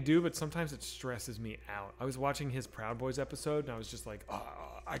Brakes? I do, but sometimes it stresses me out. I was watching his Proud Boys episode, and I was just like, oh,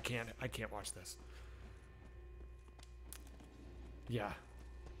 I can't watch this. Yeah.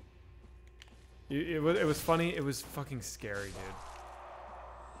 It was funny. It was fucking scary, dude.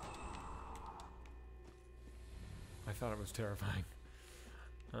 I thought it was terrifying.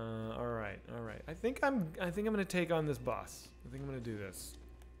 All right. I think I'm gonna take on this boss. I think I'm gonna do this.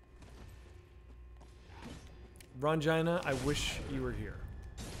 Rongina, I wish you were here.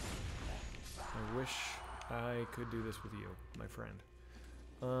 I wish I could do this with you, my friend.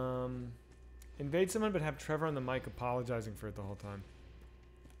 Invade someone, but have Trevor on the mic apologizing for it the whole time.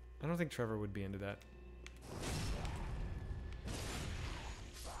 I don't think Trevor would be into that.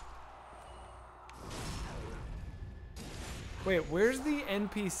 Wait, where's the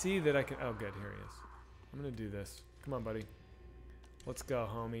NPC that I can... Oh, good. Here he is. I'm going to do this. Come on, buddy. Let's go,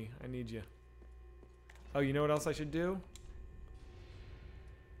 homie. I need you. Oh, you know what else I should do?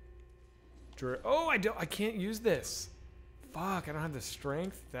 Oh, I can't use this. Fuck, I don't have the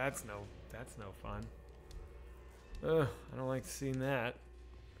strength. That's no fun. Ugh, I don't like seeing that.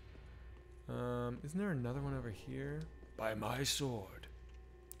 Isn't there another one over here? By my sword.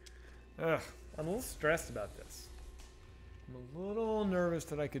 Ugh, I'm a little stressed about this. I'm a little nervous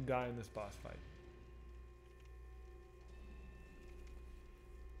that I could die in this boss fight.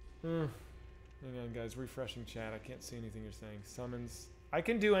 Hang on, guys. Refreshing chat. I can't see anything you're saying. Summons. I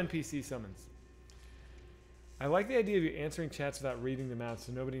can do NPC summons. I like the idea of you answering chats without reading them out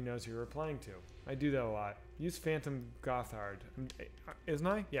so nobody knows who you're replying to. I do that a lot. Use Phantom Gothard. Isn't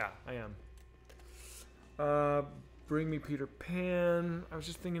I? Yeah, I am. Bring me Peter Pan. I was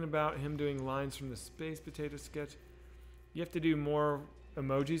just thinking about him doing lines from the Space Potato sketch. You have to do more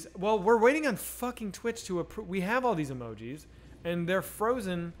emojis. Well, we're waiting on fucking Twitch to approve. We have all these emojis, and they're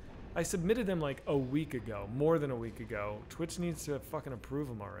frozen. I submitted them like a week ago, more than a week ago. Twitch needs to fucking approve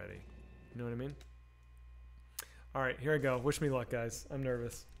them already. You know what I mean? All right, here I go. Wish me luck, guys. I'm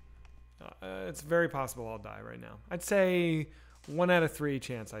nervous. It's very possible I'll die right now. I'd say 1 out of 3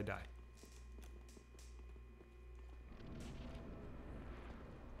 chance I die.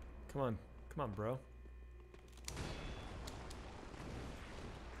 Come on, bro. I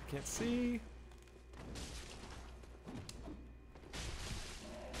can't see.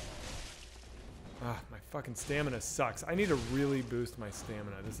 Ah, my fucking stamina sucks. I need to really boost my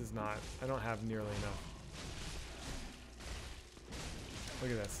stamina. This is not... I don't have nearly enough.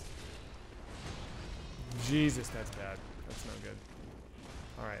 Look at this. Jesus, that's bad. That's no good.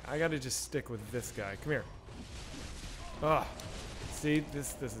 Alright, I gotta just stick with this guy. Come here. Ah, see?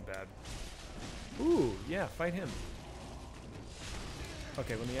 This is bad. Ooh, yeah, fight him.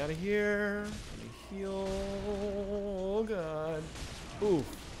 Okay, let me out of here. Let me heal. Oh, God. Ooh.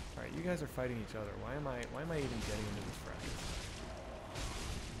 Alright, you guys are fighting each other. Why am I even getting into this fracas?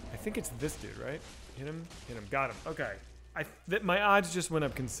 I think it's this dude, right? Hit him. Hit him. Got him. Okay. My odds just went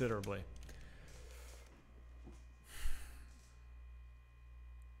up considerably.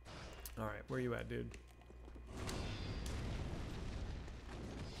 Alright, where you at, dude?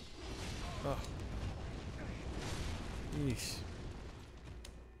 Oh. Yeesh.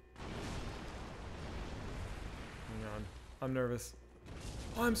 Hang on. I'm nervous.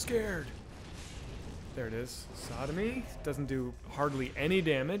 I'm scared. There it is. Sodomy. Doesn't do hardly any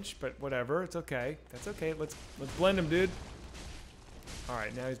damage, but whatever. It's okay. That's okay. Let's blend him, dude.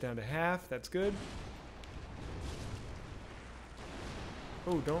 Alright, now he's down to half. That's good.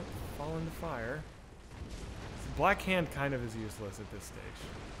 Oh, don't fall into fire. Black Hand kind of is useless at this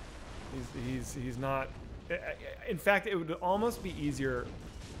stage. He's not... In fact, it would almost be easier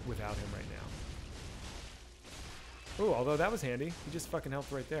without him right now. Oh, although that was handy. He just fucking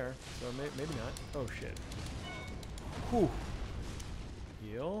helped right there. So maybe not. Oh, shit. Whew.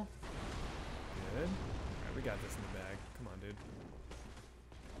 Heal. Good. Alright, we got this in the bag. Come on, dude.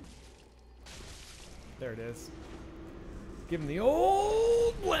 There it is. Give him the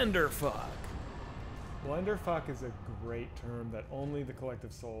old blender fuck. Blender fuck is a great term that only the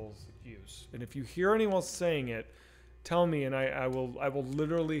Collective Souls use. And if you hear anyone saying it, tell me and I will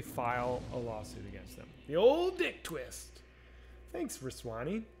literally file a lawsuit against them. The old dick twist. Thanks,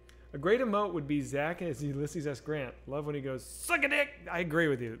 Raswani. A great emote would be Zach as Ulysses S. Grant. Love when he goes, suck a dick! I agree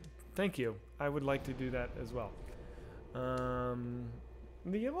with you. Thank you. I would like to do that as well.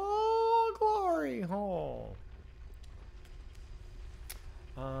 The old glory hole.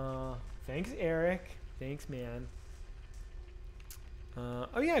 Thanks, Eric. Thanks, man.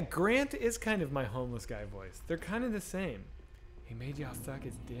 Oh yeah, Grant is kind of my homeless guy voice. They're kind of the same. He made y'all suck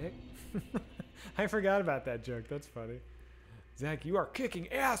his dick? I forgot about that joke. That's funny. Zach, you are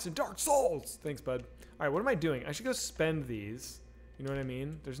kicking ass in Dark Souls. Thanks, bud. All right, what am I doing? I should go spend these. You know what I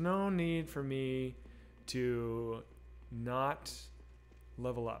mean? There's no need for me to not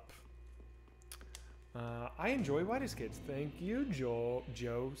level up. I enjoy Whitest Kids. Thank you, Joe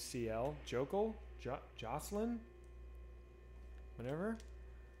CL. Jokel? Jocelyn? Whatever.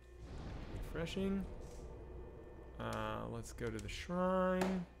 Refreshing. Let's go to the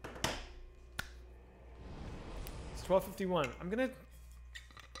shrine. It's 12:51.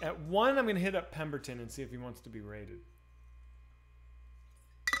 At 1, I'm gonna hit up Pemberton and see if he wants to be raided.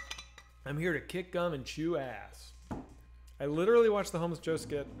 I'm here to kick gum and chew ass. I literally watched the Homeless Joe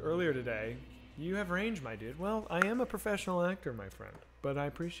skit earlier today. You have range, my dude. Well, I am a professional actor, my friend, but I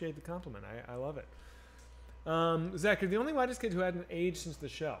appreciate the compliment. I love it. Zach, you're the only Whitest Kid who hadn't aged since the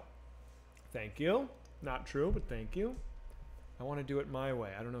show. Thank you. Not true, but thank you. I want to do it my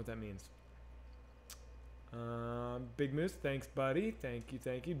way. I don't know what that means. Big Moose, thanks, buddy. Thank you,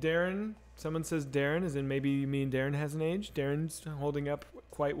 thank you. Darren, someone says Darren, as in maybe you mean Darren hasn't aged. Darren's holding up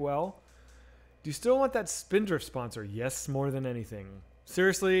quite well. Do you still want that Spindrift sponsor? Yes, more than anything.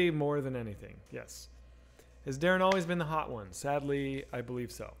 Seriously, more than anything. Yes. Has Darren always been the hot one? Sadly, I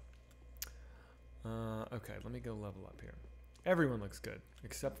believe so. Okay, let me go level up here. Everyone looks good,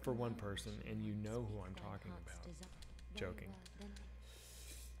 except for one person, and you know who I'm talking about. Joking.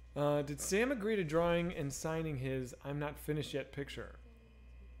 Did Sam agree to drawing and signing his "I'm not finished yet" picture?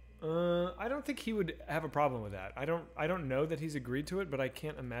 I don't think he would have a problem with that. I don't know that he's agreed to it, but I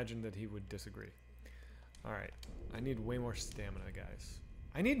can't imagine that he would disagree. All right, I need way more stamina, guys.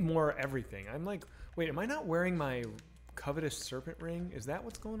 I need more everything. I'm like, wait, am I not wearing my covetous serpent ring? Is that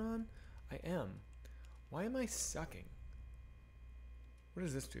what's going on? I am. Why am I sucking? What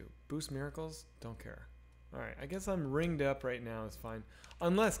does this do? Boost miracles? Don't care. All right, I guess I'm ringed up right now. It's fine.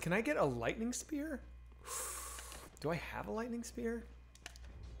 Unless, can I get a lightning spear? Do I have a lightning spear?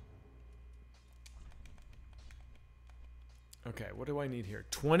 Okay, what do I need here?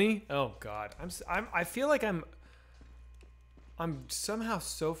 20? Oh God, I feel like I'm somehow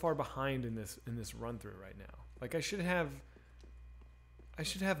so far behind in this run through right now. Like I should have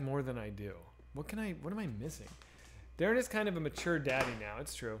more than I do. What am I missing? Darren is kind of a mature daddy now.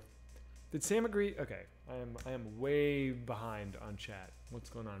 It's true. Did Sam agree? Okay, I am way behind on chat. What's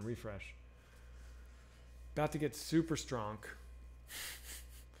going on? Refresh. About to get super strong.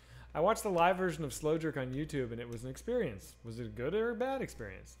 I watched the live version of Slow Jerk on YouTube, and it was an experience. Was it a good or a bad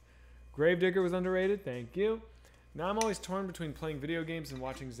experience? Gravedigger was underrated. Thank you. Now I'm always torn between playing video games and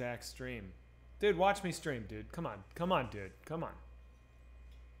watching Zach stream. Dude, watch me stream, dude. Come on. Come on, dude. Come on.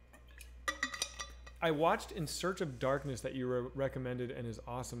 I watched In Search of Darkness that you recommended and is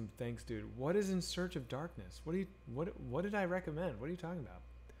awesome. Thanks, dude. What is In Search of Darkness? What did I recommend? What are you talking about?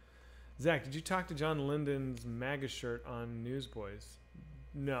 Zach, did you talk to John Lydon's MAGA shirt on Newsboys?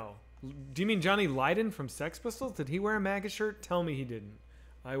 No. Do you mean Johnny Lydon from Sex Pistols? Did he wear a MAGA shirt? Tell me he didn't.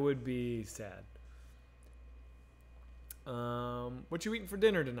 I would be sad. What you eating for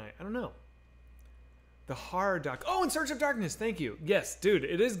dinner tonight? I don't know. The horror doc. Oh, In Search of Darkness. Thank you. Yes, dude,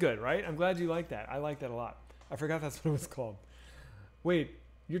 it is good, right? I'm glad you like that. I like that a lot. I forgot that's what it was called. Wait,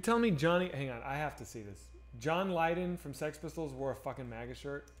 you're telling me Johnny... Hang on, I have to see this. John Lydon from Sex Pistols wore a fucking MAGA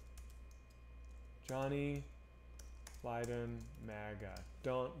shirt. Johnny Lydon MAGA.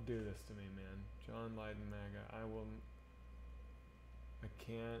 Don't do this to me, man. John Lydon MAGA. I will. I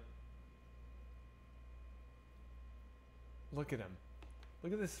can't. Look at him.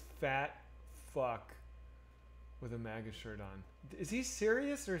 Look at this fat fuck with a MAGA shirt on. Is he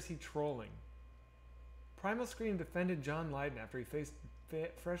serious or is he trolling? Primal Scream defended John Lydon after he faced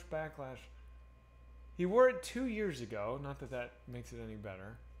fresh backlash. He wore it 2 years ago. Not that that makes it any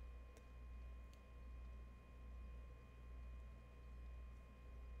better.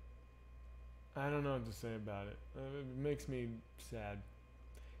 I don't know what to say about it. It makes me sad.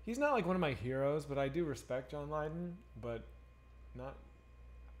 He's not like one of my heroes, but I do respect John Lydon, but not...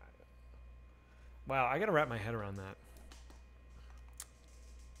 Wow, I gotta wrap my head around that.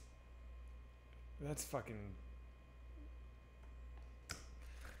 That's fucking...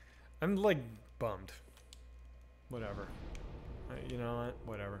 I'm like bummed. Whatever. You know what?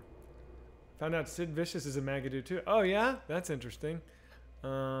 Whatever. Found out Sid Vicious is a MAGA dude too. Oh yeah? That's interesting.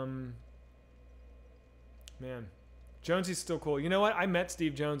 Man. Jonesy's still cool. You know what? I met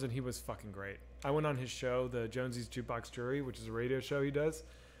Steve Jones and he was fucking great. I went on his show, the Jonesy's Jukebox Jury, which is a radio show he does.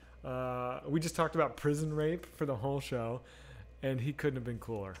 We just talked about prison rape for the whole show, and he couldn't have been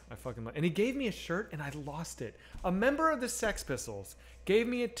cooler. I fucking and he gave me a shirt and I lost it. A member of the Sex Pistols gave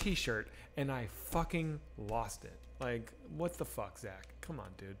me a t-shirt and I fucking lost it. Like, what the fuck, Zach? Come on,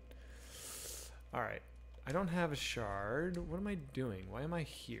 dude. All right. I don't have a shard. What am I doing? Why am I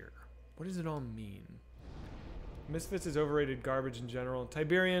here? What does it all mean? Misfits is overrated garbage in general.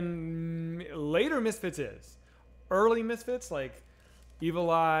 Tiberian, later Misfits is. Early Misfits, like Evil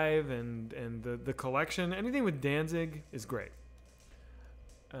Live and the collection, anything with Danzig is great.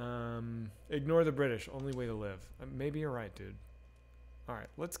 Ignore the British, only way to live. Maybe you're right, dude. All right,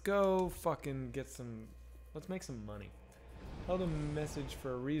 let's go fucking get some, let's make some money. Held a message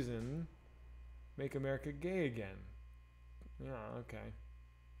for a reason. Make America gay again. Yeah, okay.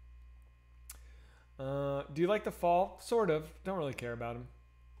 Do you like The Fall? Sort of. Don't really care about him.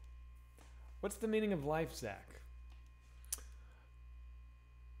 What's the meaning of life, Zach?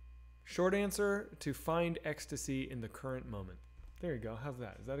 Short answer: to find ecstasy in the current moment. There you go. How's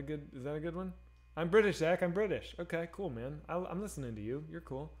that? Is that a good one? I'm British, Zach. I'm British. Okay, cool, man. I'm listening to you. You're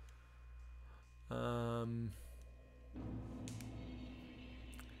cool.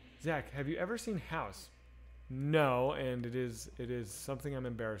 Zach, have you ever seen House? No, and it is something I'm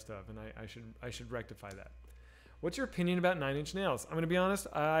embarrassed of, and I should rectify that. What's your opinion about Nine Inch Nails? I'm gonna be honest.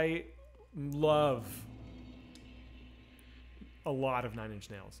 I love a lot of Nine Inch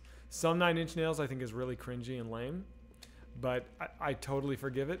Nails. Some Nine Inch Nails I think is really cringy and lame, but I totally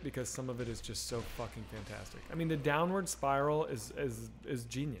forgive it because some of it is just so fucking fantastic. I mean, the Downward Spiral is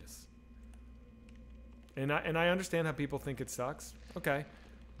genius, and I understand how people think it sucks. Okay.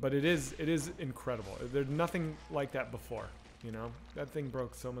 But it is incredible. There's nothing like that before, you know? That thing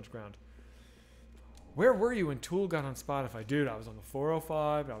broke so much ground. Where were you when Tool got on Spotify? Dude, I was on the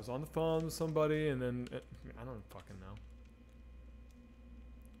 405, I was on the phone with somebody, and then, I don't fucking know.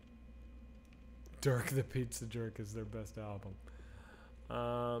 Dirk the Pizza Jerk is their best album.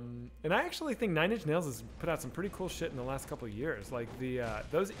 And I actually think Nine Inch Nails has put out some pretty cool shit in the last couple of years. Like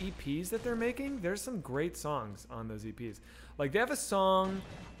those EPs that they're making, there's some great songs on those EPs. Like they have a song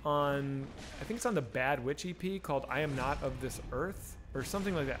on, I think it's on the Bad Witch EP called I Am Not of This Earth or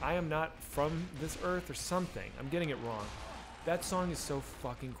something like that. I Am Not From This Earth or something. I'm getting it wrong. That song is so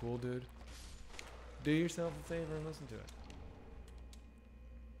fucking cool, dude. Do yourself a favor and listen to it.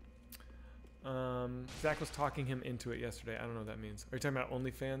 Zach was talking him into it yesterday. I don't know what that means. Are you talking about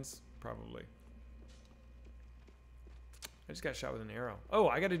OnlyFans? Probably. I just got shot with an arrow. Oh,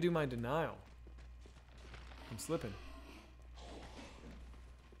 I got to do my denial. I'm slipping.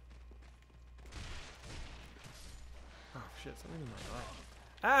 Oh, shit. Something in my eye.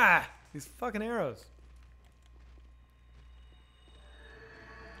 Ah! These fucking arrows.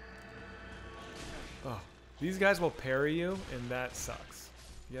 Oh, these guys will parry you, and that sucks.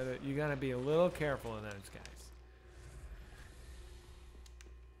 You gotta be a little careful of those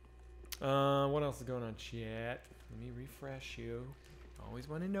guys. What else is going on, chat? Let me refresh you. Always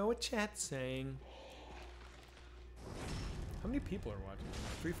want to know what chat's saying. How many people are watching?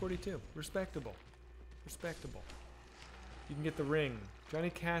 342. Respectable. Respectable. You can get the ring.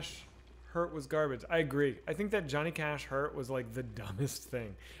 Johnny Cash Hurt was garbage. I agree. I think that Johnny Cash Hurt was like the dumbest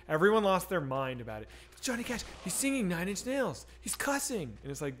thing. Everyone lost their mind about it. Johnny Cash, he's singing Nine Inch Nails. He's cussing.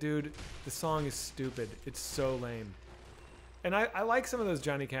 And it's like, dude, the song is stupid. It's so lame. And I like some of those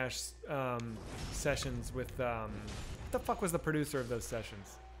Johnny Cash sessions with, what the fuck was the producer of those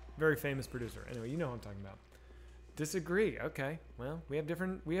sessions? Very famous producer. Anyway, you know who I'm talking about. Disagree. Okay. Well, we have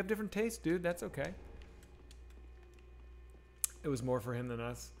different tastes, dude. That's okay. It was more for him than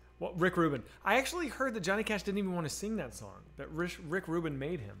us. Well, Rick Rubin. I actually heard that Johnny Cash didn't even want to sing that song. That Rick Rubin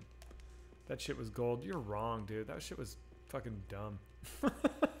made him. That shit was gold. You're wrong, dude. That shit was fucking dumb.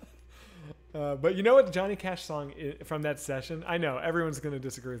 But you know what Johnny Cash song from that session? I know everyone's gonna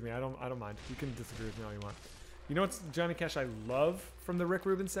disagree with me. I don't mind. You can disagree with me all you want. You know what's Johnny Cash I love from the Rick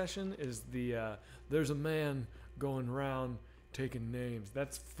Rubin session is the "There's a man going around taking names."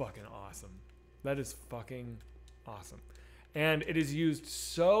 That's fucking awesome. That is fucking awesome. And it is used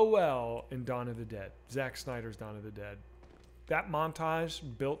so well in Dawn of the Dead. Zack Snyder's Dawn of the Dead. That montage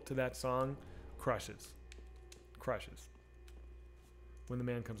built to that song crushes. Crushes. When the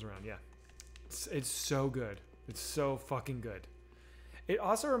man comes around, yeah. It's so good. It's so fucking good. It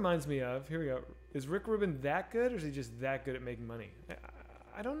also reminds me of, here we go. Is Rick Rubin that good or is he just that good at making money?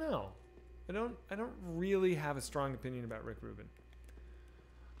 I don't know. I don't really have a strong opinion about Rick Rubin.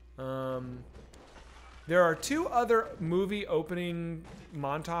 There are two other movie opening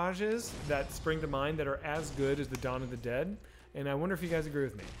montages that spring to mind that are as good as the Dawn of the Dead, and I wonder if you guys agree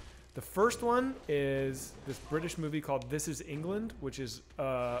with me. The first one is this British movie called This Is England, which is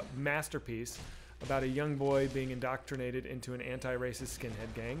a masterpiece about a young boy being indoctrinated into an anti-racist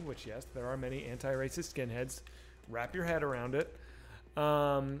skinhead gang, which, yes, there are many anti-racist skinheads. Wrap your head around it.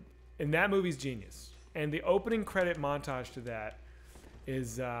 And that movie's genius. And the opening credit montage to that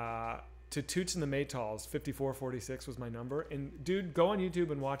is to Toots and the Maytals. 5446 was my number. And, dude, go on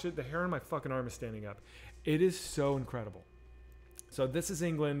YouTube and watch it. The hair on my fucking arm is standing up. It is so incredible. So This Is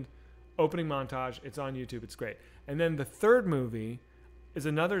England, opening montage. It's on YouTube. It's great. And then the third movie is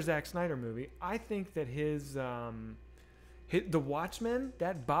another Zack Snyder movie. I think that his The Watchmen,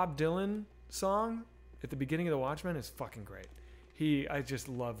 that Bob Dylan song at the beginning of The Watchmen is fucking great. I just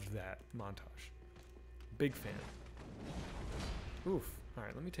loved that montage. Big fan. Oof. All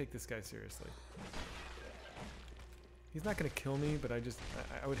right, let me take this guy seriously. He's not going to kill me, but I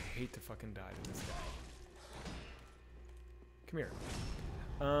would hate to fucking die to this guy. Come here.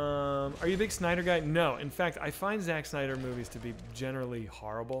 Are you a big Snyder guy? No. In fact, I find Zack Snyder movies to be generally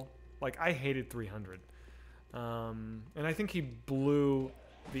horrible. Like, I hated 300. And I think he blew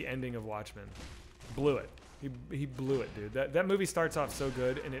the ending of Watchmen. Blew it. He blew it, dude. That movie starts off so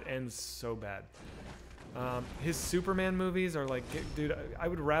good, and it ends so bad. His Superman movies are like, dude, I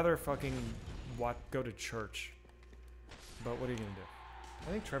would rather fucking go to church. But what are you going to do?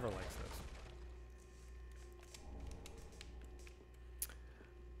 I think Trevor likes those.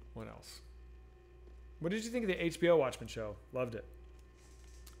 What else? What did you think of the HBO Watchmen show? Loved it.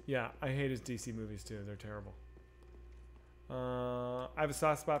 Yeah, I hate his DC movies too. They're terrible. I have a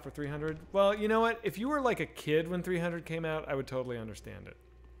soft spot for 300. Well, you know what? If you were like a kid when 300 came out, I would totally understand it.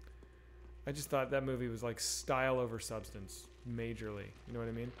 I just thought that movie was like style over substance, majorly. You know what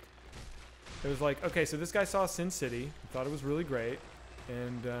I mean? It was like, okay, so this guy saw Sin City, thought it was really great,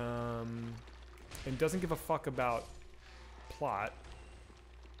 and doesn't give a fuck plot.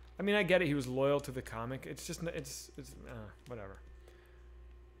 I mean, I get it. He was loyal to the comic. It's just, whatever.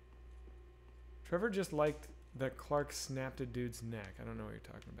 Trevor just liked that Clark snapped a dude's neck. I don't know what you're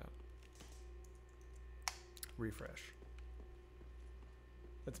talking about. Refresh.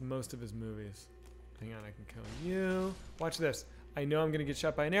 That's most of his movies. Hang on, I can kill you. Watch this. I know I'm going to get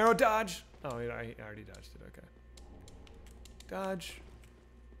shot by an arrow. Dodge! Oh, I already dodged it. Okay. Dodge.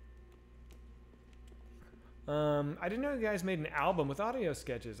 I didn't know you guys made an album with audio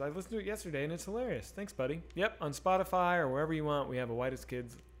sketches. I listened to it yesterday, and it's hilarious. Thanks, buddy. Yep, on Spotify or wherever you want, we have a Whitest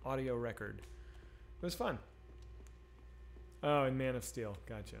Kids audio record. It was fun. Oh, and Man of Steel.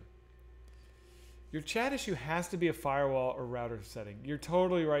 Gotcha. Your chat issue has to be a firewall or router setting. You're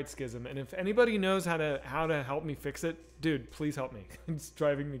totally right, Schism. And if anybody knows how to help me fix it, dude, please help me. It's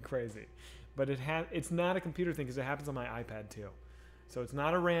driving me crazy. But it's not a computer thing because it happens on my iPad too. So it's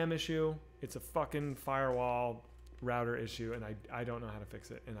not a RAM issue. It's a fucking firewall router issue, and I don't know how to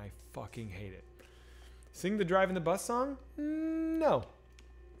fix it, and I fucking hate it. Sing the Driving the Bus song? No.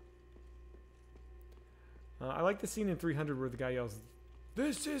 I like the scene in 300 where the guy yells,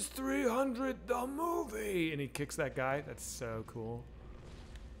 "This is 300 the movie!" And he kicks that guy. That's so cool.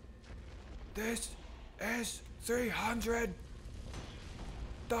 This is 300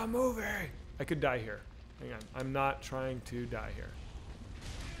 the movie! I could die here. Hang on. I'm not trying to die here.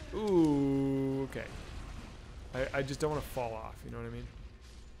 Ooh, okay. I just don't want to fall off, you know what I mean?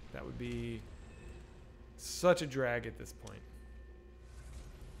 That would be such a drag at this point.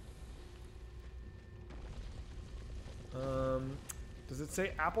 Does it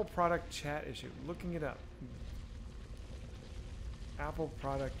say Apple product chat issue? Looking it up. Apple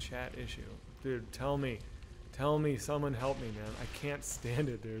product chat issue. Dude, tell me. Tell me. Someone help me, man. I can't stand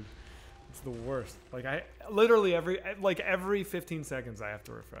it, dude. It's the worst. Like, I literally every 15 seconds I have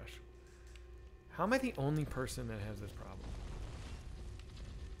to refresh. How am I the only person that has this problem?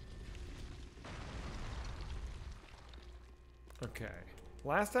 Okay.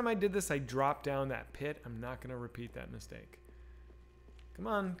 Last time I did this, I dropped down that pit. I'm not going to repeat that mistake. Come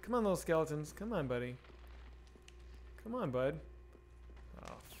on. Come on, little skeletons. Come on, buddy. Come on, bud.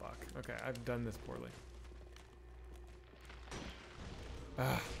 Oh, fuck. Okay, I've done this poorly.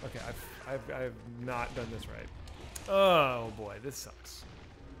 Okay, I've not done this right. Oh, boy. This sucks.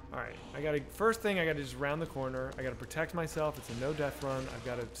 Alright, first thing, I gotta just round the corner. I gotta protect myself. It's a no-death run. I've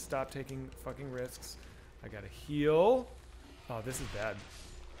gotta stop taking fucking risks. I gotta heal. Oh, this is bad.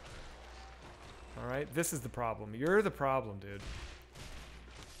 Alright, this is the problem. You're the problem, dude.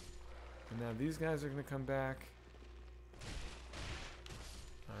 And now these guys are gonna come back.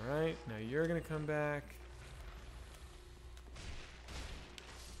 Alright, now you're gonna come back.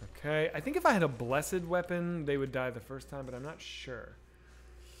 Okay, I think if I had a blessed weapon, they would die the first time, but I'm not sure.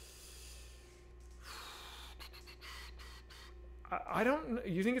 I don't know.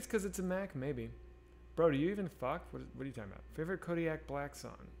 You think it's because it's a Mac? Maybe. Bro, do you even fuck? What are you talking about? Favorite Kodak Black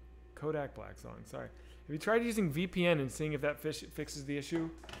song? Kodak Black song, sorry. Have you tried using VPN and seeing if that fixes the issue?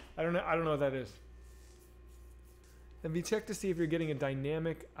 I don't know what that is. Have you checked to see if you're getting a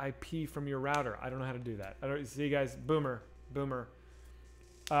dynamic IP from your router? I don't know how to do that. I don't see you guys. Boomer.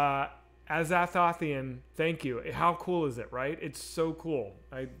 Azathothian, thank you. How cool is it, right? It's so cool.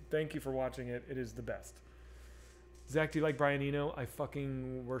 I thank you for watching it. It is the best. Zach, do you like Brian Eno? I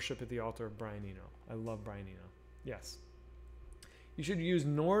fucking worship at the altar of Brian Eno. I love Brian Eno. Yes. You should use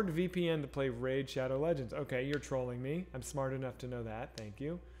NordVPN to play Raid Shadow Legends. Okay, you're trolling me. I'm smart enough to know that. Thank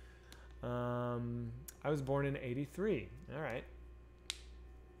you. I was born in 83. All right.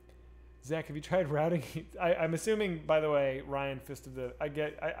 Zach, have you tried routing? I'm assuming, by the way, Ryan Fist of the...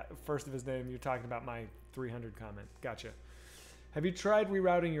 first of his name, you're talking about my 300 comment. Gotcha. Have you tried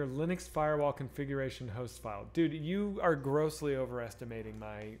rerouting your Linux firewall configuration host file? Dude, you are grossly overestimating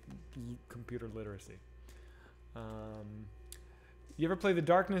my computer literacy. You ever play The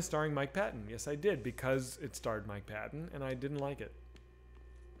Darkness starring Mike Patton? Yes, I did, because it starred Mike Patton, and I didn't like it.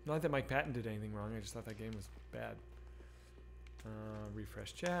 Not that Mike Patton did anything wrong, I just thought that game was bad.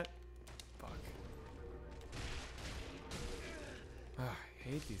 Refresh chat. Fuck. I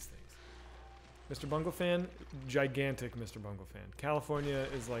hate these things. Mr. Bungle fan, gigantic Mr. Bungle fan. California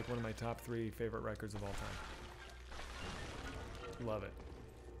is like one of my top 3 favorite records of all time. Love it.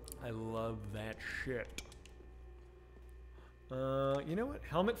 I love that shit. You know what?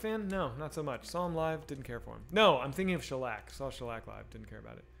 Helmet fan? No, not so much. Saw him live, didn't care for him. No, I'm thinking of Shellac. Saw Shellac live, didn't care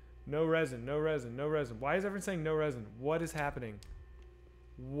about it. No resin, no resin, no resin. Why is everyone saying no resin? What is happening?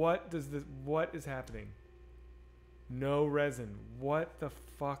 What is happening? No resin. What the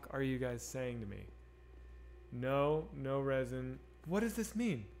fuck are you guys saying to me? No resin. What does this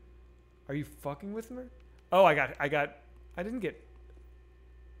mean? Are you fucking with me? Oh, I didn't get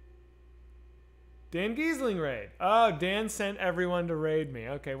Dan Giesling raid. Oh, Dan sent everyone to raid me.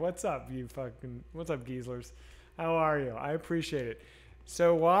 Okay, what's up, what's up, Gieslers? How are you? I appreciate it.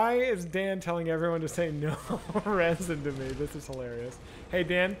 So why is Dan telling everyone to say no resin to me? This is hilarious. Hey,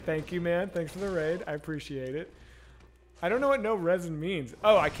 Dan, thank you, man. Thanks for the raid. I appreciate it. I don't know what no resin means.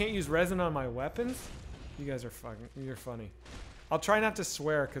 Oh, I can't use resin on my weapons? You guys are you're funny. I'll try not to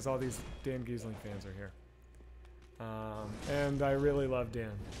swear because all these Dan Giesling fans are here. And I really love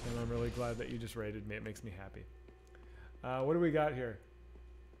Dan. And I'm really glad that you just raided me. It makes me happy. What do we got here?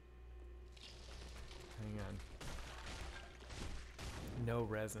 Hang on. No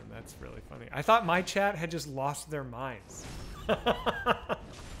resin. That's really funny. I thought my chat had just lost their minds.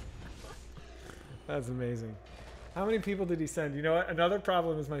 That's amazing. How many people did he send? You know what? Another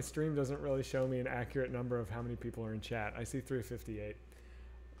problem is my stream doesn't really show me an accurate number of how many people are in chat. I see 358.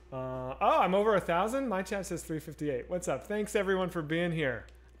 Oh, I'm over 1,000? My chat says 358. What's up? Thanks everyone for being here.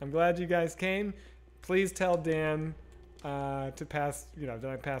 I'm glad you guys came. Please tell Dan to pass, that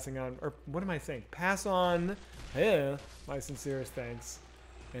I'm passing on, or what am I saying? Pass on my sincerest thanks.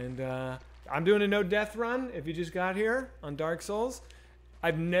 And I'm doing a no death run if you just got here on Dark Souls.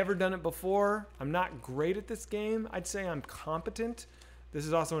 I've never done it before. I'm not great at this game. I'd say I'm competent. This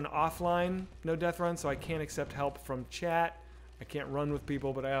is also an offline no death run, so I can't accept help from chat. I can't run with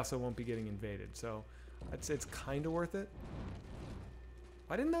people, but I also won't be getting invaded. So I'd say it's kind of worth it.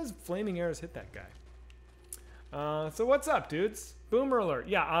 Why didn't those flaming arrows hit that guy? So what's up, dudes? Boomer alert.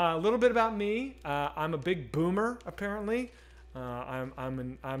 Yeah, a little bit about me. I'm a big boomer, apparently.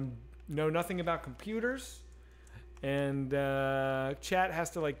 I'm know nothing about computers. And chat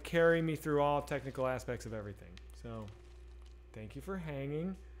has to like carry me through all technical aspects of everything. So thank you for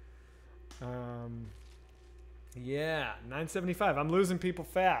hanging. Yeah, 975. I'm losing people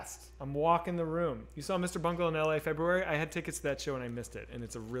fast. I'm walking the room. You saw Mr. Bungle in LA February? I had tickets to that show and I missed it. And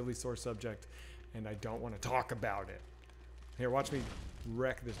it's a really sore subject. And I don't want to talk about it. Here, watch me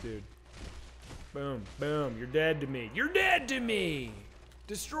wreck this dude. Boom, boom. You're dead to me. You're dead to me.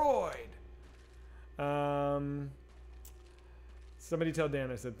 Destroyed. Somebody tell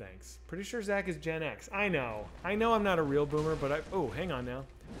Dan I said thanks. Pretty sure Zach is Gen X. I know I'm not a real boomer, but oh, hang on now.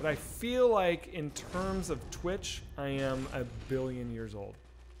 But I feel like in terms of Twitch, I am a billion years old.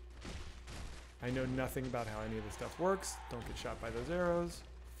 I know nothing about how any of this stuff works. Don't get shot by those arrows.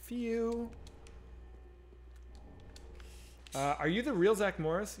 Phew. Are you the real Zach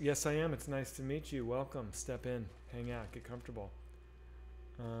Morris? Yes, I am. It's nice to meet you. Welcome. Step in. Hang out. Get comfortable.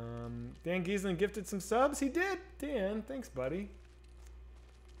 Dan Giesling gifted some subs. He did. Dan, thanks, buddy.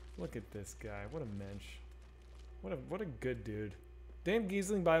 Look at this guy. What a mensch. What a good dude. Dan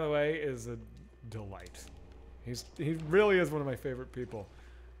Giesling, by the way, is a delight. He really is one of my favorite people.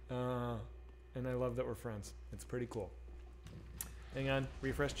 And I love that we're friends. It's pretty cool. Hang on.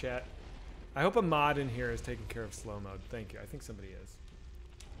 Refresh chat. I hope a mod in here is taking care of slow mode. Thank you. I think somebody is.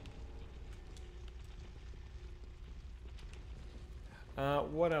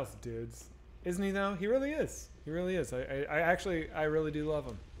 What else, dudes? Isn't he, though? He really is. He really is. I really do love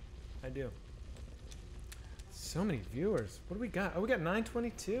him. I do. So many viewers. What do we got? Oh, we got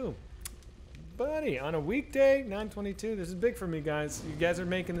 922. Buddy, on a weekday, 922. This is big for me, guys. You guys are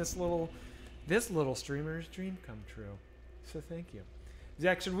making this little streamer's dream come true. So thank you.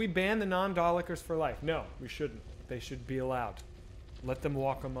 Zach, should we ban the non-Dalekers for life? No, we shouldn't. They should be allowed. Let them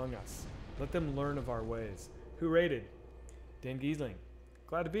walk among us. Let them learn of our ways. Who rated? Dan Giesling.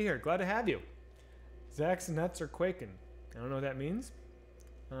 Glad to be here. Glad to have you. Zach's nuts are quaking. I don't know what that means.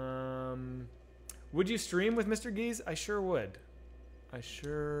 Would you stream with Mr. Gies? I sure would. I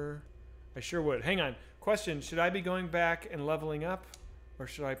sure would. Hang on. Question, should I be going back and leveling up? Or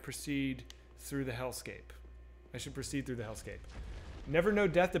should I proceed through the hellscape? I should proceed through the hellscape. Never know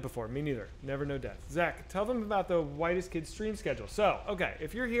death did before. Me neither. Never know death. Zach, tell them about the Whitest Kids stream schedule. So, okay,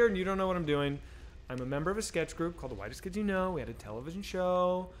 if you're here and you don't know what I'm doing, I'm a member of a sketch group called The Whitest Kids You Know. We had a television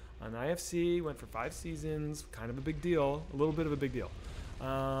show on IFC, went for 5 seasons, kind of a big deal, a little bit of a big deal.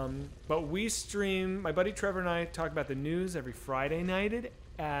 But we stream, my buddy Trevor and I talk about the news every Friday night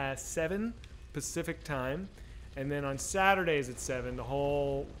at 7 Pacific time. And then on Saturdays at 7, the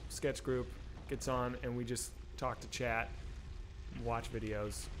whole sketch group gets on and we just talk to chat, watch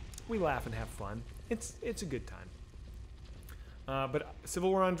videos. We laugh and have fun. It's a good time. But Civil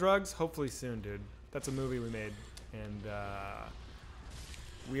War on Drugs, hopefully soon, dude. That's a movie we made. And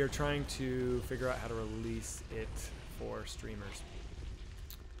we are trying to figure out how to release it for streamers.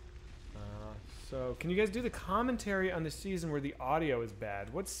 So can you guys do the commentary on the season where the audio is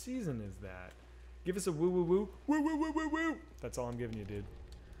bad? What season is that? Give us a woo woo woo. Woo woo woo woo woo. That's all I'm giving you, dude.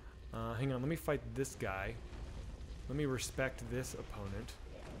 Hang on, let me fight this guy. Let me respect this opponent.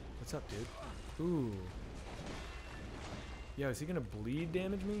 What's up, dude? Ooh. Yo, is he gonna bleed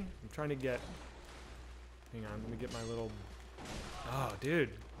damage me? I'm trying to get... Hang on, let me get my little... Oh, dude.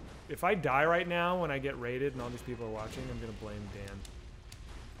 If I die right now when I get raided and all these people are watching, I'm gonna blame Dan.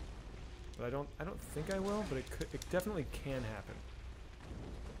 But I don't think I will, but it definitely can happen.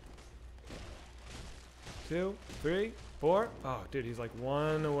 2, 3, 4. Oh, dude, he's like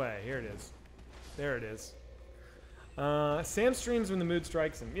 1 away. Here it is. There it is. Sam streams when the mood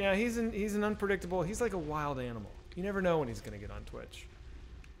strikes him. Yeah, he's an unpredictable. He's like a wild animal. You never know when he's gonna get on Twitch.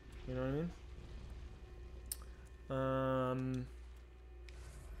 You know what I mean?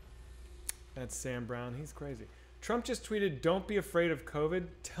 That's Sam Brown. He's crazy. Trump just tweeted, "Don't be afraid of COVID."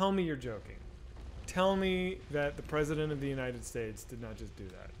 Tell me you're joking. Tell me that the President of the United States did not just do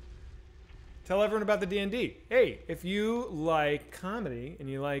that. Tell everyone about the D&D. Hey, if you like comedy and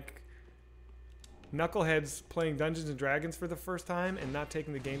you like knuckleheads playing Dungeons and Dragons for the first time and not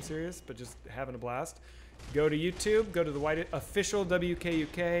taking the game serious, but just having a blast, go to YouTube, go to the official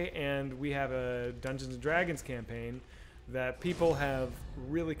WKUK, and we have a Dungeons and Dragons campaign that people have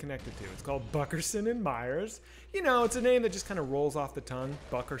really connected to. It's called Buckerson and Myers. You know, it's a name that just kind of rolls off the tongue,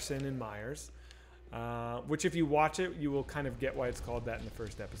 Buckerson and Myers, which if you watch it, you will kind of get why it's called that in the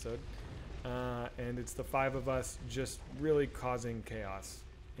first episode. And it's the 5 of us just really causing chaos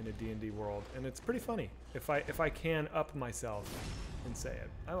in a D&D world, and it's pretty funny if I can up myself and say it.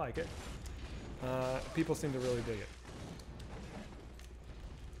 I like it. People seem to really dig it.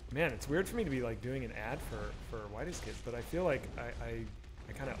 Man, it's weird for me to be like doing an ad for Whitest Kids, but I feel like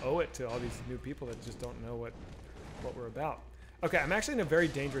I kind of owe it to all these new people that just don't know what what we're about. Okay, I'm actually in a very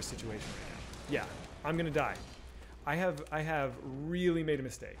dangerous situation right now. Yeah, I'm gonna die. I have really made a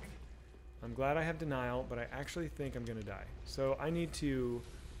mistake. I'm glad I have denial, but I actually think I'm gonna die. So I need to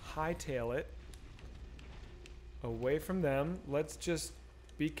hightail it away from them. Let's just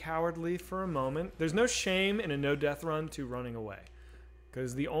be cowardly for a moment. There's no shame in a no death run to running away,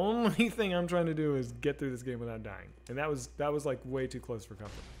 because the only thing I'm trying to do is get through this game without dying, and that was like way too close for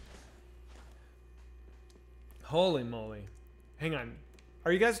comfort. Holy moly! Hang on,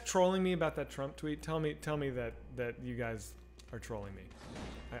 are you guys trolling me about that Trump tweet? Tell me that you guys are trolling me.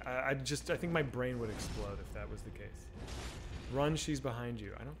 I think my brain would explode if that was the case. Run, she's behind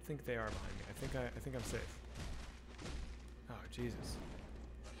you. I don't think they are behind me. I think I'm safe. Oh Jesus!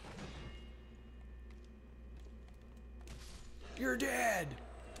 You're dead.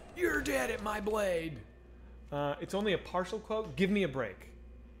 You're dead at my blade. It's only a partial quote. Give me a break.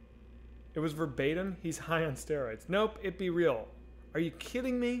 It was verbatim. He's high on steroids. Nope, it be real. Are you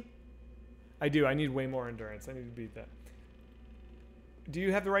kidding me? I do. I need way more endurance. I need to beat that. Do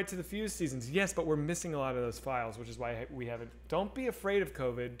you have the right to the Fuse seasons? Yes, but we're missing a lot of those files, which is why we haven't. Don't be afraid of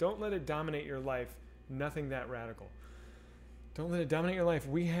COVID. Don't let it dominate your life. Nothing that radical. Don't let it dominate your life.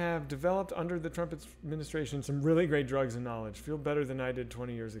 We have developed under the Trump administration some really great drugs and knowledge. Feel better than I did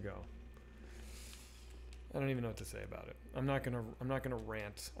 20 years ago. I don't even know what to say about it. I'm not gonna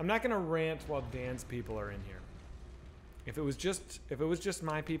rant. I'm not gonna rant while Dan's people are in here. If it was just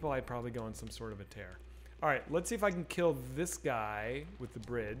my people, I'd probably go on some sort of a tear. All right, let's see if I can kill this guy with the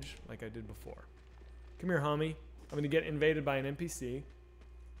bridge like I did before. Come here, homie. I'm gonna get invaded by an NPC.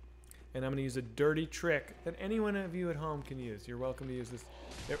 And I'm going to use a dirty trick that any one of you at home can use. You're welcome to use this.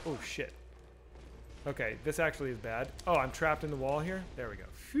 There, oh, shit. Okay, this actually is bad. Oh, I'm trapped in the wall here? There we go.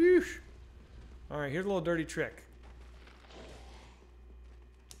 Phew. All right, here's a little dirty trick.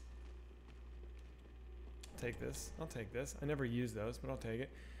 I'll take this. I'll take this. I never use those, but I'll take it.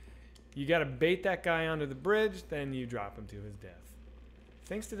 You got to bait that guy onto the bridge, then you drop him to his death.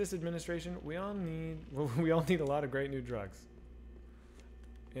 Thanks to this administration, we all need a lot of great new drugs.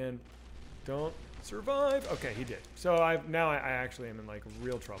 And don't survive. Okay, he did. So now I actually am in like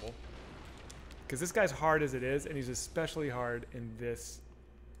real trouble, because this guy's hard as it is, and he's especially hard in this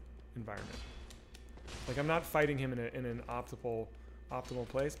environment. Like, I'm not fighting him in an optimal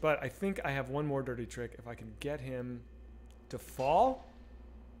place, but I think I have one more dirty trick. If I can get him to fall,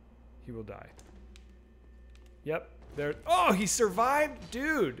 he will die. Yep. There. Oh, he survived,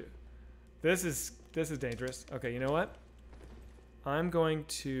 dude. This is dangerous. Okay, you know what? I'm going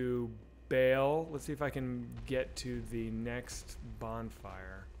to bail. Let's see if I can get to the next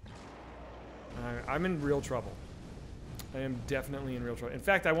bonfire. I'm in real trouble. I am definitely in real trouble. In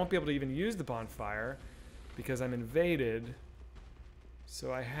fact, I won't be able to even use the bonfire because I'm invaded.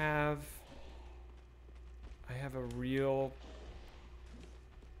 So I have a real...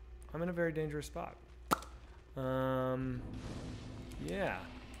 I'm in a very dangerous spot. Yeah.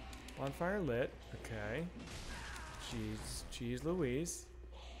 Bonfire lit. Okay. Jeez Louise.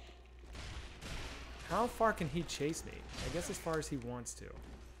 How far can he chase me? I guess as far as he wants to.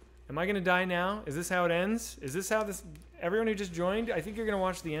 Am I gonna die now? Is this how it ends? Is this how this... Everyone who just joined, I think you're gonna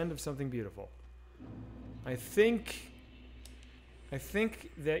watch the end of something beautiful. I think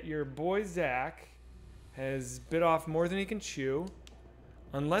that your boy Zach has bit off more than he can chew.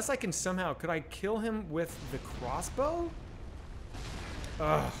 Unless I can somehow... Could I kill him with the crossbow?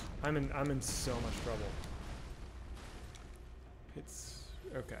 Ugh, I'm in so much trouble. It's...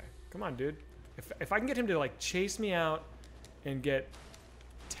 Okay. Come on, dude. If I can get him to, like, chase me out and get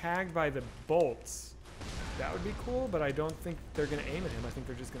tagged by the bolts, that would be cool, but I don't think they're going to aim at him. I think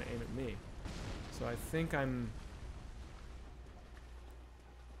they're just going to aim at me. So I think I'm...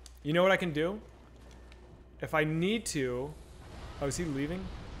 You know what I can do? If I need to... Oh, is he leaving?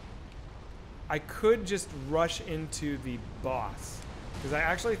 I could just rush into the boss. Because I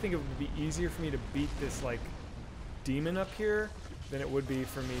actually think it would be easier for me to beat this, like, demon up here than it would be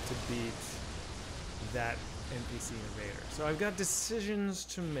for me to beat that NPC invader. So I've got decisions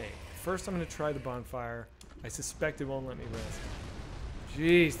to make. First, I'm going to try the bonfire. I suspect it won't let me rest.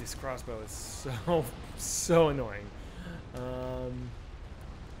 Jeez, this crossbow is so annoying.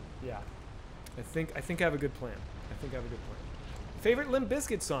 Yeah. I think I have a good plan. Favorite Limp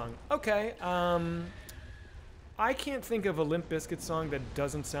Bizkit song? Okay. I can't think of a Limp Bizkit song that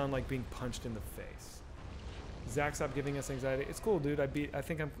doesn't sound like being punched in the face. Zach, stop giving us anxiety. It's cool, dude. I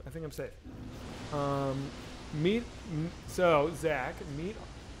think I'm safe. So Zach, meet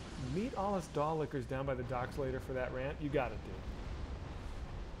all us doll lickers down by the docks later for that rant. You got it, dude.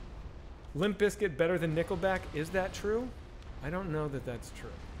 Limp Bizkit better than Nickelback? Is that true? I don't know that that's true.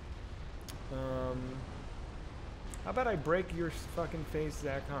 How about I break your fucking face,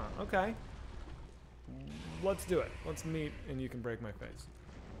 Zach? Huh? Okay. Let's do it. Let's meet, and you can break my face.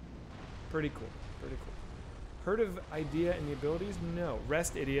 Pretty cool. Pretty cool. Heard of idea and the abilities? No.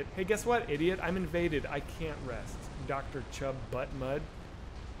 Rest, idiot. Hey, guess what, idiot? I'm invaded. I can't rest. Dr. Chubb Butt Mud.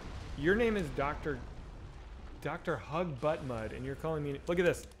 Your name is Dr. Hug Butt Mud, and you're calling me... Look at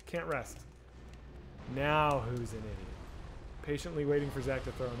this. Can't rest. Now who's an idiot? Patiently waiting for Zach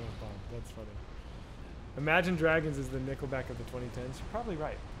to throw an F-bomb. That's funny. Imagine Dragons is the Nickelback of the 2010s. You're probably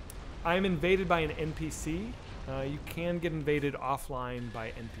right. I'm invaded by an NPC. You can get invaded offline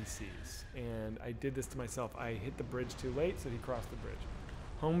by NPCs. And I did this to myself. I hit the bridge too late, so he crossed the bridge.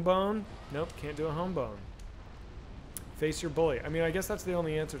 Home bone? Nope, can't do a home bone. Face your bully. I mean, I guess that's the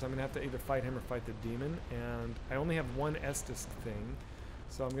only answers. I'm going to have to either fight him or fight the demon. And I only have one Estus thing.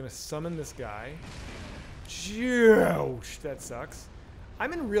 So I'm going to summon this guy. Ouch, that sucks.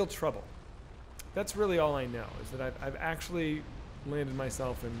 I'm in real trouble. That's really all I know, is that I've actually landed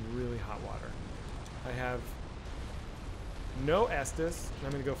myself in really hot water. I have no Estus, and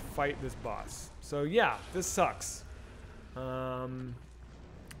I'm going to go fight this boss. So yeah, this sucks.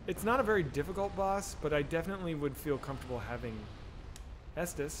 It's not a very difficult boss, but I definitely would feel comfortable having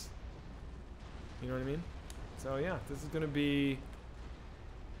Estus. You know what I mean? So yeah, this is going to be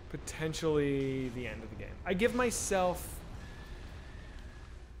potentially the end of the game. I give myself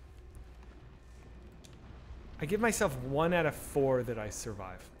 1 out of 4 that I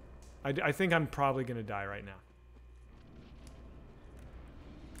survive. I think I'm probably going to die right now.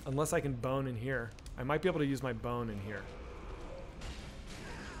 Unless I can bone in here. I might be able to use my bone in here.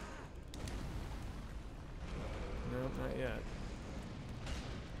 No, not yet.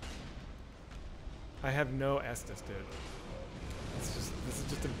 I have no Estus, dude. This is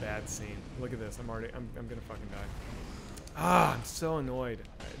just a bad scene. Look at this. I'm gonna fucking die. Ah, I'm so annoyed.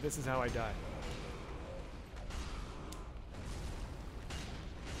 This is how I die.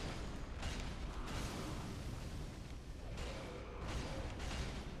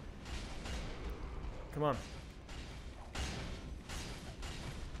 Come on.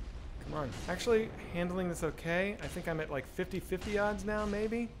 Come on. Actually, handling this okay. I think I'm at like 50-50 odds now,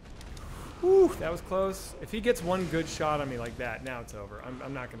 maybe. Whew, that was close. If he gets one good shot on me like that, now it's over.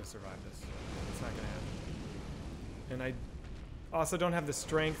 I'm not going to survive this. It's not going to happen. And I also don't have the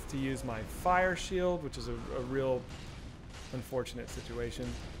strength to use my fire shield, which is a real unfortunate situation.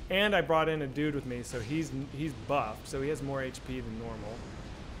 And I brought in a dude with me, so he's buffed, so he has more HP than normal.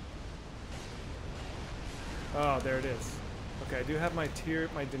 Oh, there it is. Okay, I do have my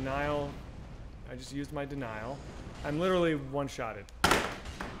denial. I just used my denial. I'm literally one-shotted.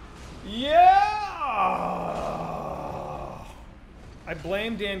 Yeah! I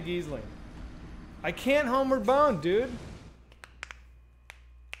blame Dan Giesling. I can't homeward bone, dude.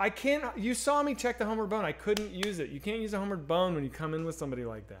 I can't. You saw me check the homeward bone. I couldn't use it. You can't use a homeward bone when you come in with somebody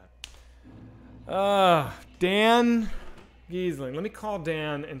like that. Dan Giesling. Let me call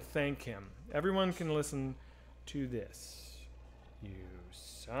Dan and thank him. Everyone can listen to this. You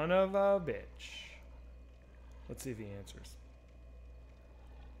son of a bitch. Let's see if he answers.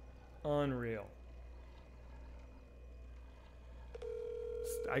 Unreal.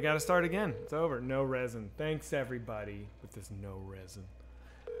 I gotta start again. It's over. No resin. Thanks everybody with this no resin.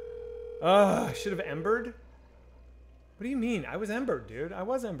 I should have embered? What do you mean? I was embered, dude. I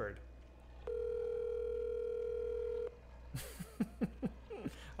was embered.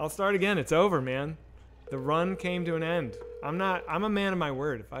 I'll start again. It's over, man. The run came to an end. I'm a man of my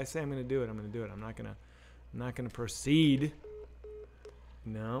word. If I say I'm gonna do it, I'm gonna do it. I'm not gonna proceed.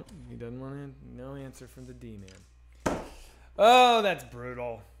 No, he doesn't want to. No answer from the D-man. Oh, that's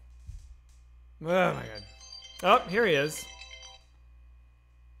brutal. Oh my god. Oh, here he is.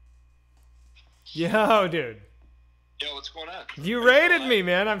 Yo, dude. Yo, what's going on? You raided me,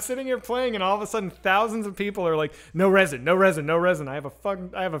 man. I'm sitting here playing, and all of a sudden, thousands of people are like, "No resin, no resin, no resin." I have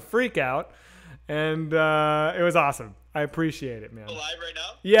a freak out, and it was awesome. I appreciate it, man. You live right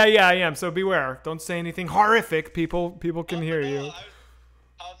now? Yeah, I am. So beware. Don't say anything horrific. People can hear you.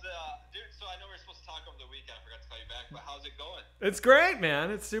 How's dude? So I know we're supposed to talk over the weekend. I forgot to call you back, but how's it going? It's great, man.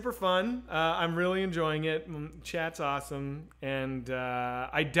 It's super fun. I'm really enjoying it. Chat's awesome, and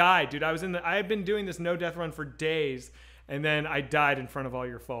I died, dude. I had been doing this no death run for days, and then I died in front of all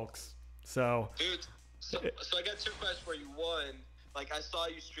your folks. So, dude, so I got 2 questions for you. One, like I saw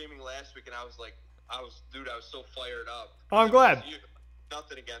you streaming last week, and I was so fired up. Oh, I'm glad.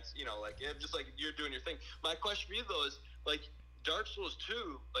 Nothing against, like just like you're doing your thing. My question for you though is like Dark Souls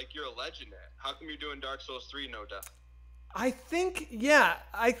 2, like you're a legend at. How come you're doing Dark Souls 3 no death? I think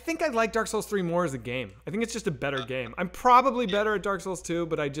I like Dark Souls 3 more as a game. I think it's just a better game. I'm probably better at Dark Souls 2,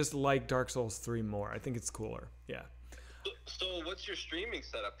 but I just like Dark Souls 3 more. I think it's cooler. Yeah. So what's your streaming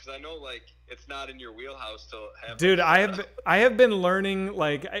setup? Because I know like it's not in your wheelhouse to have. Dude, I have been learning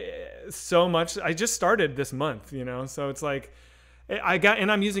like so much. I just started this month, you know, so it's like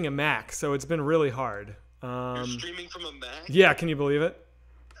and I'm using a Mac, so it's been really hard. You're streaming from a Mac? Yeah, can you believe it?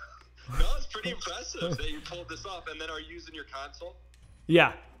 No, it's pretty impressive that you pulled this off. And then are you using your console?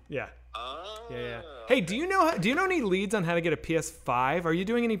 Yeah. Oh. Yeah. Hey, do you know any leads on how to get a PS5? Are you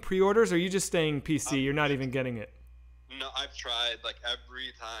doing any pre-orders, or are you just staying PC? You're not even getting it. No, I've tried like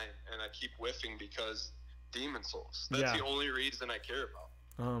every time, and I keep whiffing because Demon Souls. That's the only reason I care about.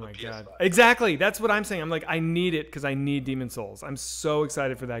 Oh my God. Exactly. That's what I'm saying. I'm like, I need it because I need Demon Souls. I'm so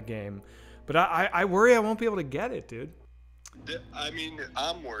excited for that game. But I worry I won't be able to get it, dude. I mean,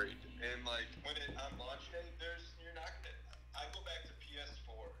 I'm worried. And like when on launch day, you're not gonna. I go back to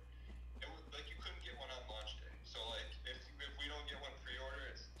PS4. Like you couldn't get one on launch day. So like if we don't get one pre-order,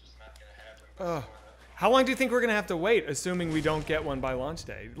 it's just not gonna happen. How long do you think we're gonna have to wait, assuming we don't get one by launch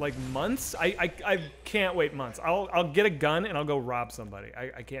day? Like months? I can't wait months. I'll get a gun and I'll go rob somebody.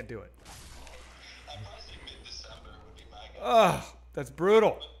 I can't do it. I'd probably say mid-December would be my guess. Ugh, that's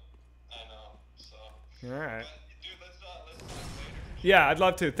brutal. I know. So. All right. But, dude, let's talk later. Yeah, I'd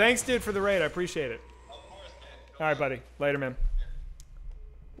love to. Thanks, dude, for the raid. I appreciate it. Of course, man. All right, buddy. Later, man.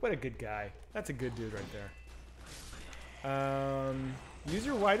 What a good guy. That's a good dude right there. Use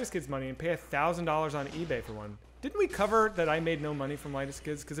your Whitest Kids money and pay $1,000 on eBay for one. Didn't we cover that I made no money from Whitest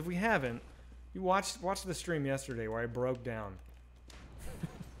Kids? Because if we haven't, you watched the stream yesterday where I broke down.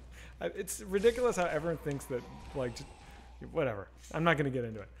 It's ridiculous how everyone thinks that, like, just, whatever. I'm not going to get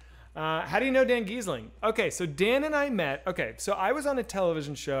into it. How do you know Dan Giesling? Okay, so Dan and I met. Okay, so I was on a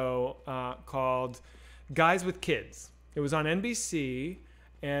television show called Guys with Kids. It was on NBC,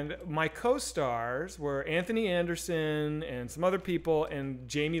 and my co-stars were Anthony Anderson and some other people, and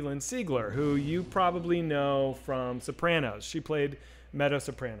Jamie Lynn Sigler, who you probably know from Sopranos. She played Meadow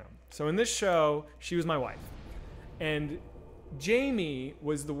Soprano. So in this show, she was my wife. And Jamie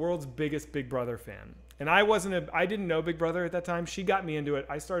was the world's biggest Big Brother fan. And I didn't know Big Brother at that time. She got me into it.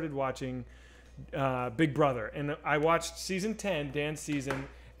 I started watching Big Brother, and I watched season 10, Dan's season,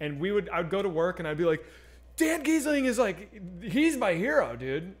 and I would go to work and I'd be like, Dan Giesling is like, he's my hero,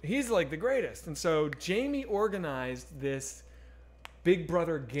 dude. He's like the greatest. And so Jamie organized this Big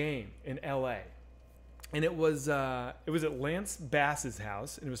Brother game in LA. And it was at Lance Bass's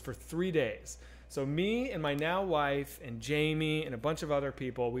house, and it was for 3 days. So me and my now wife and Jamie and a bunch of other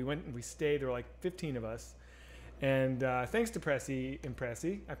people, we went and we stayed. There were like 15 of us. And thanks to Pressy and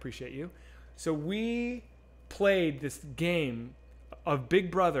Pressy, I appreciate you. So we played this game of Big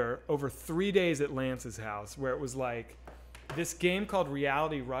Brother over 3 days at Lance's house, where it was like this game called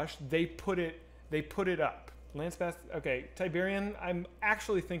Reality Rush. They put it up. Lance Bass. Okay, Tiberian. I'm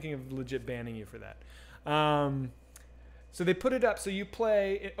actually thinking of legit banning you for that. So they put it up. So you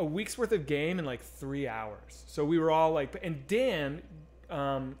play a week's worth of game in like 3 hours. So we were all like, and Dan,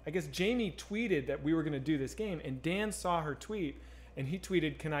 I guess Jamie tweeted that we were going to do this game, and Dan saw her tweet, and he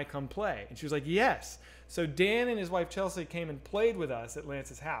tweeted, "Can I come play?" And she was like, "Yes." So Dan and his wife Chelsea came and played with us at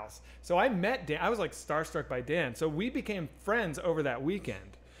Lance's house. So I met Dan. I was like starstruck by Dan. So we became friends over that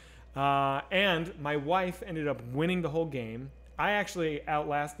weekend. And my wife ended up winning the whole game. I actually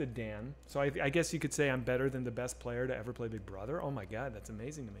outlasted Dan, so I guess you could say I'm better than the best player to ever play Big Brother. Oh my God, that's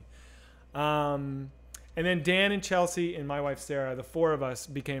amazing to me. And then Dan and Chelsea and my wife Sarah, the four of us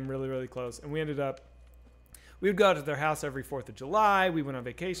became really, really close, and we would go out to their house every 4th of July. We went on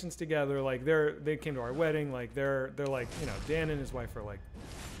vacations together. Like they came to our wedding. Like they're like, you know, Dan and his wife are like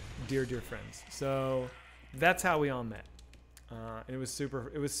dear, dear friends. So that's how we all met, and it was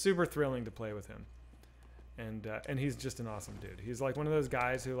super thrilling to play with him. And he's just an awesome dude. He's like one of those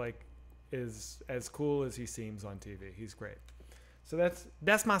guys who like is as cool as he seems on TV. He's great. So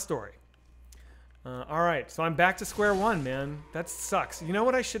that's my story. All right, so I'm back to square one, man. That sucks. You know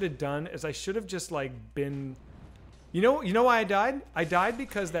what I should have done is I should have just like been. You know why I died? I died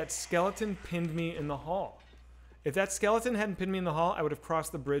because that skeleton pinned me in the hall. If that skeleton hadn't pinned me in the hall, I would have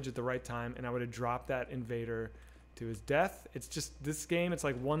crossed the bridge at the right time, and I would have dropped that invader to his death. It's just this game. It's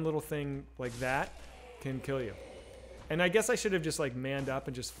like one little thing like that can kill you. And I guess I should have just like manned up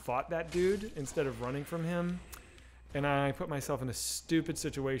and just fought that dude instead of running from him. And I put myself in a stupid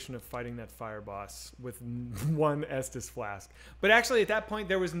situation of fighting that fire boss with one Estus flask. But actually at that point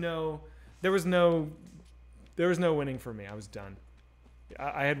there was no winning for me. I was done.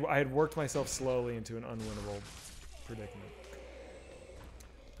 I had worked myself slowly into an unwinnable predicament.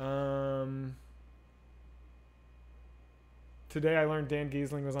 Today I learned Dan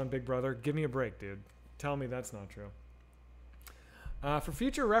Giesling was on Big Brother. Give me a break, dude. Tell me that's not true. For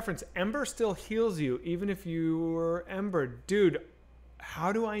future reference, Ember still heals you even if you were Ember. Dude,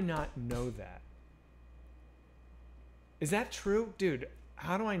 how do I not know that? Is that true? Dude,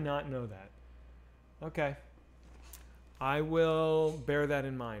 how do I not know that? Okay. I will bear that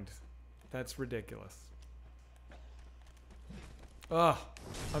in mind. That's ridiculous. Ugh,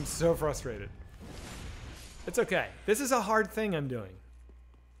 I'm so frustrated. It's okay. This is a hard thing I'm doing.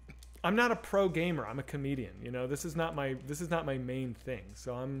 I'm not a pro gamer. I'm a comedian. You know, this is not my main thing.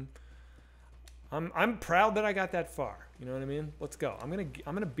 So I'm proud that I got that far. You know what I mean? Let's go. I'm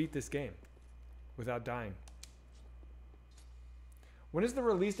gonna beat this game without dying. When is the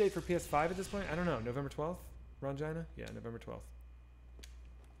release date for PS5 at this point? I don't know. November 12th? Rongina? Yeah, November 12th.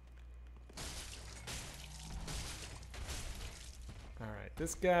 Alright,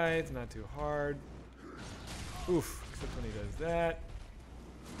 this guy, it's not too hard. Oof, except when he does that.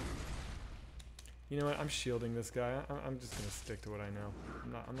 You know what? I'm shielding this guy. I'm just going to stick to what I know.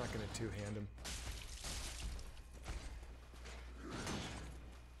 I'm not going to two-hand him.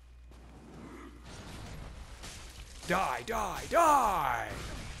 Die, die, die!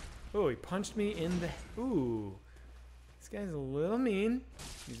 Oh, he punched me in the... Ooh. This guy's a little mean.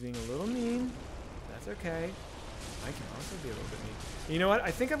 He's being a little mean. That's okay. I can also be a little bit mean. You know what? I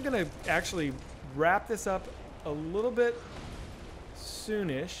think I'm going to actually wrap this up a little bit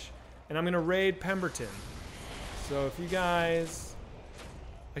soonish. And I'm going to raid Pemberton. So if you guys...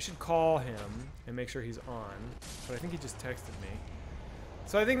 I should call him and make sure he's on. But I think he just texted me.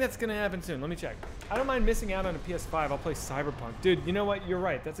 So I think that's going to happen soon. Let me check. I don't mind missing out on a PS5. I'll play Cyberpunk. Dude, you know what? You're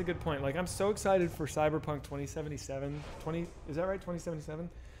right. That's a good point. Like, I'm so excited for Cyberpunk 2077. Is that right? 2077?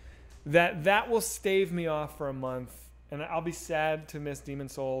 That will stave me off for a month. And I'll be sad to miss Demon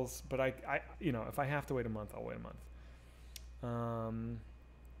Souls. But I you know, if I have to wait a month, I'll wait a month.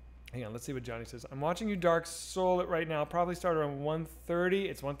 Hang on, let's see what Johnny says. I'm watching you Dark Soul it right now. Probably start around 1:30.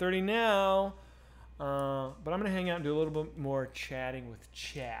 It's 1:30 now. But I'm going to hang out and do a little bit more chatting with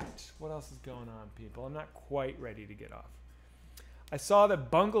chat. What else is going on, people? I'm not quite ready to get off. I saw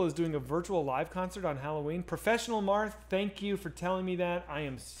that Bungle is doing a virtual live concert on Halloween. Professional Marth, thank you for telling me that. I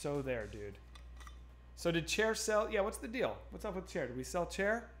am so there, dude. So did Chair sell? Yeah, what's the deal? What's up with Chair? Did we sell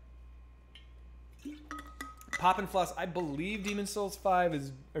Chair? Pop and Floss, I believe Demon Souls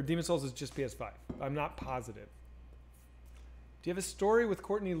is just PS5. I'm not positive. Do you have a story with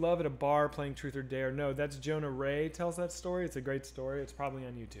Courtney Love at a bar playing Truth or Dare? No, that's Jonah Ray tells that story. It's a great story. It's probably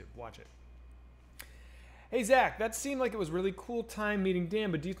on YouTube. Watch it. Hey, Zach, that seemed like it was really cool time meeting Dan,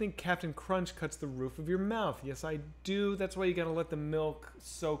 but do you think Captain Crunch cuts the roof of your mouth? Yes, I do. That's why you got to let the milk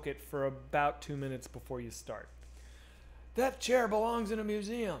soak it for about 2 minutes before you start. That chair belongs in a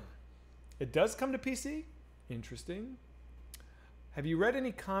museum. It does come to PC? Interesting. Have you read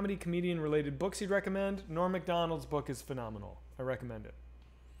any comedian-related books you'd recommend? Norm Macdonald's book is phenomenal. I recommend it.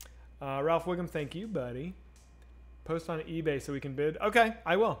 Ralph Wiggum, thank you, buddy. Post on eBay so we can bid. Okay,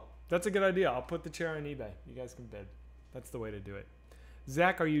 I will. That's a good idea. I'll put the chair on eBay. You guys can bid. That's the way to do it.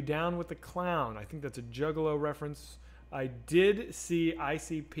 Zach, are you down with the clown? I think that's a Juggalo reference. I did see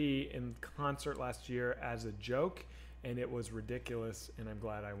ICP in concert last year as a joke, and it was ridiculous, and I'm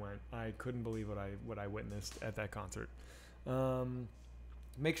glad I went. I couldn't believe what I witnessed at that concert.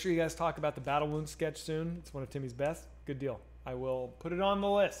 Make sure you guys talk about the Battle Wound sketch soon. It's one of Timmy's best. Good deal. I will put it on the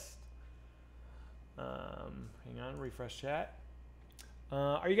list. Hang on, refresh chat.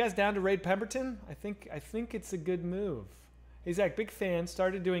 Are you guys down to raid Pemberton? I think it's a good move. Hey Zach, big fan.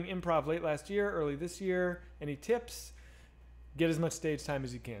 Started doing improv late last year, early this year. Any tips? Get as much stage time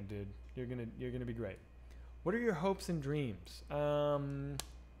as you can, dude. You're gonna be great. What are your hopes and dreams? That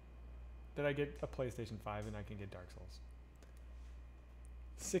I get a PlayStation 5 and I can get Dark Souls.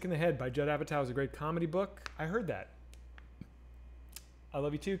 Sick in the Head by Judd Apatow is a great comedy book. I heard that. I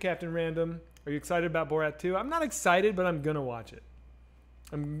love you too, Captain Random. Are you excited about Borat 2? I'm not excited, but I'm gonna watch it.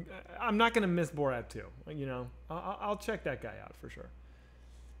 I'm not gonna miss Borat 2. You know, I'll check that guy out for sure.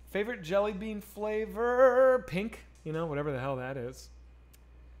 Favorite jelly bean flavor? Pink. You know, whatever the hell that is.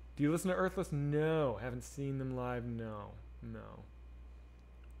 Do you listen to Earthless? No. Haven't seen them live? No.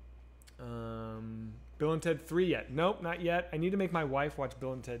 Bill and Ted 3 yet? Nope, not yet. I need to make my wife watch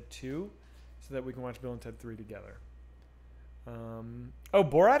Bill and Ted 2 so that we can watch Bill and Ted 3 together. Oh,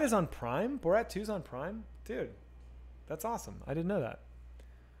 Borat is on Prime? Borat 2 is on Prime? Dude, that's awesome. I didn't know that.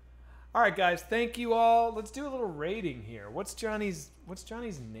 All right, guys, thank you all. Let's do a little rating here. What's Johnny's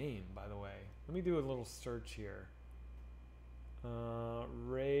name, by the way? Let me do a little search here.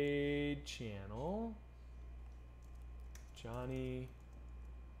 Raid channel. Johnny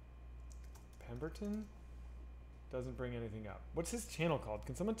Pemberton. Doesn't bring anything up. What's his channel called?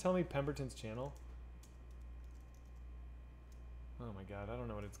 Can someone tell me Pemberton's channel? Oh my god, I don't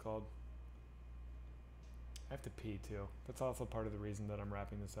know what it's called. I have to pee too. That's also part of the reason that I'm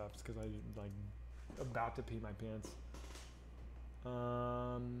wrapping this up. It's because I'm like about to pee my pants.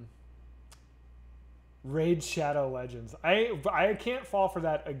 Raid Shadow Legends. I can't fall for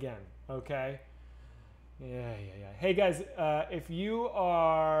that again. Okay. Yeah. Hey guys, if you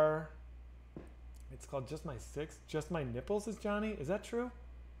are, it's called Just My Six. Just My Nipples is Johnny. Is that true?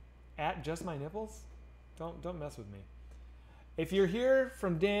 At Just My Nipples. Don't mess with me. If you're here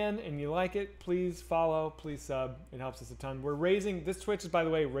from Dan and you like it, please follow, please sub. It helps us a ton. We're raising, this Twitch is, by the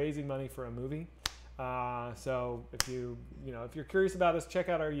way, raising money for a movie. So if if you're curious about us, check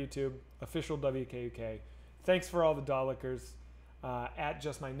out our YouTube, official WKUK. Thanks for all the dollikers. At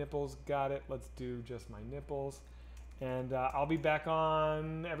Just My Nipples, got it. Let's do Just My Nipples. And I'll be back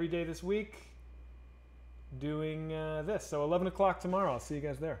on every day this week doing this. So 11 o'clock tomorrow. I'll see you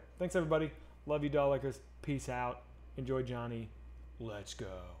guys there. Thanks, everybody. Love you, dollikers. Peace out. Enjoy Johnny. Let's go.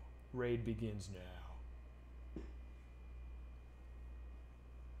 Raid begins now.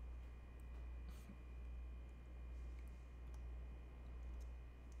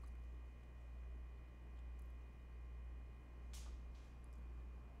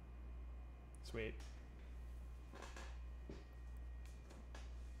 Sweet.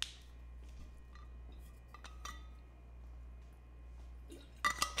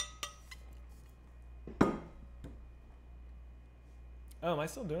 Oh, am I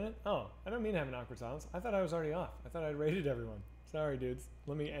still doing it? Oh, I don't mean to have an awkward silence. I thought I was already off. I thought I'd rated everyone. Sorry, dudes.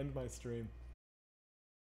 Let me end my stream.